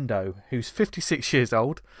Roland Endo, who's 56 years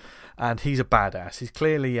old. And he's a badass. He's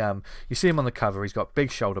clearly, you see him on the cover. He's got big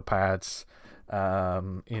shoulder pads.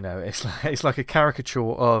 It's like a caricature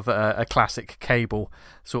of a classic Cable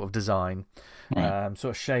sort of design. Right.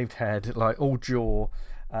 Sort of shaved head, like all jaw.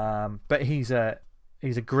 But he's a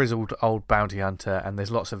grizzled old bounty hunter, and there's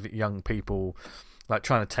lots of young people like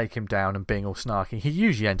trying to take him down and being all snarky. He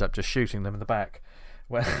usually ends up just shooting them in the back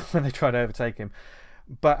when they try to overtake him.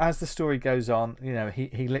 But as the story goes on,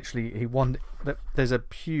 he won. There's a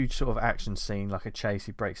huge sort of action scene, like a chase.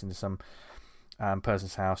 He breaks into some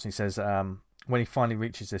person's house, and he says when he finally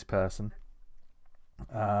reaches this person,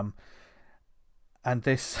 and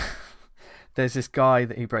there's this guy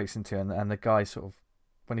that he breaks into, and the guy sort of,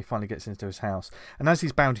 when he finally gets into his house, and as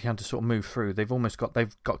these bounty hunters sort of move through, they've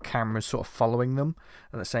got cameras sort of following them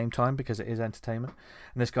at the same time because it is entertainment.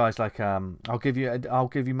 And this guy's like, I'll give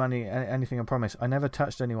you money, anything, I promise. I never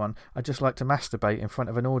touched anyone. I just like to masturbate in front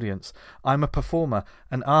of an audience. I'm a performer,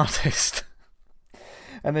 an artist.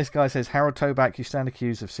 And this guy says, Harold Toback, you stand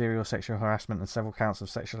accused of serial sexual harassment and several counts of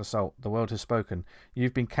sexual assault. The world has spoken.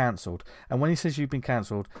 You've been cancelled. And when he says you've been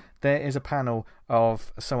cancelled, there is a panel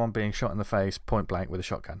of someone being shot in the face, point blank, with a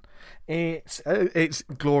shotgun. It's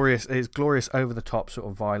glorious. It's glorious, over the top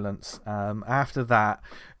sort of violence. After that,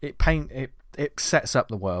 it sets up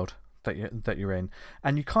the world that you're in,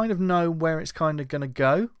 and you kind of know where it's kind of going to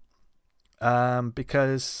go,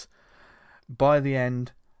 because by the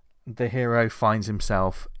end, the hero finds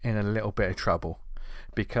himself in a little bit of trouble,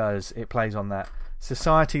 because it plays on that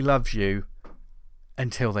society loves you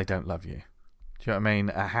until they don't love you. Do you know what I mean?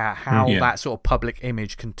 How that sort of public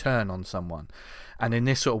image can turn on someone, and in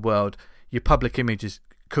this sort of world, your public images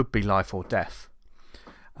could be life or death.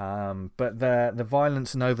 But the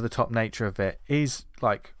violence and over the top nature of it is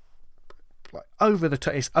like over the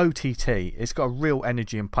top. It's OTT. It's got a real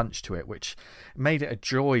energy and punch to it, which made it a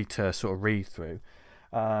joy to sort of read through.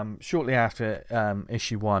 Shortly after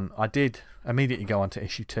issue 1, I did immediately go on to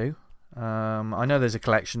issue 2. I know there's a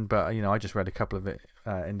collection, but I just read a couple of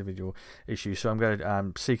individual issues, so I'm going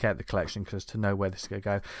to seek out the collection to know where this is going to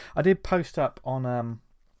go. I did post up on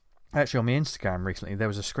actually on my Instagram recently. There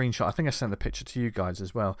was a screenshot. I think I sent the picture to you guys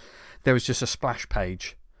as well. There was just a splash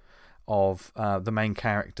page of the main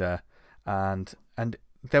character, and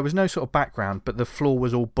there was no sort of background, but the floor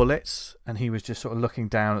was all bullets, and he was just sort of looking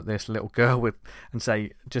down at this little girl and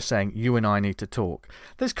saying, "You and I need to talk."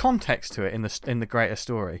 There's context to it in the greater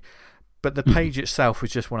story, but the page itself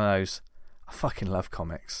was just one of those. I fucking love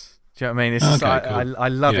comics. Do you know what I mean? It's just cool. I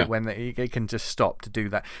love it when it can just stop to do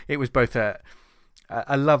that. It was both a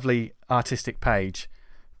lovely artistic page,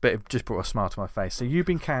 but it just brought a smile to my face. So You've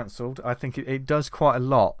Been Cancelled. I think it does quite a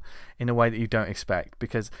lot in a way that you don't expect,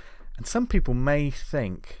 because. And some people may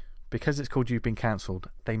think, because it's called You've Been Cancelled,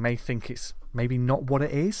 they may think it's maybe not what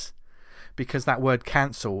it is, because that word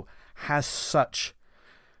cancel has such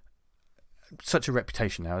such a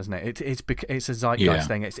reputation now, isn't it? It's a zeitgeist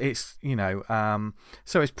thing. It's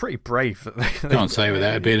so it's pretty brave that they can't say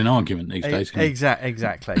without it being an argument these days.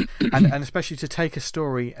 Exactly, and especially to take a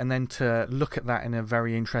story and then to look at that in a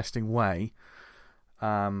very interesting way,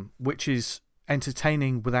 which is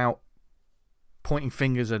entertaining without pointing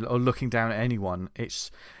fingers or looking down at anyone.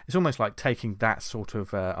 It's almost like taking that sort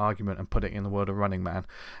of argument and putting it in the world of Running Man,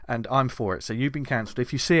 and I'm for it. So you've been cancelled.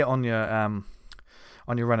 If you see it on your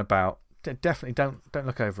runabout, definitely don't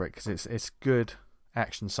look over it, because it's good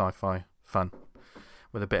action sci-fi fun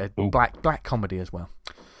with a bit of black comedy as well.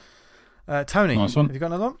 Tony, nice one. Have you got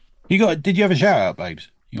another one? Did you have a shout out,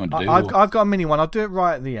 babes? You want to do? I've got a mini one. I'll do it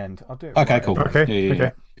right at the end. Okay, cool.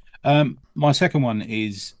 Okay. My second one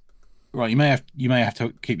is right. You may have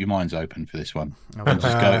to keep your minds open for this one. And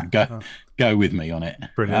just go with me on it.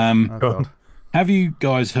 Brilliant. Have you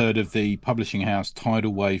guys heard of the publishing house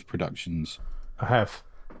Tidal Wave Productions? I have.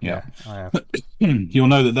 Yeah, I have. You'll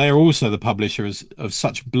know that they are also the publisher of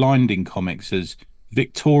such blinding comics as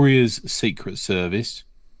Victoria's Secret Service,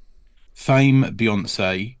 Fame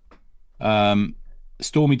Beyonce,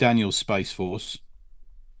 Stormy Daniels' Space Force,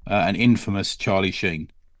 and infamous Charlie Sheen.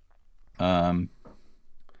 Probably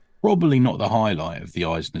not the highlight of the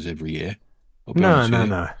Eisners every year.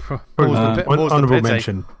 No. Honourable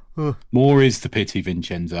mention. More is the pity,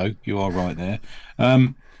 Vincenzo. You are right there.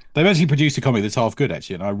 They've actually produced a comic that's half good,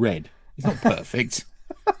 actually, and I read. It's not perfect,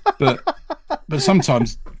 but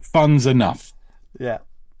sometimes fun's enough. Yeah.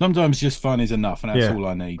 Sometimes just fun is enough, and that's all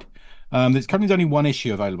I need. There's currently only one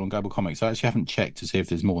issue available on Global Comics. I actually haven't checked to see if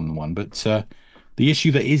there's more than one, but the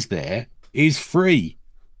issue that is there is free,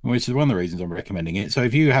 which is one of the reasons I'm recommending it. So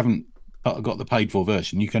if you haven't got the paid-for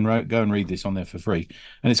version, you can go and read this on there for free.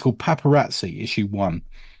 And it's called Papperazzi, issue 1.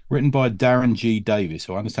 Written by Darren G. Davis,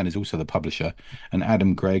 who I understand is also the publisher, and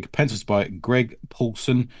Adam Gregg. Pencils by Greg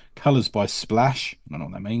Paulson. Colours by Splash. I don't know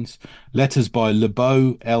what that means. Letters by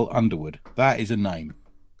LeBeau L. Underwood. That is a name.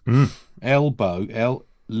 Elbow.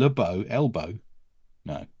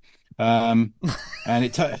 No. And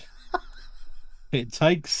it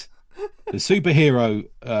takes the superhero,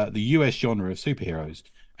 the US genre of superheroes,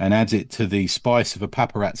 and adds it to the spice of a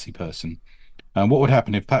paparazzi person. And what would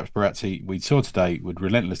happen if paparazzi we saw today would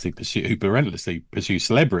relentlessly pursue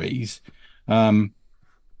celebrities in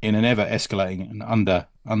an ever escalating and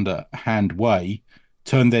underhand way,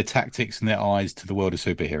 turn their tactics and their eyes to the world of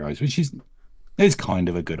superheroes, which is kind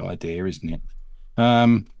of a good idea, isn't it?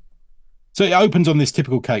 So it opens on this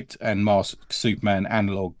typical caped and masked Superman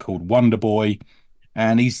analog called Wonder Boy,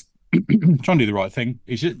 and he's trying to do the right thing.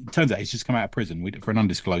 It turns out he's just come out of prison for an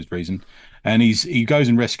undisclosed reason, and he goes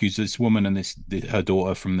and rescues this woman and her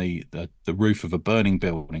daughter from the roof of a burning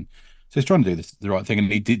building. So he's trying to do the right thing, and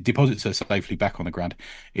he deposits her safely back on the ground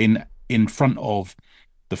in front of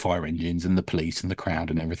the fire engines and the police and the crowd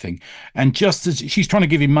and everything. And just as she's trying to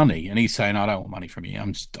give him money, and he's saying, "I don't want money from you.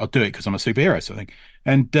 I'll do it because I'm a superhero," sort of thing.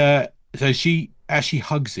 And so as she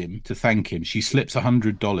hugs him to thank him, she slips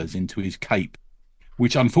 $100 into his cape,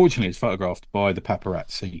 which unfortunately is photographed by the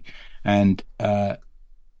paparazzi. And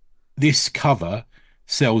this cover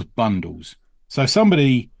sells bundles. So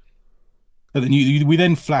somebody we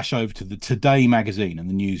then flash over to the Today magazine and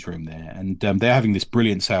the newsroom there, and they're having this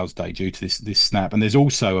brilliant sales day due to this snap. And there's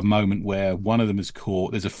also a moment where one of them is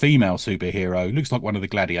caught. There's a female superhero, looks like one of the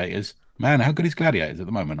Gladiators. Man, how good is Gladiators at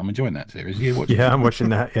the moment? I'm enjoying that series. I'm watching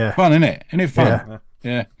that. Yeah, fun, isn't it? Isn't it fun?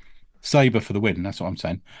 Yeah. Saber for the win. That's what I'm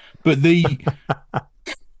saying. But this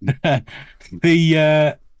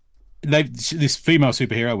female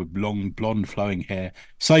superhero with long blonde flowing hair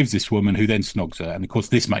saves this woman, who then snogs her, and of course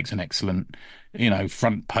this makes an excellent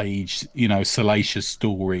front page salacious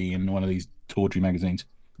story in one of these tawdry magazines.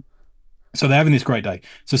 So they're having this great day.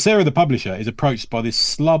 So Sarah, the publisher, is approached by this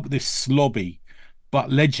slobby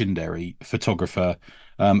but legendary photographer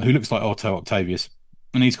who looks like Otto Octavius,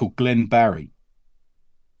 and he's called Glenn Barry.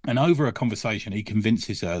 And over a conversation, he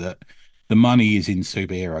convinces her that the money is in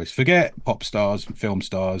superheroes. Forget pop stars and film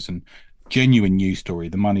stars and genuine news story.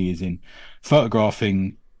 The money is in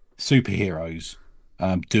photographing superheroes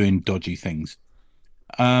doing dodgy things.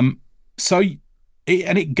 It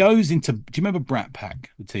goes into. Do you remember Brat Pack,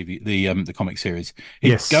 the comic series?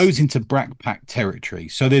 It goes into Brat Pack territory.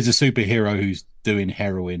 So there's a superhero who's doing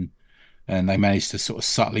heroin, and they manage to sort of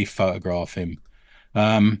subtly photograph him.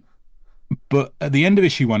 But at the end of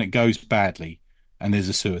issue 1, it goes badly, and there's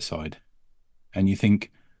a suicide. And you think,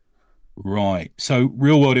 right, so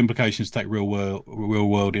real world implications take real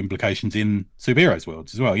world implications in superheroes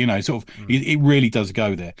worlds as well. It really does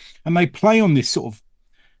go there. And they play on this sort of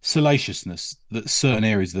salaciousness that certain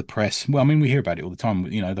areas of the press, well, I mean, we hear about it all the time.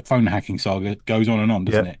 You know, the phone hacking saga goes on and on,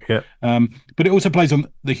 doesn't it? Yeah. But it also plays on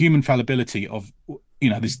the human fallibility of, you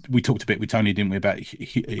know, this. We talked a bit with Tony, didn't we, about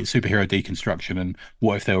superhero deconstruction and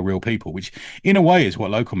what if they were real people, which in a way is what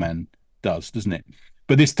Local Man does, doesn't it?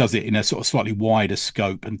 But this does it in a sort of slightly wider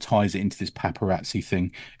scope and ties it into this paparazzi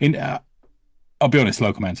thing. I'll be honest,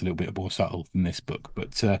 Local Man's a little bit more subtle than this book,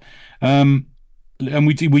 but and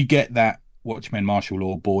we get that Watchmen, martial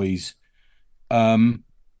law, boys. Dare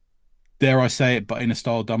I say it, but in a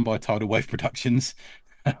style done by Tidal Wave Productions,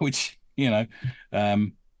 which, you know, a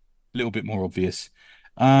little bit more obvious.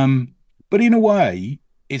 But in a way,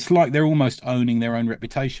 it's like they're almost owning their own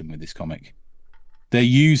reputation with this comic. They're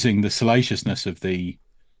using the salaciousness of the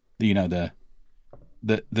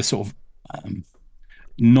sort of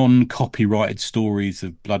non-copyrighted stories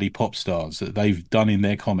of bloody pop stars that they've done in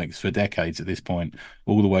their comics for decades at this point,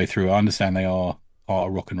 all the way through. I understand they are part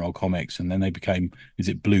of Rock and Roll Comics, and then they became, is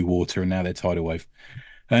it Blue Water, and now they're Tidal Wave.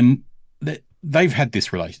 And they've had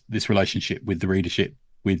this relationship with the readership,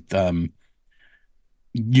 with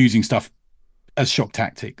using stuff as shock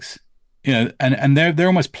tactics, you know, and they're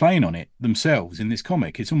almost playing on it themselves in this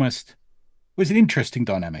comic. It's almost, well, it's an interesting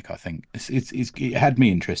dynamic, I think. It had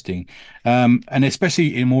me interesting, and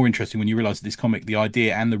especially more interesting when you realise that this comic, the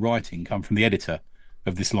idea and the writing, come from the editor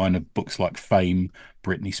of this line of books like Fame,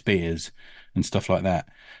 Britney Spears, and stuff like that,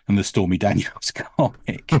 and the Stormy Daniels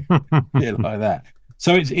comic, bit like that.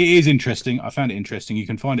 So it is interesting. I found it interesting. You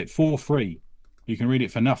can find it for free. You can read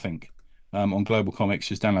it for nothing on Global Comics.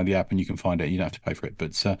 Just download the app and you can find it. You don't have to pay for it.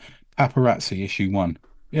 But Papperazzi issue 1.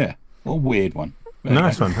 Yeah, what a weird one.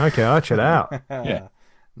 Nice one. Okay, I'll check it out. Yeah.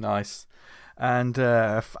 Nice. And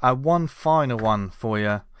one final one for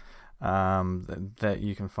you that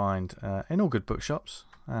you can find in all good bookshops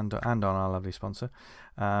and on our lovely sponsor.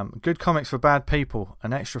 Good Comics for Bad People,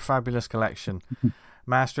 an extra fabulous collection.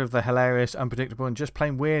 Master of the hilarious, unpredictable, and just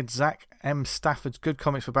plain weird, Zach M. Stafford's Good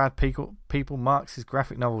Comics for Bad People marks his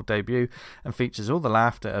graphic novel debut and features all the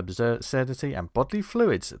laughter, absurdity, and bodily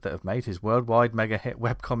fluids that have made his worldwide mega hit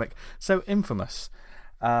webcomic so infamous.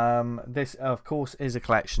 This, of course, is a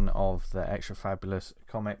collection of the extra fabulous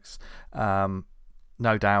comics. No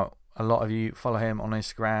doubt, a lot of you follow him on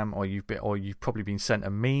Instagram, or you've probably been sent a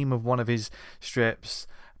meme of one of his strips,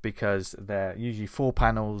 because they're usually 4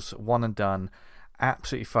 panels, one and done.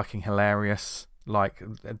 Absolutely fucking hilarious. Like,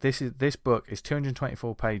 this book is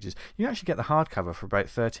 224 pages. You actually get the hardcover for about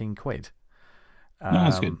 13 quid. No,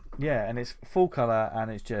 that's good. Yeah, and it's full colour,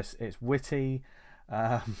 and it's witty.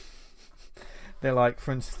 They're like,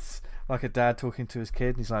 for instance, like a dad talking to his kid,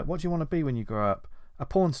 and he's like, "What do you want to be when you grow up?" "A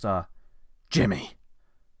porn star." "Jimmy,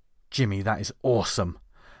 that is awesome."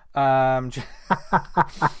 Or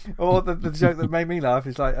the joke that made me laugh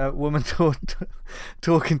is like a woman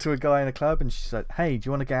talking to a guy in a club, and she's like, "Hey, do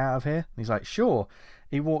you want to get out of here?" And he's like, "Sure."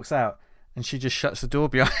 He walks out, and she just shuts the door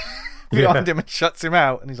behind him and shuts him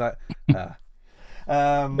out, and he's like, "Ah."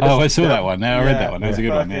 I saw that one. Now I read that one. That was a good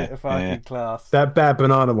one. Yeah. Class. That bad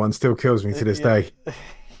banana one still kills me to this day.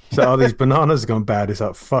 So, "Oh, these bananas have gone bad." It's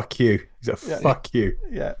like, "Fuck you." He's like, "Fuck you."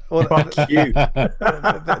 Yeah. Fuck you.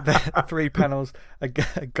 The 3 panels, a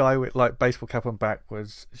guy with like baseball cap on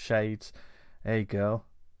backwards, shades. "Hey girl,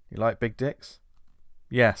 you like big dicks?"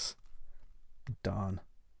 "Yes." "Darn."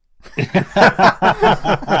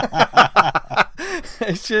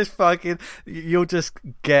 It's just fucking, you'll just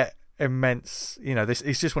get immense, you know, this,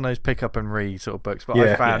 it's just one of those pick up and read sort of books, but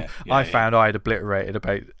I found I had obliterated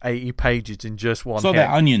about 80 pages in just one hit. That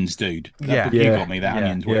Onions dude, that book you got me, that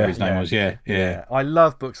Onions, whatever his name was. I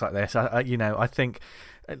love books like this. I think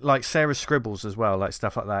like Sarah's scribbles as well, like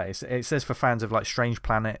stuff like that. It says for fans of like Strange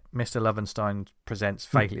Planet, Mr. Lovenstein Presents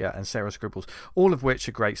Failure, and Sarah's Scribbles, all of which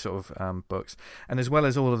are great sort of books. And as well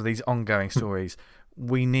as all of these ongoing stories,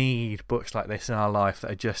 we need books like this in our life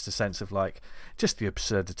that are just a sense of like just the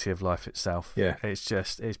absurdity of life itself.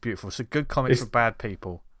 It's beautiful. So Good Comics for Bad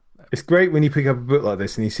People. It's great when you pick up a book like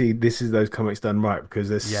this and you see this is those comics done right, because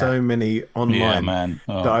there's so many online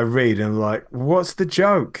that I read and I'm like, what's the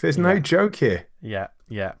joke? There's no joke here. I'm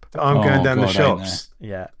going down the shops.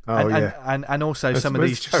 And also some of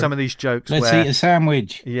these jokes. Let's eat a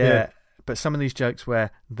sandwich. But some of these jokes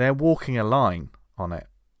where they're walking a line on it.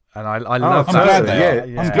 And I love that. I'm glad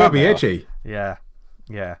it's got to be edgy. Yeah.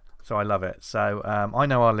 So I love it. So I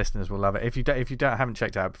know our listeners will love it. If you haven't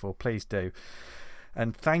checked it out before, please do.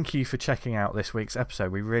 And thank you for checking out this week's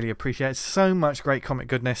episode. We really appreciate it. So much great comic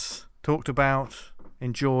goodness talked about,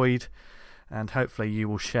 enjoyed, and hopefully you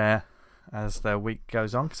will share as the week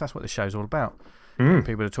goes on, because that's what the show's all about.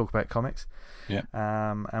 people to talk about comics. Yeah.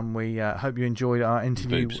 And we hope you enjoyed our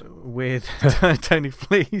interview with Tony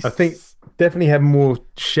Fleecs. I think definitely have more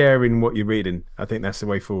sharing what you're reading. I think that's the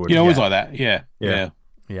way forward. You always like that. Yeah.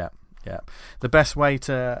 The best way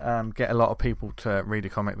to get a lot of people to read a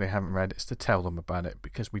comic they haven't read is to tell them about it,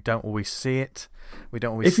 because we don't always see it. We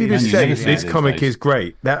don't always. If you just say this comic is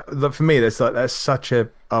great, that for me that's such a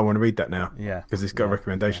I want to read that now. Yeah, because it's got a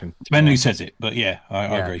recommendation. Depending who says it, but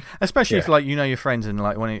I agree. Especially if your friends and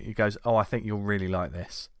when he goes, I think you'll really like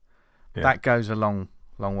this. Yeah. That goes a long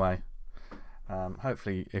way.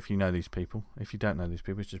 Hopefully, if you know these people. If you don't know these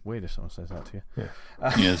people, it's just weird if someone says that to you.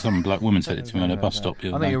 Yeah, some black woman said it to me on a bus stop the other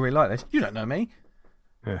day. I think you'll really like this. You don't know me.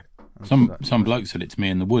 Yeah. Some bloke said it to me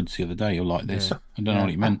in the woods the other day. You'll like this. I don't know what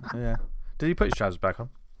he meant. Yeah. Did he put his trousers back on?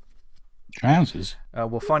 Trousers?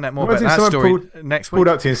 We'll find out more about that story next week. Pulled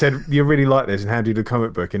up to you and said, you really like this, and handed you the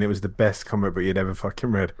comic book, and it was the best comic book you'd ever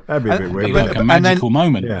fucking read. That'd be a bit weird. Like a magical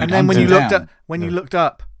moment. Yeah. And then when you looked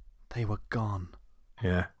up, they were gone.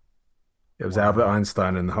 Yeah. It was Albert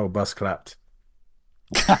Einstein, and the whole bus clapped.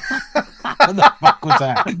 What the fuck was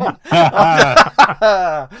that?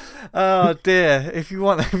 Oh dear! If you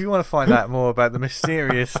want to find out more about the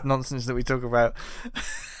mysterious nonsense that we talk about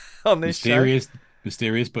on this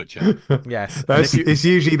mysterious butcher. Yes, it's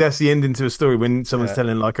usually that's the ending to a story when someone's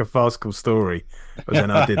telling like a farcical story. But then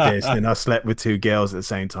I did this, and then I slept with 2 girls at the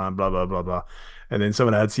same time. Blah blah blah blah. And then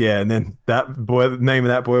someone adds, and then that boy, the name of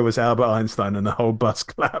that boy was Albert Einstein, and the whole bus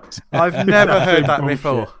clapped. I've never heard that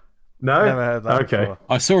before. No? Never heard that before.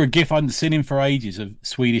 I saw a GIF I hadn't seen him for ages of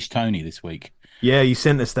Swedish Tony this week. Yeah, you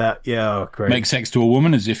sent us that. Yeah, great. Make sex to a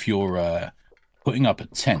woman as if you're putting up a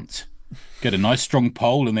tent. Get a nice strong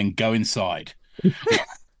pole and then go inside.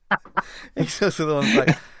 He's also the one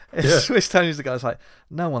like, Swiss Tony's the guy who's like,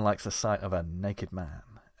 no one likes the sight of a naked man.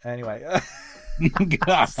 Anyway.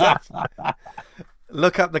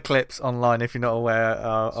 Look up the clips online if you're not aware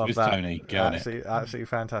of Swiss that. Tony, absolutely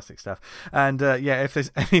fantastic stuff. And if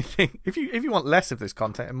there's anything, if you want less of this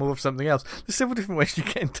content and more of something else, there's several different ways you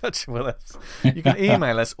get in touch with us. You can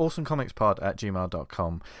email us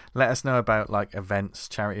awesomecomicspod@gmail.com. Let us know about like events,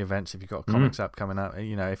 charity events. If you've got comics up coming up,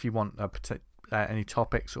 if you want any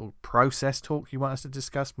topics or process talk you want us to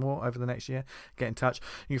discuss more over the next year, get in touch.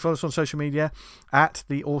 You can follow us on social media at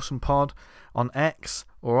The Awesome Pod on X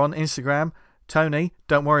or on Instagram. Tony,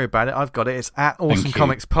 don't worry about it. I've got it. It's at Awesome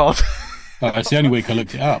Comics Pod. That's the only week I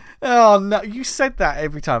looked it up. Oh no, you said that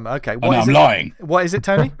every time. Okay, I'm lying. What is it,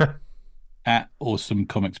 Tony? At Awesome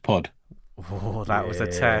Comics Pod. Oh, that was a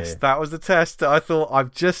test. That was the test. I thought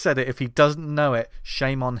I've just said it. If he doesn't know it,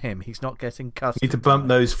 shame on him. He's not getting cussed. We need to bump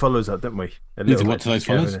those followers up, don't we? Need to what to those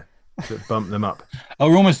followers? To bump them up. Oh,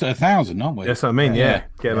 we're almost at 1,000, aren't we? That's what I mean. Yeah.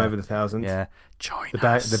 Get them over the 1,000. Yeah. Join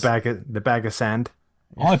us. The bag of sand.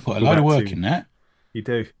 I put a load of work in that. You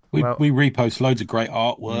do. We repost loads of great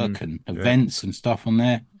artwork and events and stuff on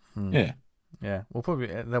there. Yeah. We'll probably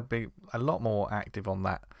there'll be a lot more active on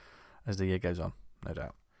that as the year goes on, no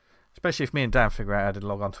doubt. Especially if me and Dan figure out how to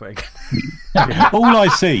log on to it again. All I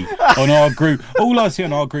see on our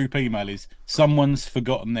group email is someone's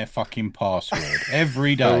forgotten their fucking password.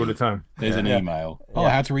 Every day. All the time. There's an email. Oh,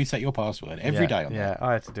 how to reset your password. Every day on that.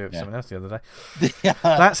 I had to do it for someone else the other day.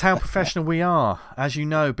 That's how professional we are. As you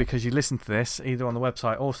know, because you listen to this either on the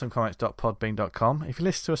website awesomecomics.podbean.com. If you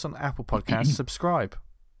listen to us on Apple Podcasts, subscribe.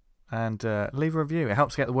 And leave a review. It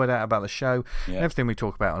helps get the word out about the show, everything we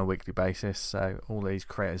talk about on a weekly basis. So all these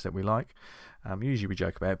creators that we like, usually we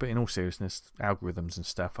joke about it, but in all seriousness, algorithms and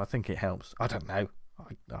stuff, I think it helps. I don't know.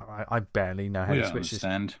 I barely know how to switch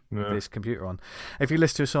this computer on. If you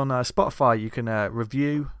listen to us on Spotify, you can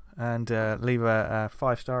review and leave a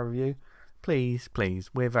 5-star review. Please.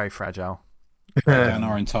 We're very fragile. Down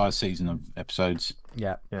our entire season of episodes.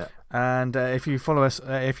 Yeah. And if you follow us,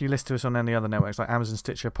 if you listen to us on any other networks like Amazon,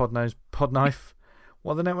 Stitcher, Podnose, Podknife,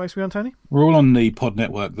 what other networks are we on, Tony? We're all on the Pod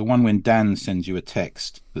Network. The one when Dan sends you a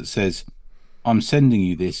text that says, "I'm sending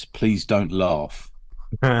you this. Please don't laugh."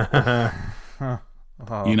 You know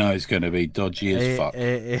it's going to be dodgy as fuck.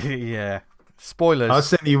 Yeah. Spoilers. I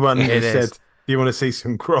sent you one that said, "Do you want to see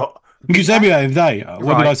some grot?" You sent me that the other day.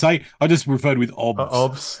 What did I say? I just referred with obs.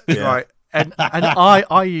 Obs. Yeah. Right. And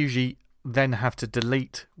I usually then have to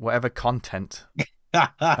delete whatever content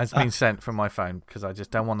has been sent from my phone because I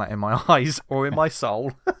just don't want that in my eyes or in my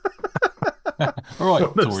soul. All right,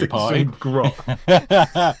 Tory party. Grot.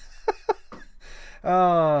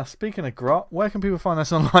 Speaking of grot, where can people find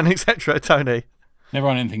us online, etc., Tony?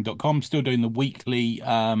 Neverondanything.com. Still doing the weekly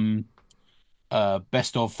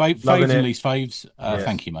best of faves and least faves.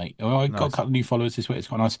 Thank you, mate. I got a couple of new followers this week. It's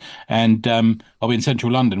quite nice. And I'll be in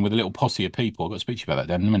central London with a little posse of people. I've got to speak to you about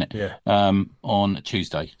that, Dan, in a minute. Yeah. On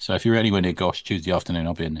Tuesday. So if you're anywhere near Gosh, Tuesday afternoon,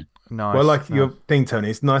 I'll be in there. Nice. Well, like your thing, Tony,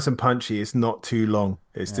 it's nice and punchy. It's not too long.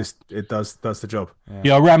 It's just it does the job.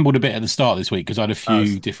 Yeah, I rambled a bit at the start this week because I had a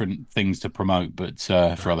few different things to promote, but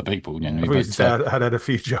for other people, I had a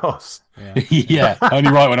few jars. Yeah, I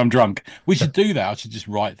only write when I'm drunk. We should do that. I should just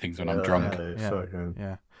write things when I'm drunk.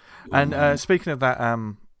 Yeah. And speaking of that,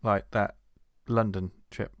 like that London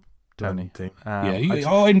trip, Tony.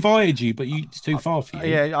 I invited you, but it's too far for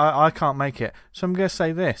you. Yeah, I can't make it. So I'm going to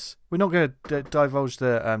say this. We're not going to divulge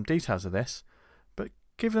the details of this, but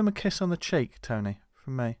give them a kiss on the cheek, Tony,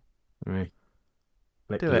 from me. Do it.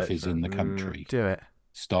 If he's in the country. Do it.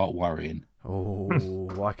 Start worrying. Oh,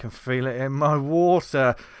 I can feel it in my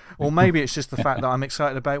water. Or maybe it's just the fact that I'm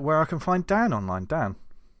excited about where I can find Dan online. Dan.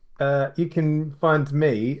 You can find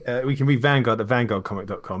me. We can read Vanguard at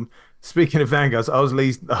vanguardcomic.com. Speaking of Vanguards, I was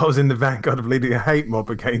in the Vanguard of leading a hate mob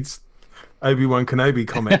against Obi-Wan Kenobi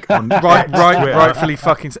comic on rightfully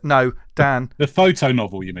fucking no, Dan. The photo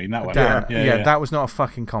novel, you mean that one? Dan, yeah, that was not a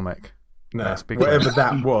fucking comic. No, whatever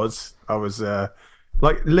that was, I was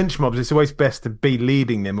like lynch mobs. It's always best to be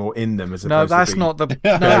leading them or in them as opposed that's to not the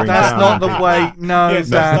that's not the way. No, yes,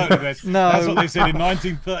 Dan. No, that's what they said in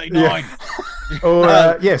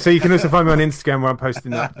 1939. So you can also find me on Instagram where I'm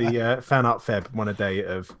posting up the fan art feb one a day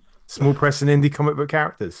of small press and indie comic book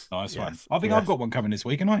characters. Nice one. I think I've got one coming this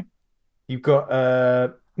week, haven't I? You've got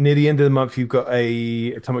near the end of the month. You've got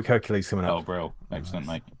a Atomic Hercules coming up. Oh, bro, excellent,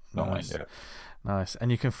 mate. Nice. And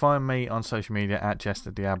you can find me on social media at Jester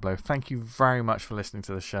Diablo. Thank you very much for listening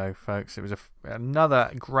to the show, folks. It was another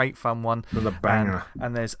great fun one. Another banger.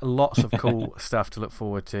 And there's lots of cool stuff to look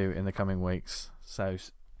forward to in the coming weeks. So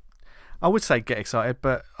I would say get excited,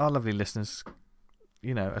 but our lovely listeners,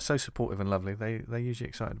 are so supportive and lovely. They're usually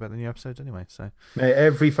excited about the new episodes anyway. So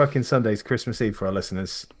every fucking Sunday is Christmas Eve for our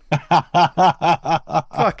listeners.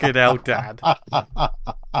 Fucking hell, Dad.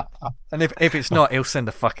 And if it's not, he'll send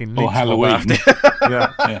a fucking lynch Halloween. mob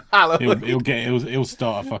after. Halloween. He'll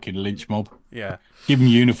start a fucking lynch mob. Yeah. Give him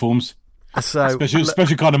uniforms. So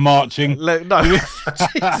special kind of marching. No, Jesus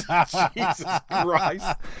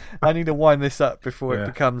Christ! I need to wind this up before it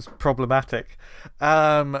becomes problematic.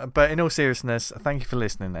 But in all seriousness, thank you for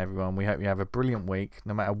listening, everyone. We hope you have a brilliant week,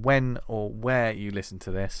 no matter when or where you listen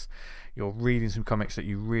to this. You're reading some comics that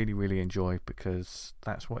you really, really enjoy, because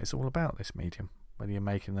that's what it's all about. This medium, whether you're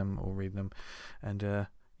making them or reading them, and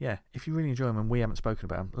if you really enjoy them and we haven't spoken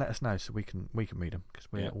about them, let us know so we can read them, because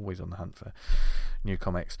we're always on the hunt for new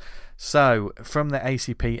comics. So from the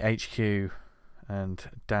ACP HQ and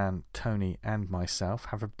Dan, Tony and myself,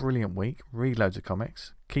 have a brilliant week. Read loads of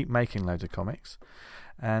comics, keep making loads of comics,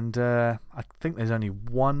 and I think there's only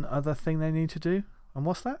one other thing they need to do, and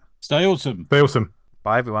what's that? Stay awesome. Stay awesome.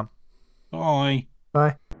 Bye everyone. Bye.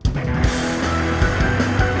 Bye.